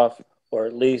paid off, or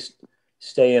at least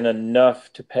stay in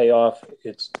enough to pay off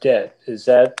its debt. Is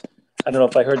that, I don't know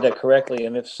if I heard that correctly,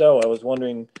 and if so, I was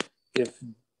wondering if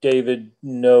David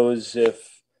knows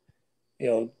if, you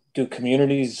know, do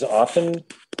communities often,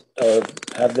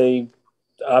 have they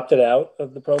opted out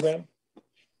of the program?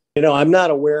 You know, I'm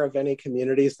not aware of any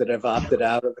communities that have opted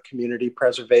out of the Community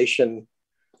Preservation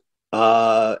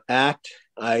Act.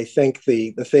 I think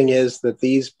the thing is that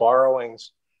these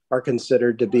borrowings are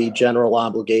considered to be general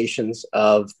obligations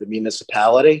of the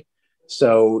municipality.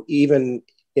 So even,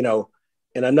 you know,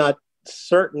 and I'm not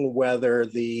certain whether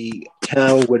the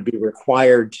town would be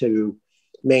required to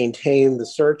maintain the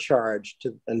surcharge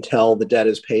until the debt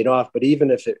is paid off. But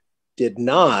even if it did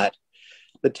not,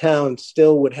 the town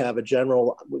still would have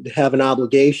an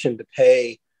obligation to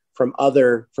pay from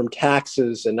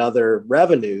taxes and other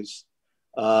revenues,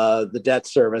 the debt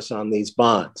service on these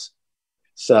bonds.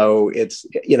 So it's,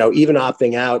 even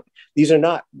opting out, these are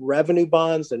not revenue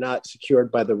bonds. They're not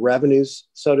secured by the revenues,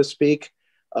 so to speak.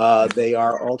 They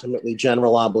are ultimately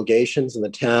general obligations, and the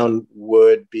town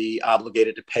would be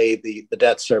obligated to pay the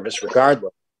debt service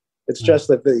regardless. It's just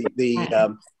that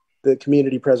the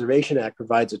Community Preservation Act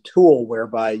provides a tool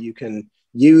whereby you can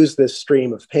use this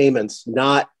stream of payments,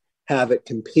 not have it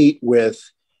compete with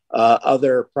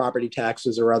other property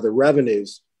taxes or other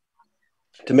revenues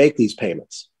to make these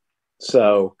payments.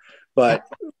 So, but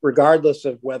regardless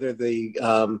of whether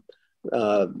the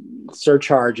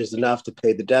surcharge is enough to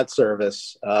pay the debt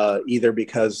service, either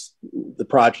because the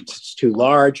project is too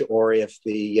large, or if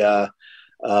the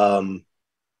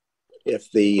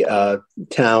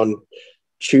town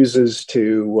chooses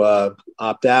to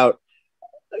opt out,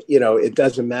 it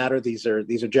doesn't matter. These are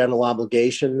general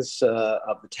obligations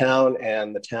of the town,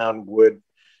 and the town would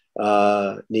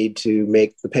need to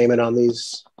make the payment on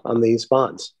these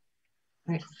bonds.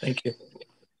 Right. Thank you.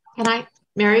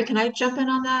 Mary, can I jump in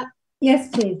on that? Yes,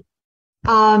 please.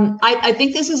 I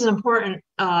think this is an important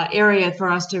area for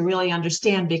us to really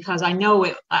understand, because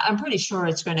I'm pretty sure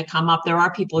it's going to come up. There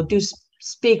are people who do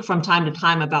speak from time to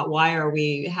time about why are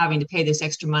we having to pay this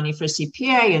extra money for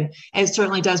CPA, and it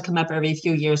certainly does come up every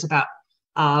few years about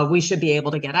we should be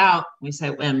able to get out. We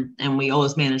say, and we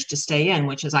always manage to stay in,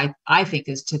 which is I think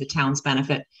is to the town's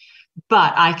benefit.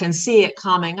 But I can see it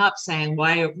coming up saying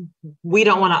why we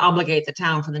don't want to obligate the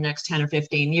town for the next 10 or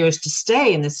 15 years to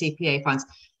stay in the CPA funds.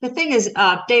 The thing is,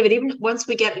 David, even once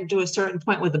we get to a certain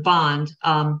point with the bond,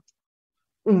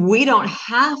 we don't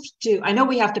have to, I know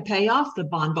we have to pay off the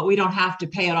bond, but we don't have to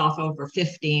pay it off over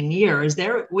 15 years.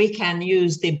 We can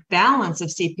use the balance of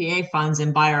CPA funds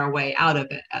and buy our way out of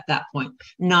it at that point.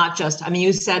 Not just,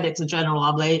 you said it's a general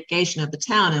obligation of the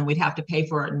town and we'd have to pay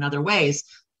for it in other ways.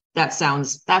 That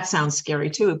sounds scary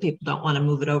too. People don't want to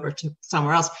move it over to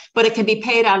somewhere else, but it can be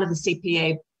paid out of the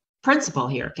CPA principal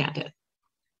here, can't it?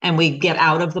 And we get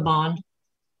out of the bond.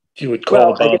 You would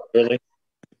call the bond early.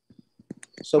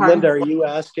 So, pardon? Linda, are you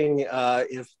asking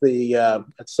if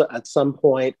at some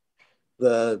point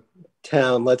the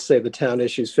town, let's say the town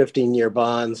issues 15-year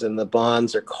bonds and the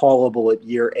bonds are callable at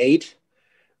year 8,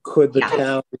 could the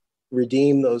town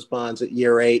redeem those bonds at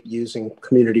year 8 using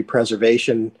community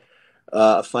preservation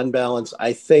fund balance?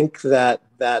 I think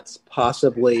that's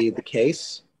possibly the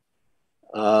case,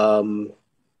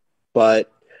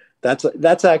 but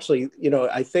that's actually,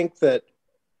 I think that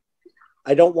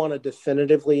I don't want to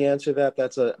definitively answer that.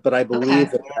 But I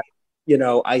believe that,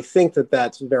 I think that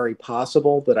that's very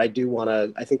possible. But I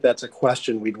think that's a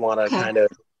question we'd want to kind of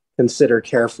consider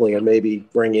carefully, and maybe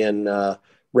bring in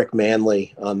Rick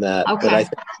Manley on that. Okay.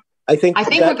 But I think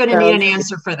we're going to need an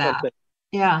answer for that.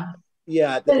 Yeah.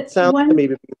 Yeah, that sounds to me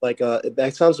to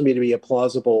be a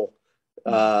plausible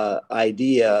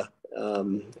idea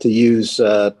to use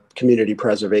community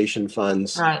preservation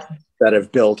funds that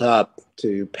have built up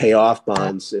to pay off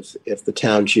bonds if the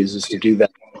town chooses to do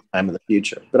that sometime in the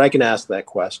future. But I can ask that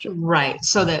question. Right,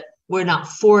 so that we're not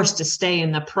forced to stay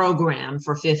in the program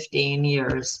for 15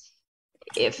 years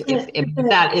if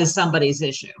that is somebody's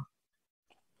issue.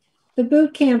 The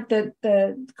boot camp that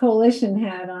the coalition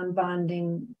had on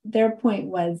bonding, their point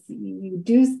was you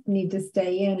do need to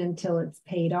stay in until it's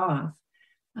paid off.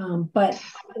 But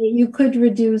you could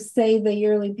reduce, say the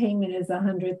yearly payment is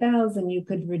 $100,000, you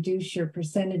could reduce your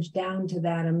percentage down to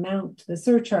that amount, the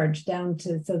surcharge down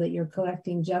to, so that you're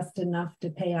collecting just enough to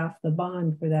pay off the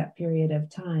bond for that period of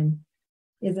time.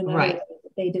 Is another way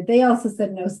that they did. They also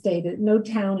said no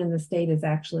town in the state is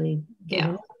actually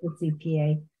given the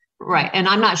CPA. Right, and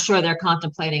I'm not sure they're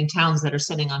contemplating towns that are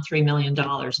sitting on $3 million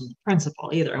in principal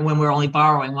either. And when we're only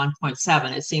borrowing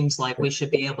 1.7, it seems like we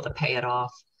should be able to pay it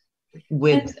off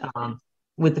with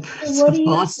the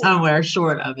principal somewhere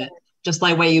short of it, just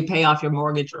like way you pay off your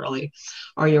mortgage early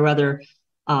or your other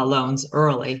loans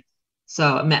early.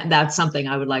 So that's something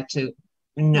I would like to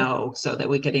know so that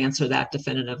we could answer that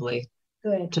definitively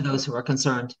to those who are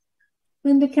concerned.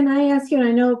 Linda, can I ask you, and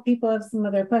I know people have some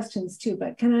other questions too,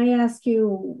 but can I ask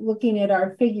you, looking at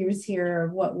our figures here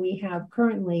of what we have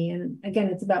currently, and again,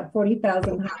 it's about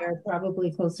 40,000 higher, probably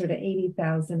closer to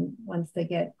 80,000 once they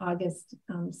get August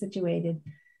situated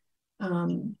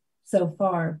so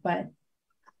far, but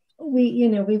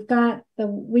we've got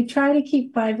we try to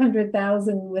keep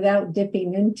 500,000 without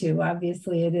dipping into,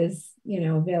 obviously it is,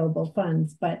 available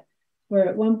funds, but we're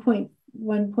at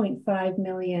 1.5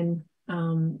 million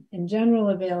in general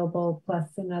available, plus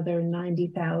another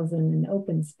 90,000 in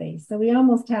open space. So we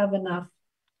almost have enough,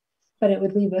 but it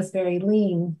would leave us very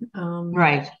lean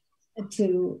right,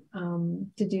 to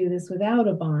do this without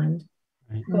a bond.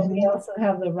 Right. But we also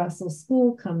have the Russell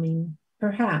School coming,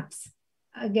 perhaps,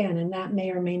 again, and that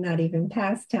may or may not even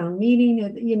pass town meeting.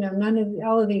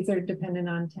 All of these are dependent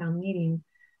on town meeting.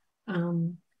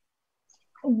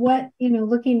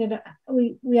 Looking at,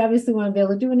 we obviously want to be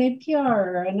able to do an APR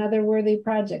or another worthy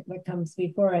project that comes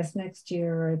before us next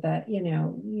year or that,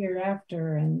 year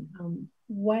after. And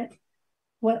what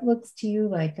looks to you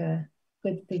like a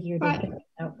good figure to think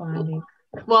about bonding?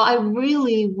 Well, I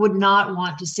really would not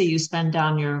want to see you spend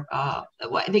down your, I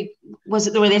think, were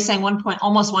they saying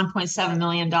almost $1.7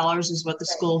 million is what the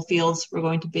school fields were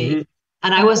going to be? Mm-hmm.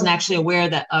 And I wasn't actually aware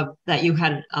that you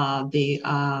had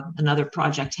another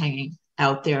project hanging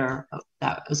out there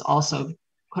that could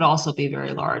also be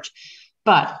very large.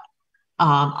 But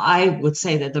I would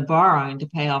say that the borrowing to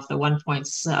pay off the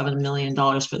 $1.7 million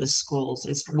for the schools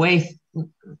is way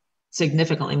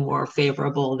significantly more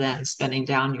favorable than spending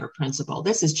down your principal.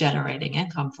 This is generating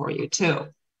income for you too.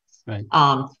 Right.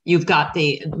 You've got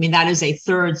that is a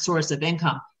third source of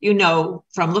income.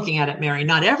 From looking at it, Mary,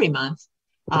 not every month.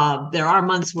 There are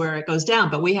months where it goes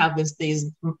down, but we have this,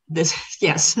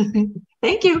 yes,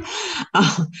 thank you.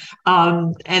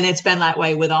 And it's been that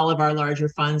way with all of our larger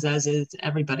funds, as is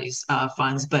everybody's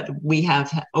funds, but we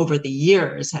have over the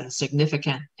years had a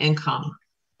significant income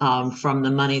from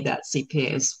the money that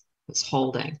CPA is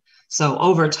holding. So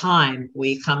over time,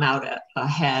 we come out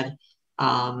ahead.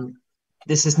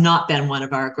 This has not been one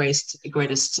of our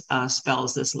greatest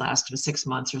spells this last 6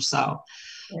 months or so.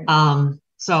 Right.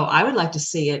 So I would like to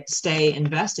see it stay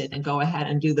invested and go ahead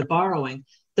and do the borrowing.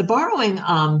 The borrowing,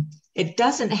 it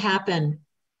doesn't happen.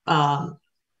 So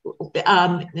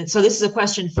this is a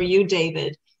question for you,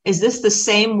 David. Is this the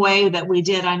same way that we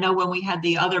did? I know when we had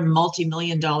the other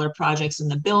multi-million-dollar projects in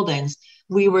the buildings,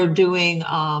 we were doing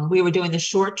the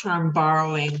short-term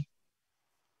borrowing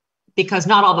because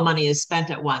not all the money is spent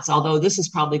at once, although this is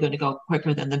probably going to go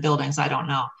quicker than the buildings. I don't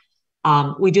know.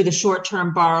 We do the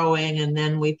short-term borrowing and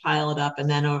then we pile it up, and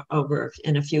then over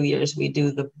in a few years, we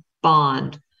do the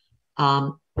bond.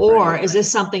 Or is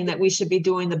this something that we should be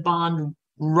doing the bond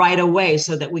right away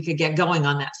so that we could get going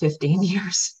on that 15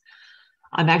 years?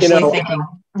 I'm actually thinking.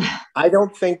 I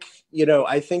don't think,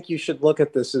 I think you should look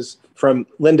at this as from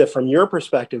Linda, from your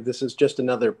perspective, this is just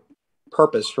another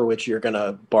purpose for which you're going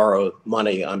to borrow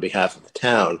money on behalf of the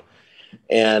town.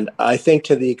 And I think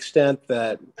to the extent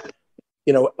that,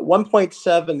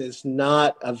 1.7 is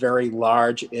not a very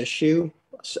large issue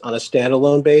on a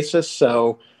standalone basis.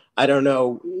 So I don't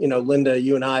know, Linda,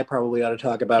 you and I probably ought to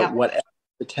talk about what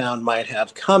the town might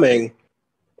have coming,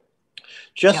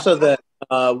 just so that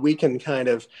we can kind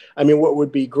of, what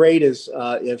would be great is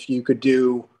if you could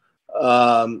do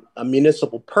a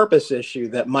municipal purpose issue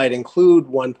that might include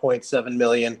 1.7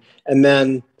 million and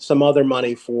then some other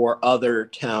money for other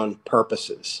town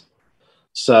purposes.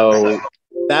 So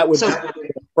that would,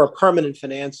 for permanent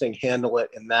financing, handle it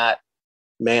in that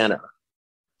manner.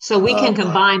 So we can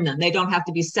combine them. They don't have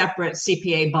to be separate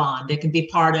CPA bond. It can be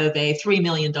part of a $3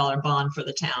 million bond for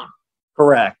the town.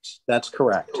 Correct. That's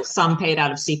correct. Some paid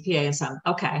out of CPA and some.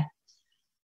 Okay.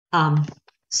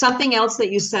 Something else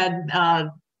that you said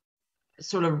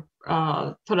sort of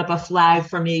put up a flag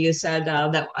for me. You said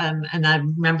that, and I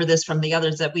remember this from the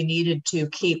others, that we needed to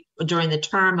keep during the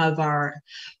term of our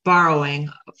borrowing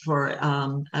for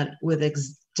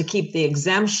to keep the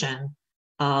exemption.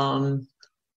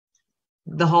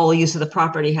 The whole use of the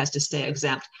property has to stay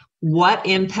exempt. What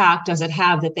impact does it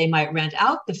have that they might rent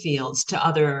out the fields to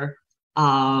other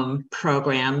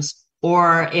programs,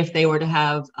 or if they were to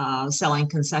have selling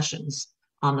concessions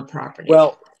on the property?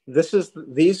 Well,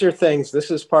 these are things,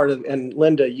 this is part of, and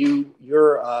Linda,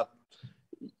 you're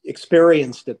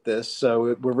experienced at this,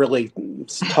 so we're really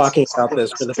talking about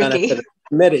this for the benefit of the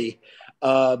committee.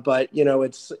 But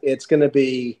it's going to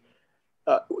be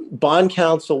bond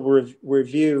counsel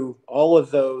review all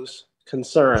of those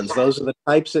concerns. Those are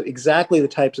exactly the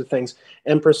types of things,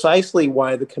 and precisely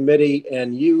why the committee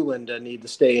and you, Linda, need to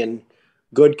stay in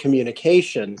good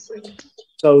communication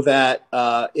so that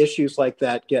issues like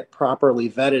that get properly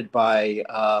vetted by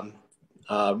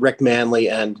Rick Manley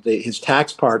and his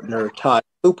tax partner, Todd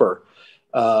Cooper.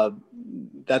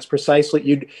 That's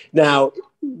precisely Now,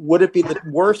 would it be the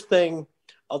worst thing?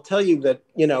 I'll tell you that,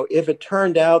 if it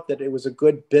turned out that it was a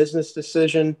good business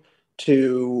decision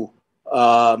to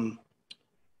run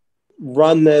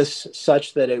this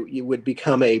such that it would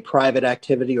become a private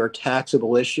activity or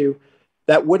taxable issue,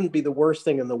 that wouldn't be the worst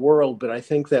thing in the world. But I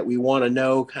think that we want to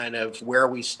know kind of where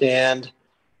we stand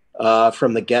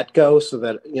from the get-go, so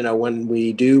that, you know, when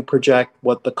we do project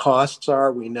what the costs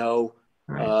are, we know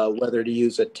whether to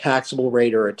use a taxable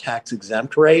rate or a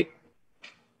tax-exempt rate.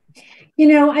 You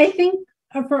know, I think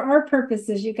for our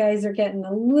purposes, you guys are getting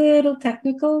a little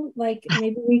technical. Like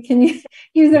maybe we can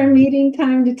use our meeting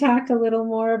time to talk a little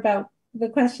more about the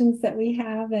questions that we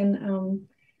have, and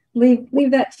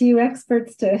leave that to you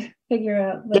experts to figure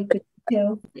out like the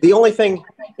details. The only thing,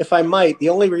 if I might, the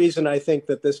only reason I think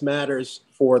that this matters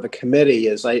for the committee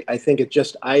is I think it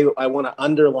just, I want to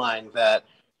underline that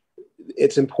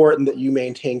it's important that you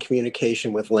maintain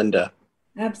communication with Linda.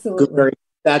 Absolutely.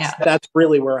 That's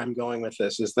really where I'm going with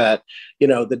this, is that, you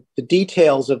know, the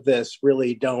details of this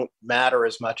really don't matter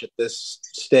as much at this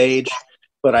stage,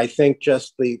 but I think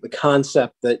just the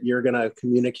concept that you're going to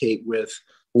communicate with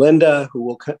Linda, who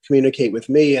will communicate with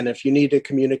me, and if you need to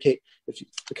communicate,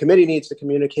 the committee needs to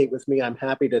communicate with me, I'm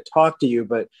happy to talk to you,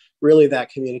 but really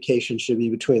that communication should be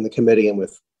between the committee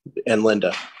and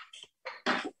Linda.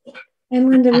 And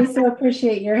Linda, we so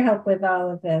appreciate your help with all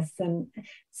of this. And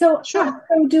so, so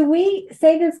do we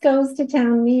say this goes to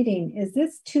town meeting? Is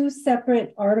this two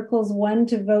separate articles, one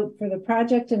to vote for the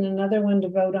project and another one to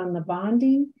vote on the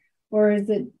bonding? Or is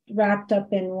it wrapped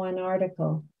up in one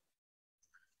article?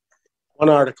 One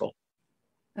article.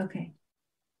 Okay.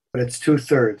 But it's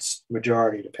 2/3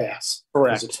 majority to pass.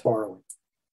 Correct. It's borrowing.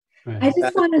 Right. I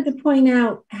just wanted to point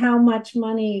out how much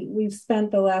money we've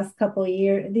spent the last couple of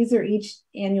years. These are each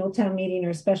annual town meeting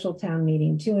or special town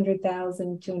meeting: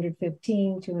 200,000,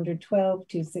 215, 212,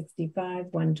 265,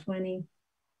 120,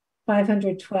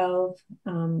 512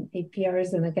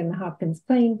 APRs, and again the Hopkins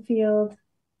playing field.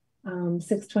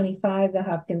 625, the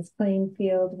Hopkins playing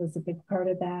field was a big part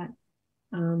of that.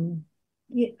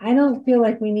 I don't feel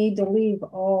like we need to leave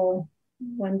all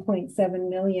 1.7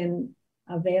 million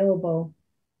available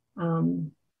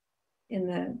in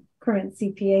the current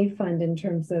CPA fund, in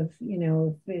terms of, you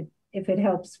know, if it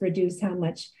helps reduce how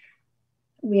much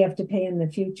we have to pay in the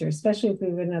future, especially if we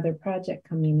have another project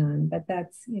coming on. But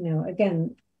that's, you know,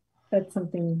 again, that's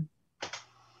something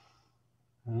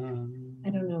I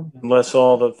don't know. Unless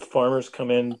all the farmers come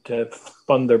in to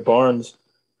fund their barns.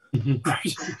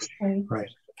 Right.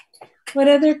 What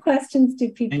other questions do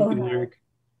people have?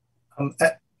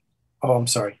 I'm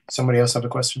sorry. Somebody else have a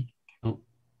question?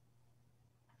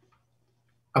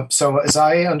 So as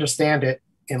I understand it,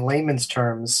 in layman's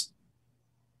terms,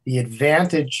 the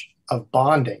advantage of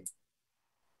bonding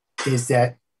is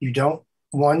that you don't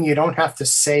have to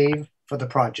save for the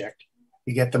project.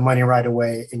 You get the money right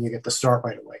away and you get the start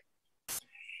right away.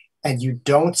 And you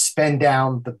don't spend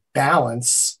down the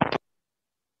balance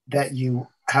that you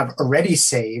have already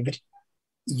saved.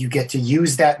 You get to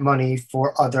use that money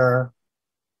for other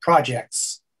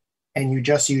projects, and you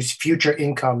just use future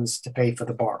incomes to pay for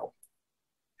the borrow.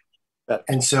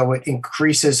 And so it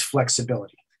increases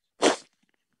flexibility.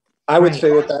 I would say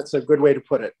that that's a good way to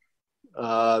put it.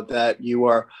 That you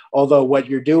are, although what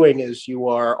you're doing is you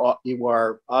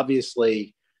are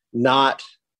obviously not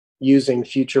using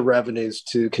future revenues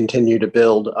to continue to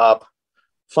build up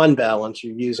fund balance.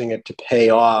 You're using it to pay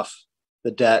off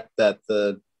the debt that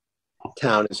the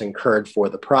town has incurred for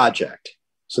the project.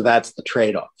 So that's the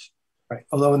trade-off. Right.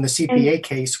 Although in the CPA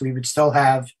case, we would still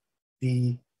have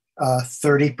the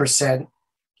 30%,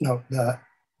 no, the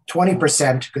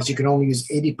 20%, because you can only use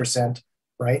 80%,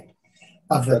 right,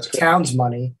 of the town's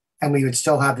money, and we would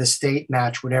still have the state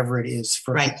match whatever it is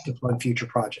for to fund future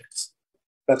projects.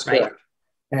 That's correct.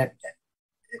 And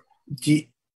do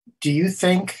you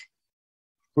think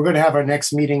we're going to have our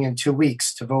next meeting in 2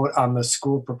 weeks to vote on the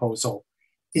school proposal?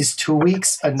 Is 2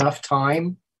 weeks enough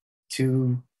time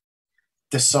to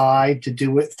decide to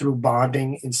do it through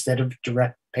bonding instead of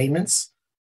direct payments?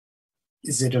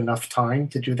 Is it enough time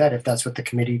to do that if that's what the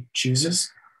committee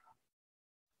chooses?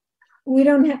 We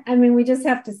don't have, I mean, we just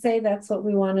have to say that's what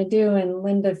we want to do, and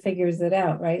Linda figures it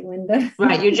out, right, Linda?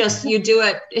 Right, you do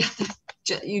it,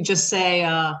 you just say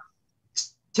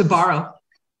to borrow,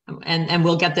 and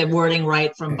we'll get the wording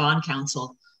right from bond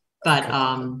counsel. But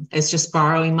it's just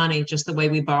borrowing money, just the way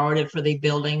we borrowed it for the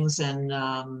buildings and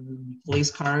police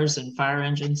cars and fire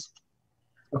engines.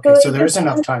 Okay, so there is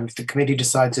enough time. If the committee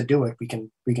decides to do it, we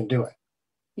can do it.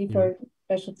 Before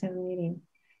special town meeting.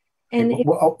 And okay,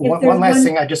 one last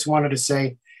thing I just wanted to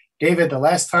say, David, the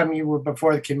last time you were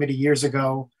before the committee years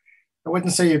ago, I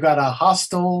wouldn't say you got a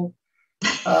hostile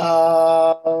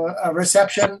a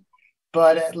reception,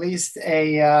 but at least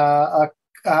about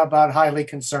highly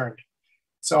concerned.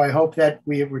 So I hope that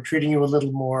we're treating you a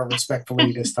little more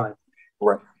respectfully this time.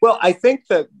 Right. Well, I think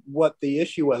that what the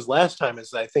issue was last time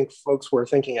is I think folks were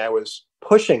thinking I was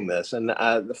pushing this, and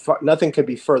nothing could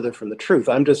be further from the truth.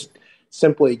 I'm just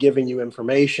simply giving you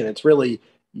information. It's really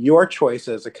your choice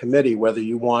as a committee whether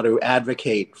you want to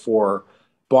advocate for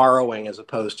borrowing as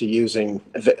opposed to using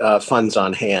funds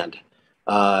on hand.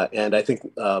 And I think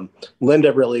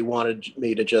Linda really wanted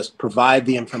me to just provide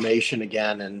the information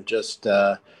again and just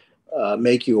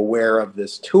make you aware of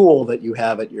this tool that you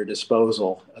have at your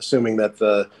disposal, assuming that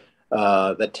the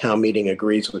town meeting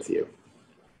agrees with you.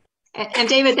 And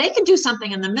David, they could do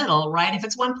something in the middle, right? If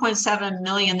it's 1.7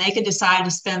 million, they could decide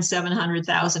to spend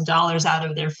 $700,000 out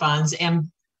of their funds and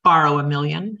borrow $1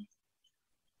 million.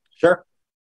 Sure.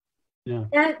 Yeah.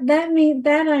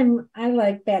 I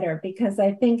like better, because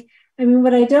I mean,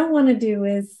 what I don't want to do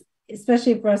is,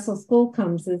 especially if Russell School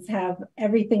comes, is have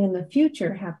everything in the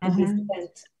future have to be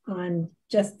spent on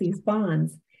just these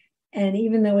bonds. And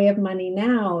even though we have money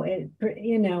now,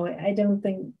 I don't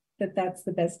think that that's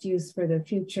the best use for the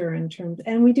future in terms,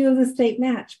 and we do have the state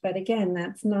match, but again,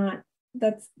 that's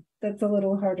a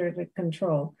little harder to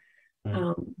control.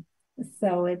 Right.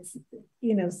 So it's,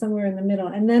 somewhere in the middle.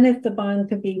 And then if the bond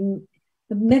could be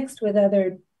mixed with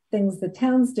other things the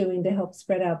town's doing to help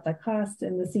spread out the cost,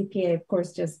 and the CPA, of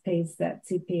course, just pays that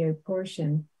CPA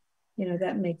portion,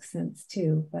 that makes sense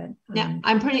too. But yeah,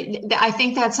 I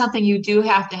think that's something you do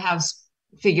have to have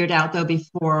figured out though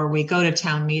before we go to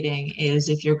town meeting, is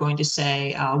if you're going to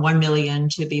say 1 million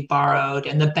to be borrowed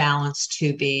and the balance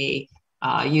to be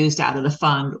used out of the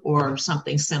fund or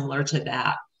something similar to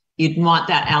that. You'd want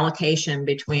that allocation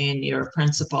between your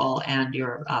principal and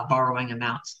your borrowing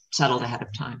amounts settled ahead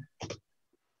of time.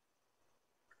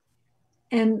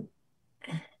 And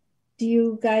do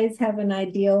you guys have an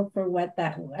ideal for what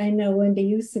that? I know, Linda,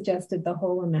 you suggested the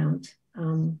whole amount.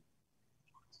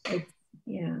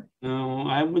 Yeah. No,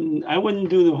 I wouldn't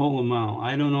do the whole amount.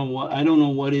 I don't know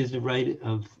what is the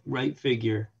right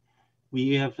figure.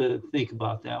 We have to think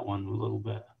about that one a little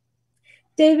bit.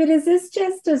 David, is this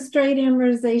just a straight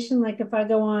amortization? Like if I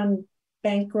go on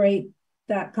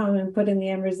bankrate.com and put in the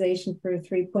amortization for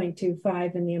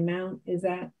 3.25 and the amount, is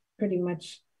that pretty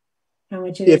much how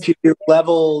much it is? If you do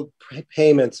level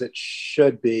payments, it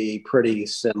should be pretty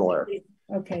similar.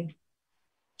 Okay.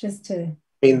 Just to... I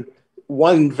mean,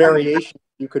 one variation,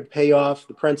 you could pay off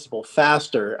the principal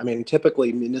faster. I mean,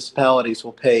 typically municipalities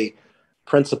will pay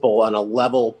principal on a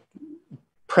level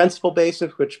principal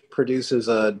basis, which produces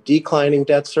a declining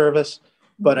debt service.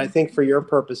 But I think for your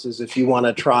purposes, if you want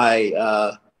to try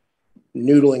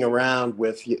noodling around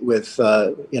with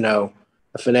a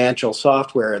financial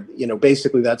software,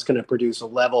 basically that's going to produce a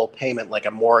level payment like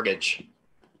a mortgage.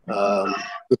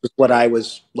 Which is what I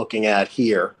was looking at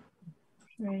here.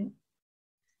 Right.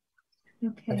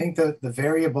 Okay. I think the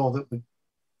variable that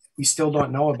we still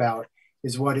don't know about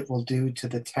is what it will do to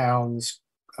the town's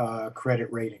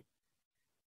credit rating.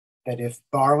 That if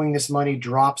borrowing this money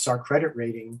drops our credit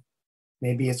rating,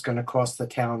 maybe it's going to cost the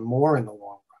town more in the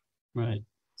long run. Right.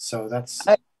 So that's...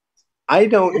 I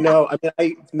don't know. I mean,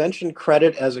 I mentioned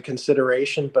credit as a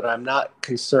consideration, but I'm not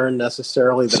concerned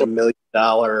necessarily that $1 million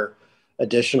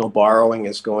additional borrowing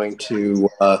is going to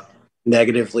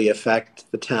negatively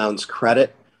affect the town's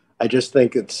credit. I just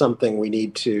think it's something we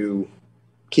need to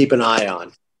keep an eye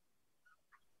on.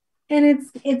 And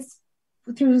it's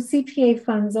through CPA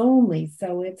funds only,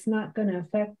 so it's not going to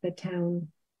affect the town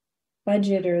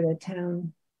budget or the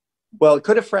town. Well, it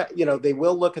could affect, they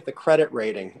will look at the credit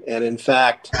rating. And in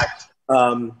fact,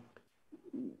 and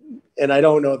I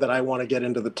don't know that I want to get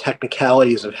into the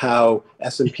technicalities of how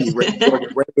S&P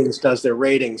Ratings does their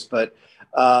ratings, but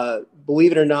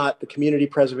believe it or not, the Community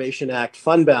Preservation Act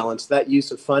fund balance, that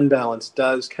use of fund balance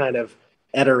does kind of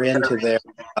enter into their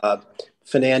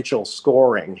financial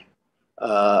scoring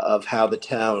of how the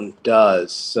town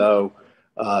does. So,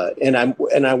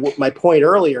 my point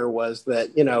earlier was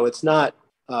that, it's not,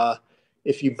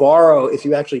 if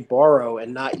you actually borrow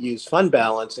and not use fund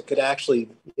balance, it could actually,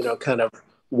 kind of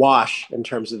wash in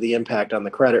terms of the impact on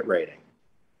the credit rating.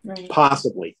 Right.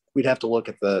 Possibly. We'd have to look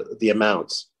at the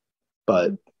amounts,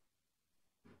 but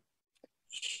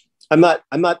I'm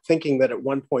not thinking that at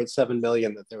 1.7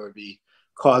 million that there would be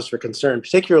cause for concern,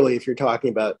 particularly if you're talking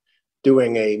about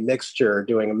doing a mixture,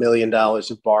 doing $1 million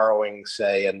of borrowing,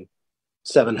 say, and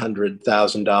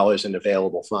 $700,000 in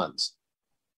available funds.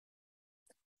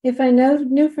 If I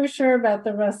knew for sure about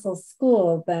the Russell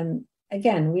School, then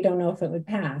again, we don't know if it would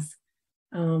pass.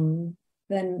 Then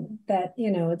that,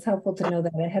 it's helpful to know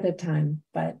that ahead of time,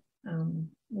 but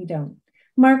we don't.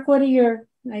 Mark, what are your,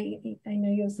 I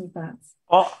know you have some thoughts.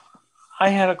 Well, I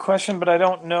had a question, but I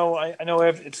don't know. I know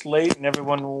it's late and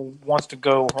everyone wants to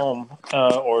go home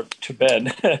or to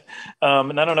bed.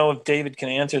 And I don't know if David can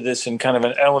answer this in kind of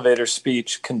an elevator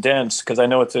speech condensed, because I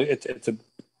know it's a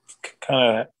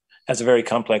kind of has a very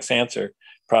complex answer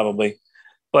probably.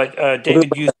 But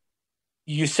David,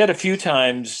 you said a few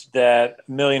times that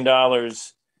 $1 million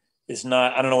is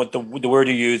not, I don't know what the word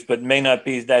you used, but may not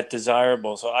be that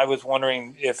desirable. So I was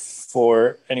wondering if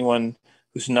for anyone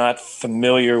who's not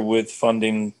familiar with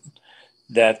funding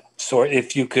that sort,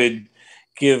 if you could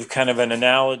give kind of an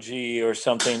analogy or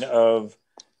something of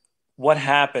what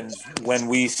happens when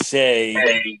we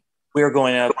say we're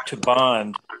going out to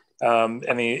bond. I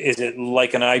mean, is it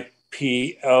like an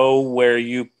IPO where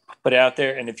you put out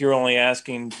there, and if you're only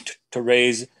asking to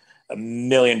raise $1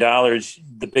 million,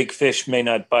 the big fish may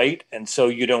not bite, and so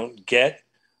you don't get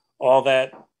all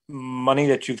that money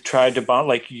that you've tried to bond?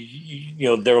 Like, you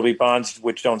know, there will be bonds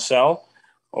which don't sell,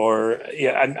 or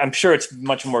yeah, I'm sure it's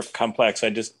much more complex. I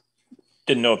just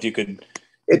didn't know if you could.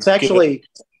 It's actually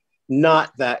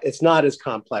not that. It's not as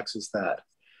complex as that.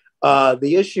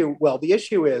 The issue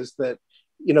is that,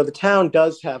 you know, the town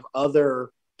does have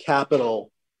other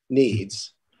capital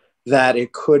needs that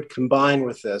it could combine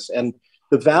with this, and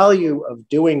the value of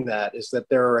doing that is that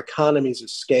there are economies of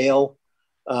scale.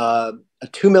 A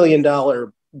 $2 million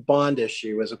bond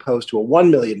issue as opposed to a $1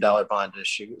 million bond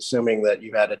issue, assuming that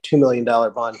you had a $2 million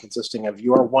bond consisting of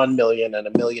your $1 million and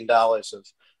 $1 million of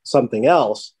something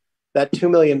else, that $2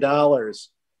 million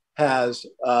has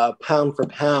pound for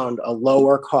pound a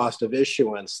lower cost of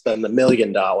issuance than the $1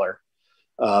 million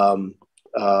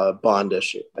bond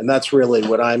issue. And that's really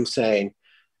what I'm saying.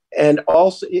 And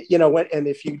also, you know, and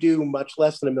if you do much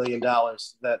less than $1 million,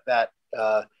 that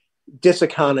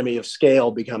diseconomy of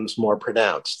scale becomes more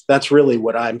pronounced. That's really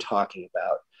what I'm talking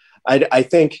about. I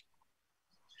think,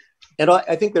 and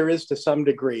I think there is, to some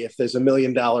degree, if there's $1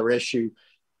 million issue,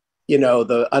 you know,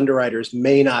 the underwriters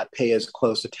may not pay as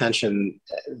close attention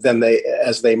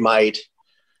as they might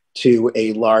to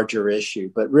a larger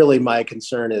issue. But really, my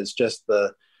concern is just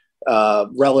the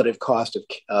relative cost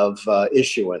of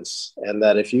issuance, and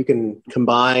that if you can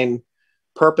combine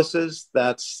purposes,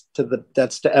 that's to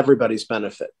everybody's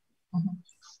benefit.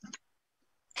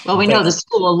 Well, we know the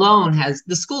school alone has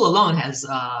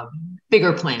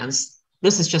bigger plans.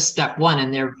 This is just step one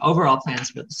in their overall plans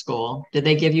for the school. Did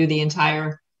they give you the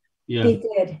entire? Yeah, they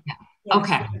did. Yeah. Yes.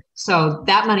 Okay, so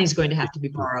that money is going to have to be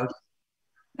borrowed.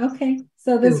 Okay,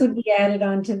 so this would be added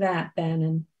on to that then,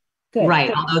 and good. Right,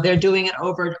 good. Although they're doing it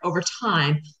over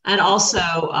time, and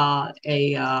also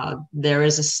there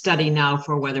is a study now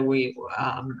for whether we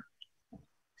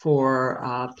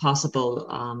possible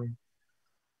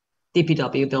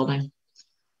DPW building.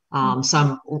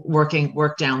 Some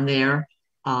work down there.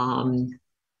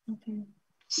 Okay.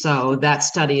 So that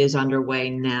study is underway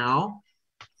now,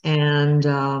 and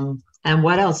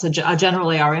what else?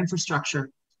 Generally, our infrastructure,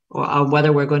 or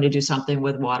whether we're going to do something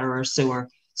with water or sewer.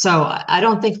 So I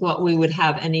don't think we would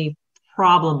have any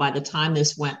problem by the time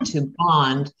this went to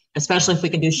bond, especially if we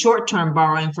can do short-term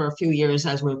borrowing for a few years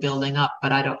as we're building up.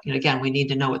 But I don't, you know, again, we need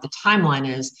to know what the timeline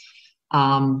is,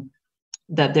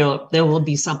 that there will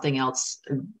be something else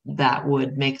that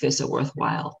would make this a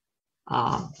worthwhile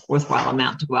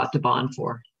amount to go out to bond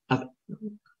for.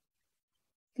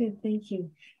 Good, thank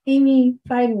you. Amy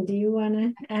Fiden, do you want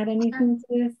to add anything to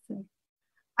this?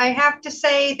 I have to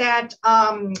say that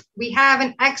we have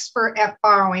an expert at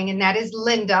borrowing, and that is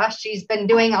Linda. She's been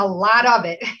doing a lot of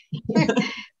it.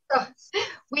 So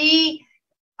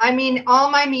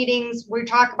all my meetings, we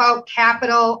talk about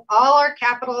capital, all our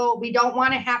capital. We don't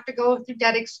want to have to go through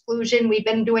debt exclusion. We've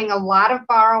been doing a lot of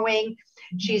borrowing.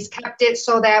 She's kept it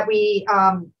so that we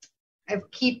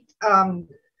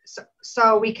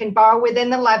so we can borrow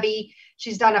within the levy.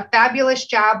 She's done a fabulous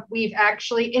job. We've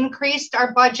actually increased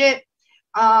our budget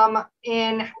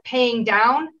in paying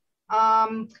down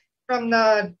from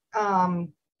the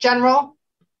general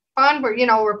fund, where, you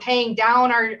know, we're paying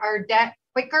down our debt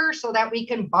quicker so that we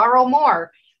can borrow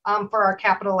more for our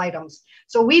capital items.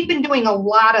 So we've been doing a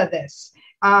lot of this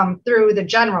through the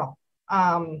general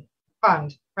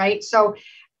fund, right? So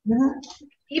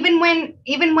even when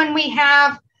we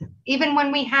have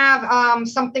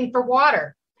something for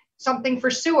water, something for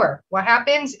sewer, what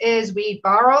happens is we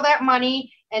borrow that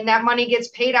money, and that money gets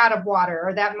paid out of water,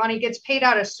 or that money gets paid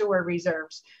out of sewer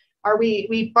reserves, or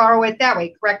we borrow it that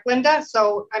way. Correct, Linda?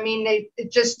 So, I mean,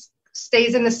 it just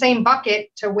stays in the same bucket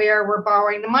to where we're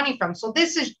borrowing the money from. So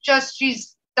this is just, she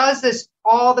does this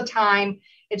all the time.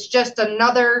 It's just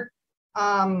another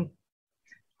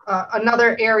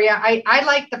area. I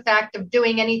like the fact of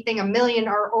doing anything $1 million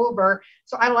or over.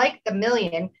 So I like the $1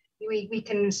 million, we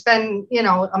can spend, you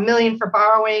know, $1 million for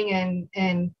borrowing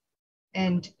and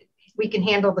we can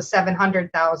handle the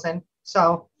 700,000.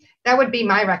 So that would be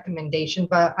my recommendation,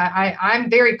 but I'm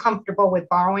very comfortable with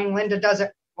borrowing. Linda does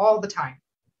it all the time.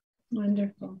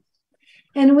 Wonderful.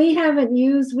 And we haven't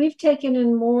used, we've taken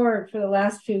in more for the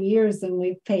last few years than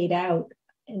we've paid out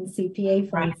in CPA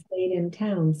funds stayed in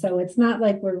town. So it's not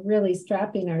like we're really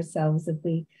strapping ourselves if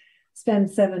we spend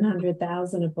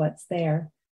 700,000 of what's there.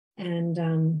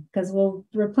 And because we'll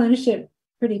replenish it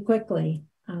pretty quickly.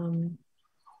 And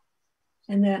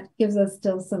that gives us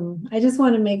still some, I just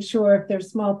want to make sure if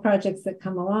there's small projects that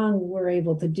come along, we're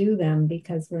able to do them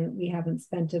because we haven't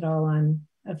spent it all on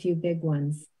a few big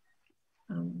ones.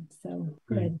 So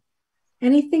good.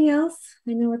 Anything else?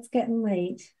 I know it's getting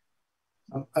late.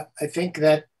 I think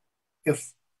that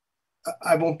if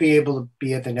I won't be able to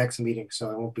be at the next meeting,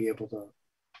 so I won't be able to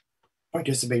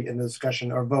participate in the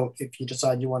discussion or vote if you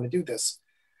decide you want to do this.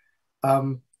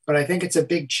 But I think it's a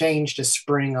big change to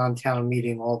spring on town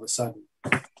meeting all of a sudden.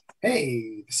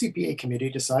 Hey, the CPA committee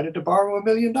decided to borrow $1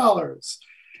 million.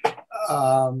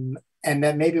 And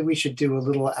that maybe we should do a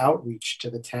little outreach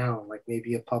to the town, like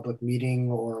maybe a public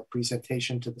meeting or a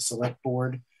presentation to the select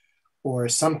board or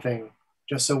something,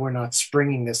 just so we're not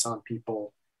springing this on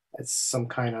people as some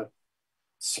kind of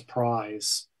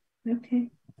surprise.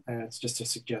 Okay. And it's just a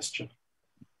suggestion.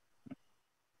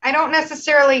 I don't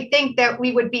necessarily think that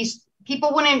we would be,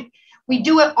 people wouldn't, we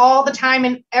do it all the time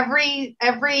in every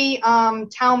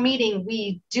town meeting.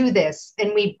 We do this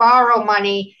and we borrow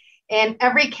money. And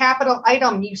every capital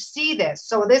item, you see this.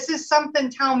 So this is something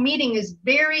town meeting is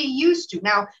very used to.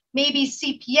 Now, maybe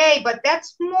CPA, but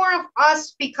that's more of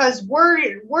us because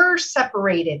we're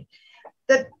separated.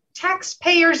 The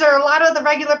taxpayers or a lot of the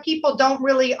regular people don't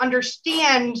really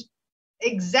understand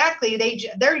exactly.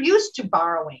 They're used to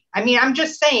borrowing. I mean, I'm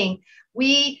just saying,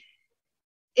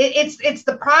 it's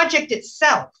the project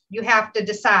itself. You have to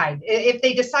decide. If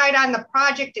they decide on the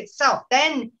project itself,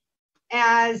 then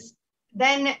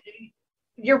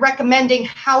you're recommending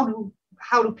how to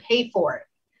pay for it.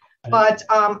 But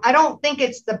I don't think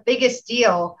it's the biggest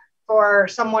deal for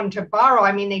someone to borrow.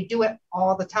 I mean, they do it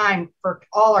all the time for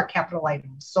all our capital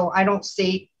items. So I don't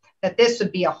see that this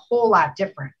would be a whole lot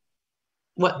different.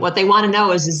 What they want to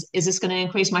know is this going to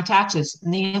increase my taxes?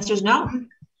 And the answer is no.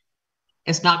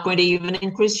 It's not going to even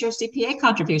increase your CPA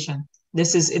contribution.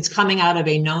 It's coming out of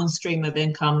a known stream of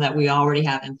income that we already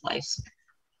have in place.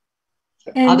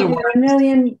 And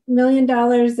 $1 million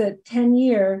at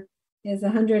 10-year is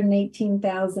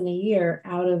 118,000 a year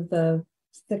out of the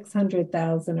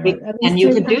 600,000. And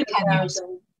you could do 10 years.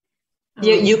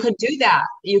 You could do that.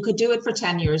 You could do it for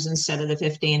 10 years instead of the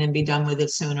 15 and be done with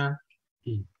it sooner.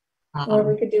 Or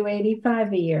we could do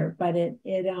 85 a year, but it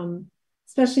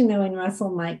especially knowing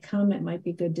Russell might come, it might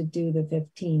be good to do the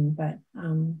 15. But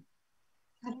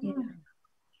yeah.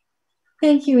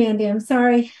 Thank you, Andy. I'm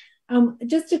sorry.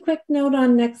 Just a quick note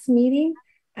on next meeting.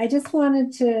 I just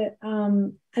wanted to,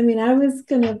 I mean, I was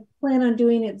going to plan on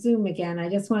doing it Zoom again. I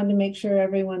just wanted to make sure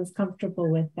everyone's comfortable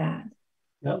with that.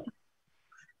 Yep.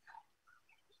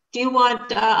 Do you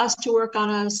want us to work on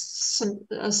a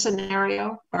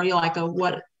scenario, or you like a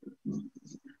what?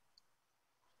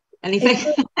 Anything?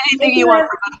 Anything you want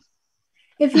from us?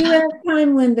 If you have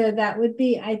time, Linda, that would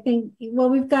be, I think, well,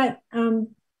 we've got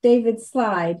David's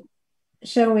slide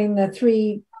showing the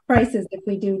three prices if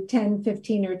we do 10,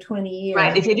 15, or 20 years.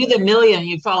 Right. If you do the million,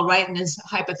 you'd fall right in this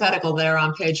hypothetical there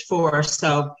on page 4.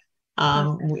 So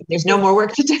there's no more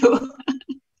work to do.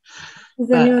 Does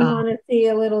anyone want to see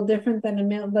a little different than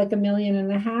like $1.5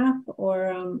 million?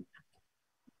 Or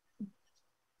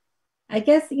I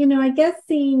guess seeing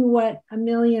what $1.7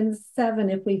 million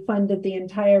if we funded the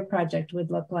entire project would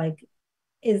look like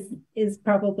is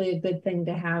probably a good thing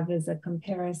to have as a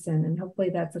comparison, and hopefully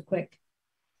that's a quick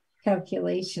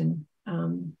calculation.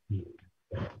 And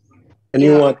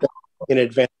you want that in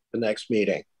advance of the next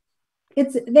meeting?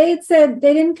 They had said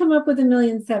they didn't come up with $1.7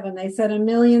 million. They said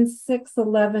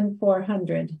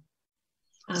 $1,611,400.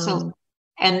 So,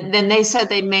 and then they said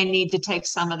they may need to take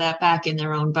some of that back in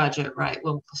their own budget, right?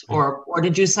 Well, or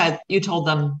did you say you told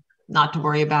them not to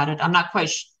worry about it? I'm not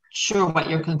quite sure what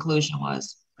your conclusion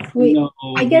was.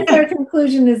 I guess our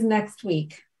conclusion is next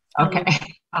week. Okay.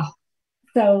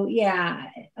 So yeah,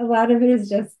 a lot of it is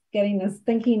just getting us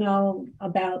thinking all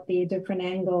about the different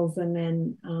angles, and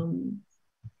then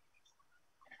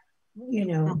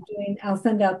I'll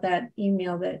send out that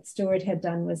email that Stuart had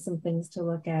done with some things to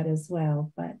look at as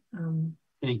well. But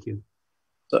thank you.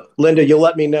 So, Linda, you'll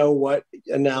let me know what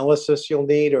analysis you'll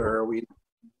need, or are we?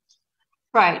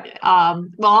 Right. Well,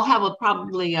 I'll have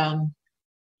probably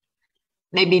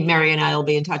maybe Mary and I will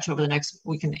be in touch over the next,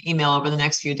 we can email over the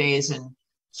next few days and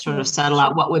sort of settle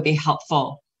out what would be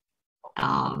helpful.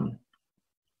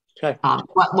 Okay.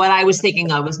 What I was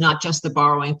thinking of was not just the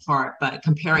borrowing part, but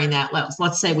comparing that.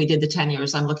 Let's say we did the 10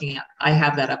 years. I'm looking at, I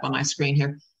have that up on my screen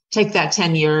here. Take that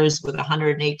 10 years with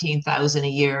 118,000 a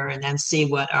year, and then see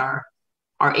what our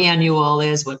annual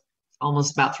is, with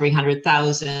almost about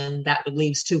 300,000. That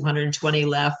leaves 220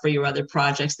 left for your other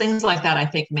projects. Things like that, I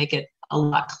think, make it a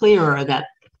lot clearer that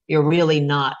you're really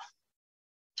not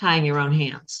tying your own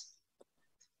hands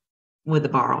with the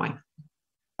borrowing.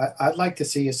 I'd like to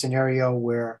see a scenario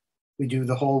where we do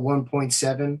the whole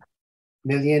 1.7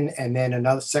 million, and then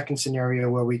another second scenario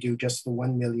where we do just the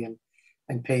 1 million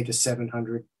and pay the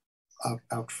 700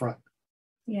 out front.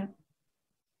 Yeah.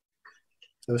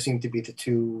 Those seem to be the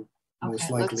two most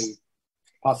likely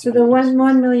possibilities. So the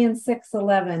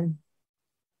 1,611,000.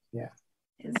 Yeah.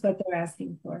 Is what they're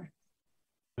asking for.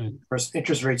 First,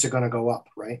 interest rates are going to go up,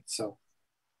 right? So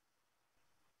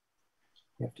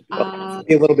you have to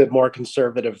be a little bit more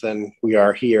conservative than we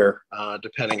are here,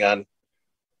 depending on.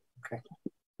 Okay.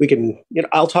 We can,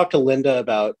 I'll talk to Linda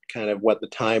about kind of what the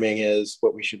timing is,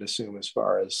 what we should assume as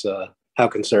far as how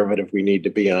conservative we need to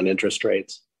be on interest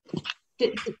rates.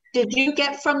 Did you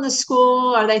get from the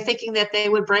school, are they thinking that they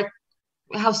would break,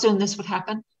 how soon this would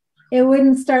happen? It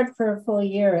wouldn't start for a full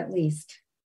year at least.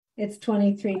 It's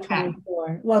 23,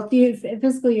 24. Well,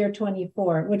 fiscal year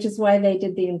 24, which is why they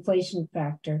did the inflation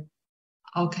factor.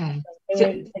 Okay.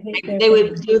 So they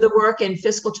would do the work in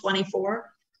fiscal 24?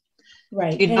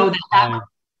 Right. You know,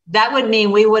 that would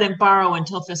mean we wouldn't borrow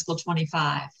until fiscal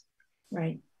 25.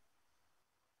 Right.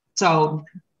 So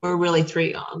we're really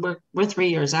we're 3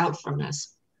 years out from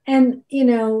this. And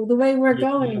the way we're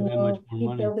going, we'll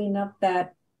keep building up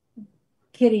that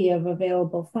kitty of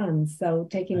available funds. So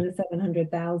taking the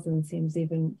 700,000 seems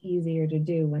even easier to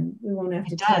do when we won't have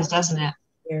to. It does, doesn't it?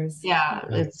 Years. Yeah,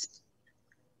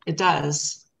 it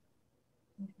does.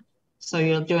 So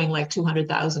you're doing like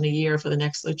 200,000 a year for the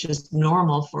next, which is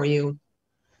normal for you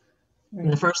in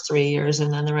the first 3 years,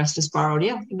 and then the rest is borrowed.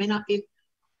 Yeah, it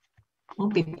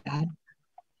won't be bad.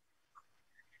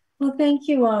 Well, thank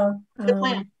you all.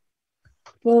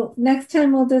 Well, next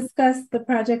time we'll discuss the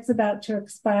projects about to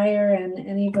expire and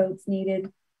any votes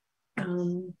needed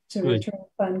to return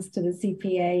funds to the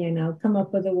CPA, and I'll come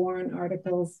up with the warrant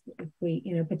articles if we,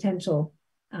 potential,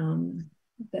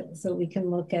 so we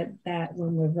can look at that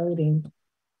when we're voting.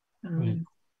 And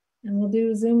we'll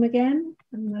do Zoom again.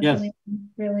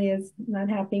 Really is not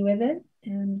happy with it.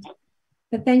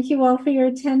 But thank you all for your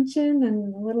attention,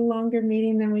 and a little longer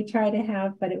meeting than we try to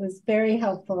have, but it was very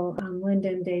helpful, Linda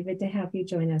and David, to have you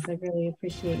join us. I really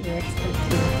appreciate your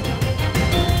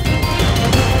expertise.